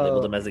I just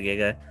labeled him as a gay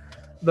guy.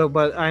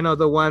 But I know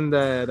the one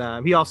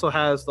that he also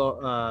has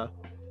the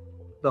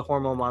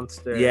hormone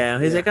monster. Yeah,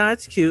 he's like,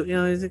 it's cute.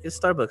 He's like, it's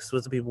Starbucks.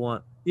 What do people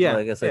want? Yeah,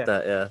 I guess like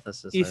that. Yeah,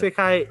 that's just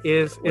Isekai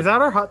is that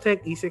our hot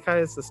take?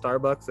 Isekai is the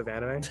Starbucks of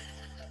anime.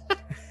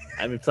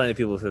 I mean, plenty of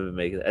people have been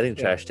making it. I think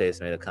Trash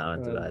Taste made a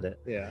comment about it.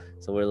 Yeah.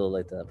 So we're a little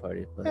late to that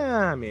party. But...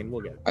 Yeah, I mean,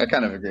 we'll get it. I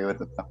kind of agree with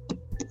it, though.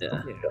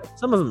 Yeah.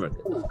 Some of them are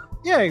good.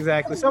 Yeah,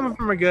 exactly. Some of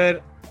them are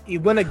good.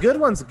 When a good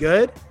one's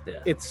good,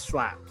 it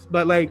slaps.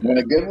 But like when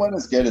a good one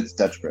is good, it's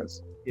Dutch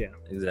Bros. Yeah.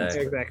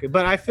 Exactly.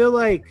 But I feel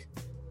like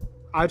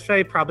I'd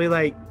say probably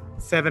like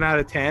 7 out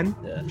of 10.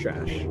 Yeah.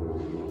 Trash.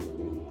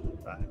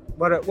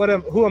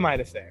 Who am I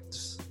to say?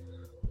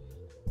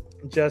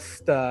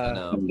 Just guy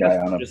on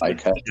a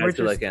bike hat. I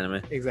feel like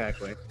anime.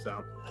 Exactly.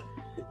 So,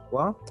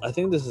 well, I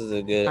think this is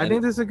a good. I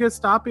think this is a good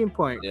stopping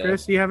point. Yeah.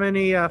 Chris, do you have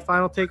any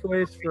final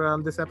takeaways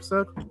from this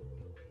episode?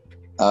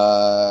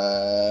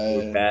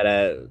 We're bad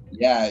at.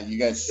 Yeah, you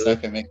guys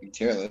suck at making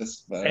tier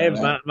lists. But Hey,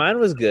 mine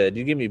was good.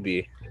 You give me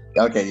B.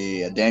 Okay,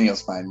 yeah.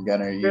 Daniel's fine.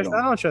 Gunner, you Chris, I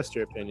don't. don't trust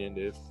your opinion,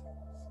 dude.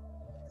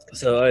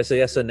 So all right,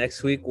 so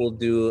next week we'll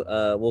do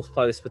we'll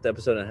probably split the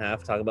episode in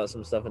half, talk about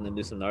some stuff, and then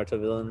do some Naruto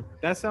villain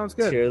That sounds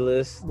good. tier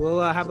list.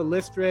 We'll have a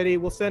list ready.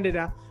 We'll send it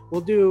out.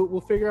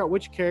 We'll figure out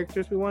which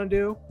characters we want to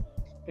do,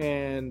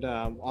 and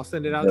I'll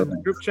send it out in the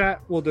group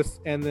chat.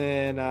 And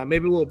then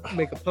maybe we'll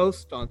make a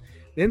post on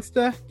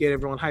Insta, get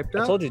everyone hyped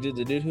I up. told you, dude,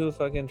 the dude who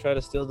fucking tried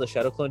to steal the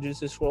Shadow Clone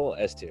Jutsu scroll,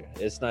 S tier.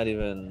 It's not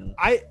even.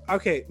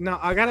 Okay. Now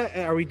I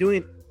gotta. Are we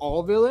doing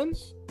all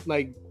villains,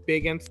 like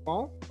big and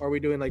small? Or are we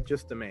doing like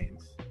just the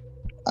mains?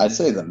 I'd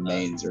say the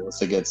mains, or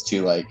else it gets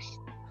too like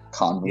Yeah,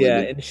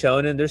 convoluted. in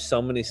Shonen, there's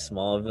so many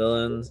small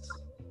villains.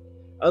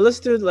 Let's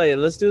do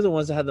the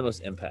ones that had the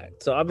most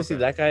impact. So obviously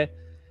that guy,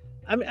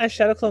 I mean, a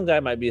Shadow Clone guy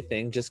might be a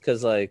thing just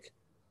because like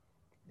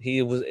he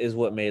is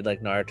what made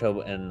like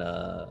Naruto and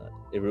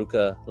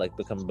Iruka like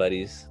become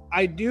buddies.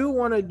 I do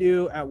want to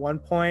do at one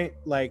point,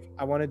 like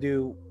I want to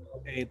do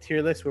a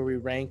tier list where we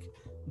rank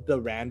the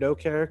rando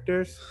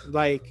characters,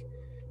 like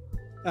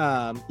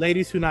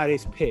Lady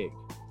Tsunade's pig,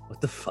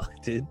 What the fuck,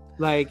 dude?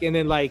 like, and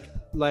then like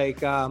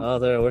Oh,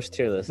 they're a worst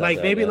tier list. out like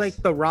there, I maybe guess. like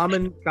the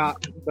ramen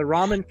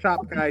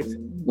shop guys.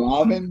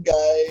 Ramen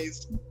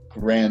guy's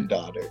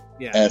granddaughter.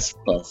 Yeah, S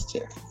plus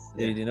tier.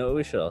 Dude, you know what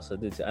we should also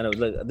do too? I know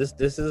like this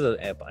is an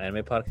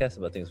anime podcast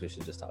about things we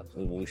should just talk.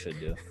 We should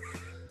do.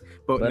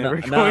 but But never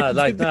no, going to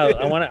like do no, it.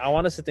 I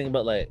want us to think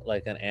about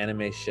like an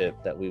anime ship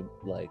that we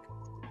like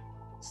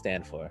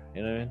stand for.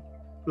 You know what I mean?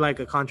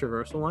 like a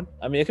controversial one.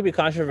 I mean, it could be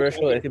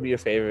controversial. It could be your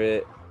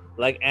favorite,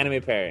 like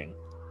anime pairing.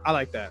 I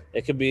like that.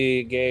 It could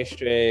be gay,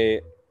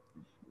 straight,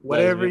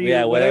 Whatever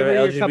lesbian, you, whatever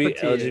your cup of LGBT,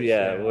 tea is,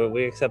 yeah.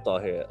 We accept all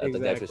here at the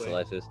Guy Exactly. for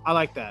Life is. I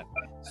like that.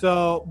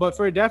 So, but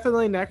for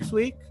definitely next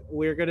week,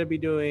 we're gonna be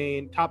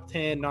doing top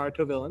 10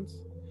 Naruto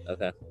villains.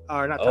 Okay.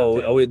 Or not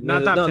top 10. Wait, not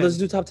no, top 10. let's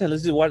do top 10.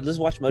 Let's watch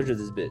Mojo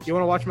this bitch. You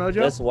want to watch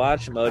Mojo? Let's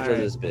watch Mojo All right.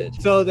 this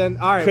bitch. So then,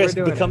 all right, Chris,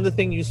 we're doing become it. the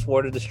thing you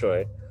swore to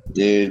destroy.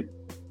 Dude,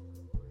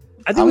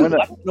 I think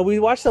I'm we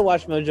watched the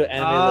Watch Mojo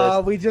anime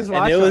list, We just and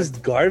watched it was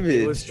it.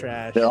 garbage. It was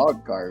trash. they're all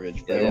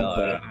garbage, bro. They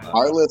are.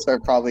 Our lists are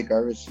probably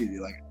garbage too.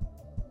 Like,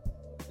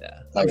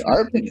 Yeah. like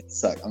our opinions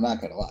suck. I'm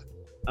not gonna lie.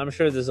 I'm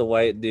sure there's a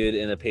white dude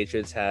in a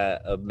Patriots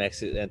hat, a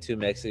Mexican, and two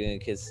Mexican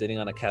kids sitting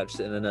on a couch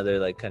in another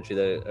like country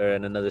or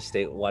in another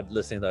state,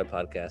 listening to our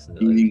podcast. And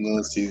they're like, Eating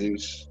Little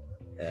Caesars.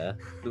 yeah,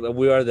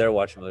 we are there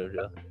watching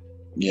Mojo.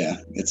 Yeah,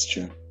 it's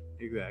true.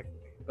 Exactly.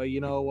 But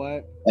you know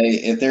what? Hey,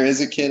 if there is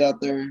a kid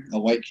out there, a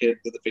white kid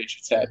with a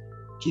Patriots hat,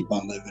 keep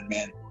on living,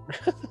 man.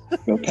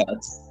 Go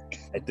Pats.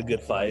 Like the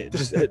good fight.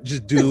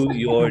 Just do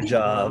your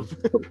job.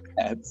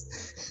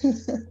 Pats.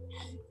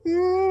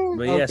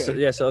 But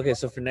yeah, so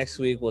for next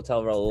week we'll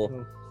tell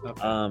Raul.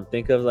 Okay.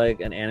 Think of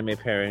like an anime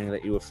pairing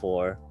that you were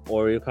for,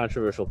 or your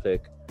controversial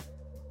pick.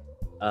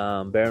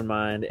 Bear in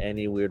mind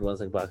any weird ones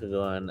like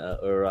Bakugo and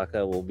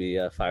Uraraka will be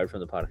fired from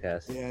the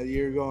podcast. Yeah,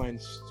 you're going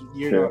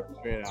Sure.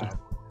 straight out.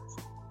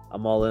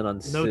 I'm all in on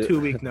No Sue.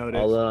 2-week notice.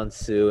 All in on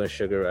Sue and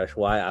Sugar Rush.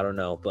 Why I don't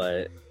know,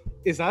 but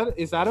Is that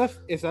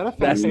a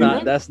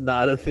fan that's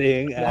not a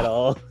thing at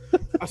all.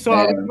 So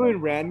are we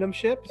doing random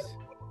ships?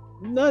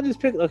 No, just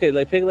pick. Okay,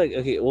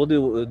 we'll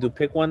do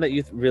pick one that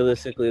you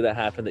realistically that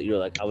happened that you're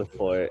like I was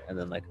for it, and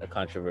then like a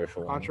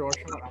controversial one.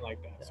 Controversial. I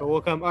like that. So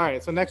we'll come. All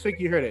right. So next week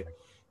you heard it.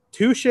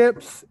 2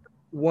 ships,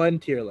 1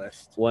 tier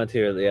list, One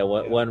tier, yeah, Yeah.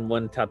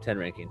 one top 10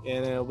 ranking.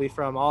 and it'll be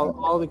from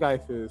all the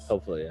Gaifus.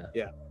 Hopefully,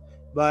 yeah.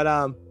 But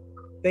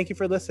thank you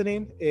for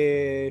listening.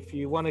 If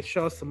you want to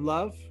show us some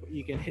love,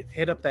 you can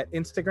hit up that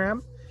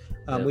Instagram.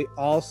 Yeah. We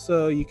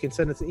also, you can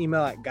send us an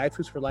email at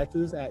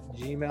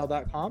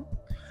guifusforlifus@gmail.com.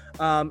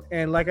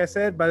 And like I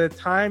said, by the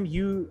time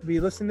you be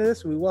listening to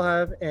this, we will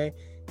have a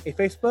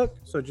Facebook.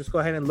 So just go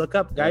ahead and look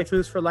up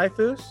Gaifus for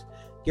Lifus.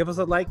 Give us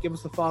a like, give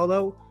us a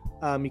follow.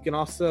 You can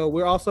also,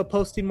 we're also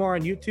posting more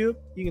on YouTube.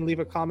 You can leave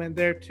a comment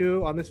there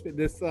too on this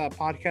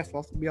podcast will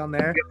also be on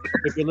there.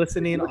 If you're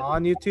listening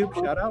on YouTube,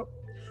 shout out.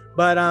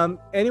 But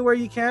anywhere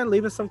you can,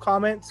 leave us some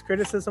comments,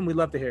 criticism. We'd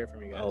love to hear it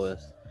from you guys.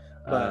 Always.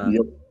 But-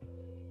 Yep.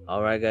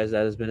 All right, guys,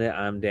 that has been it.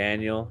 I'm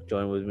Daniel,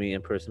 joined with me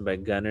in person by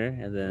Gunner,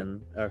 and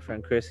then our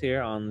friend Chris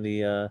here on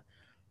the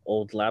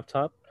old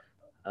laptop.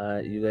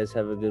 You guys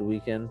have a good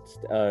weekend,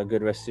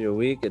 good rest of your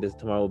week.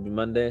 Tomorrow will be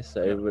Monday,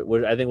 so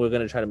I think we're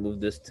gonna try to move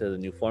this to the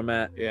new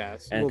format Yeah.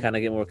 and kind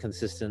of get more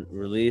consistent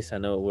release. I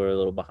know we're a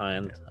little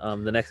behind.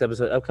 The next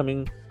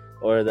upcoming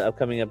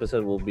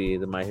episode will be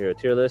the My Hero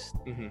tier list,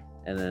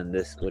 and then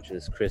this, which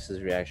is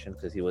Chris's reaction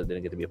because he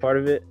didn't get to be a part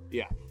of it.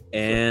 Yeah.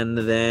 And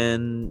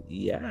then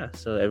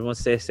so everyone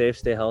stay safe,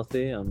 stay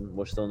healthy.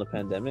 We're still in the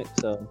pandemic,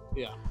 so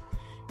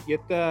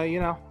get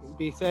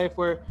be safe.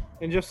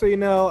 And just so you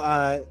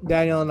know,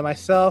 Daniel and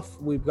myself,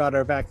 we've got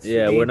our vaccine.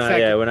 yeah, we're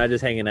not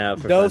just hanging out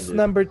for Dose fun, dude.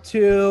 number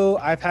 2.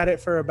 I've had it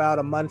for about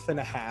a month and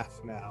a half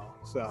now.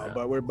 So, Yeah.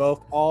 but we're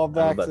both all I'm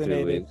about 3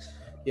 vaccinated. weeks.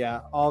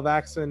 Yeah, all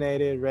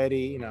vaccinated,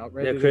 ready.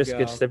 Ready Yeah, Chris, to go.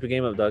 get step your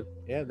game up, dog.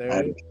 Yeah, there I-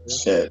 it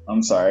is. Shit,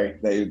 I'm sorry.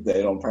 They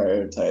don't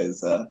prioritize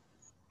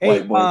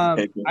Hey, Whiteboard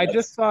paper I nuts.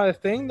 just saw a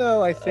thing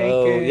though. I think.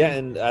 Oh yeah,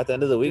 and at the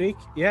end of the week,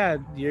 Yeah,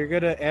 you're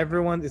gonna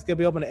everyone. It's gonna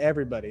be open to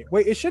everybody.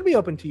 Wait, it should be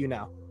open to you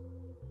now.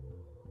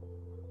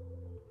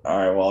 All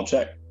right, well, I'll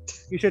check.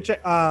 You should check.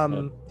 Yeah,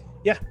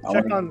 I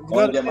check wanna- on. I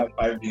want to get my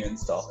 5G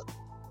installed.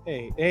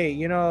 Hey,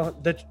 you know,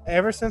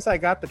 ever since I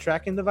got the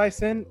tracking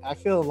device in, I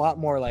feel a lot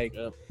more like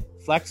Yep.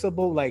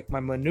 flexible. Like my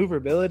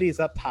maneuverability is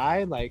up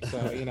high. Like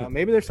so, you know,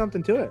 maybe there's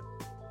something to it.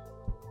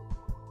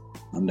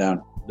 I'm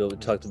down.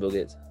 talk to Bill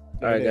Gates.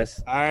 All right,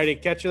 guys. Alrighty,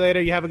 catch you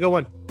later. You have a good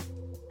one.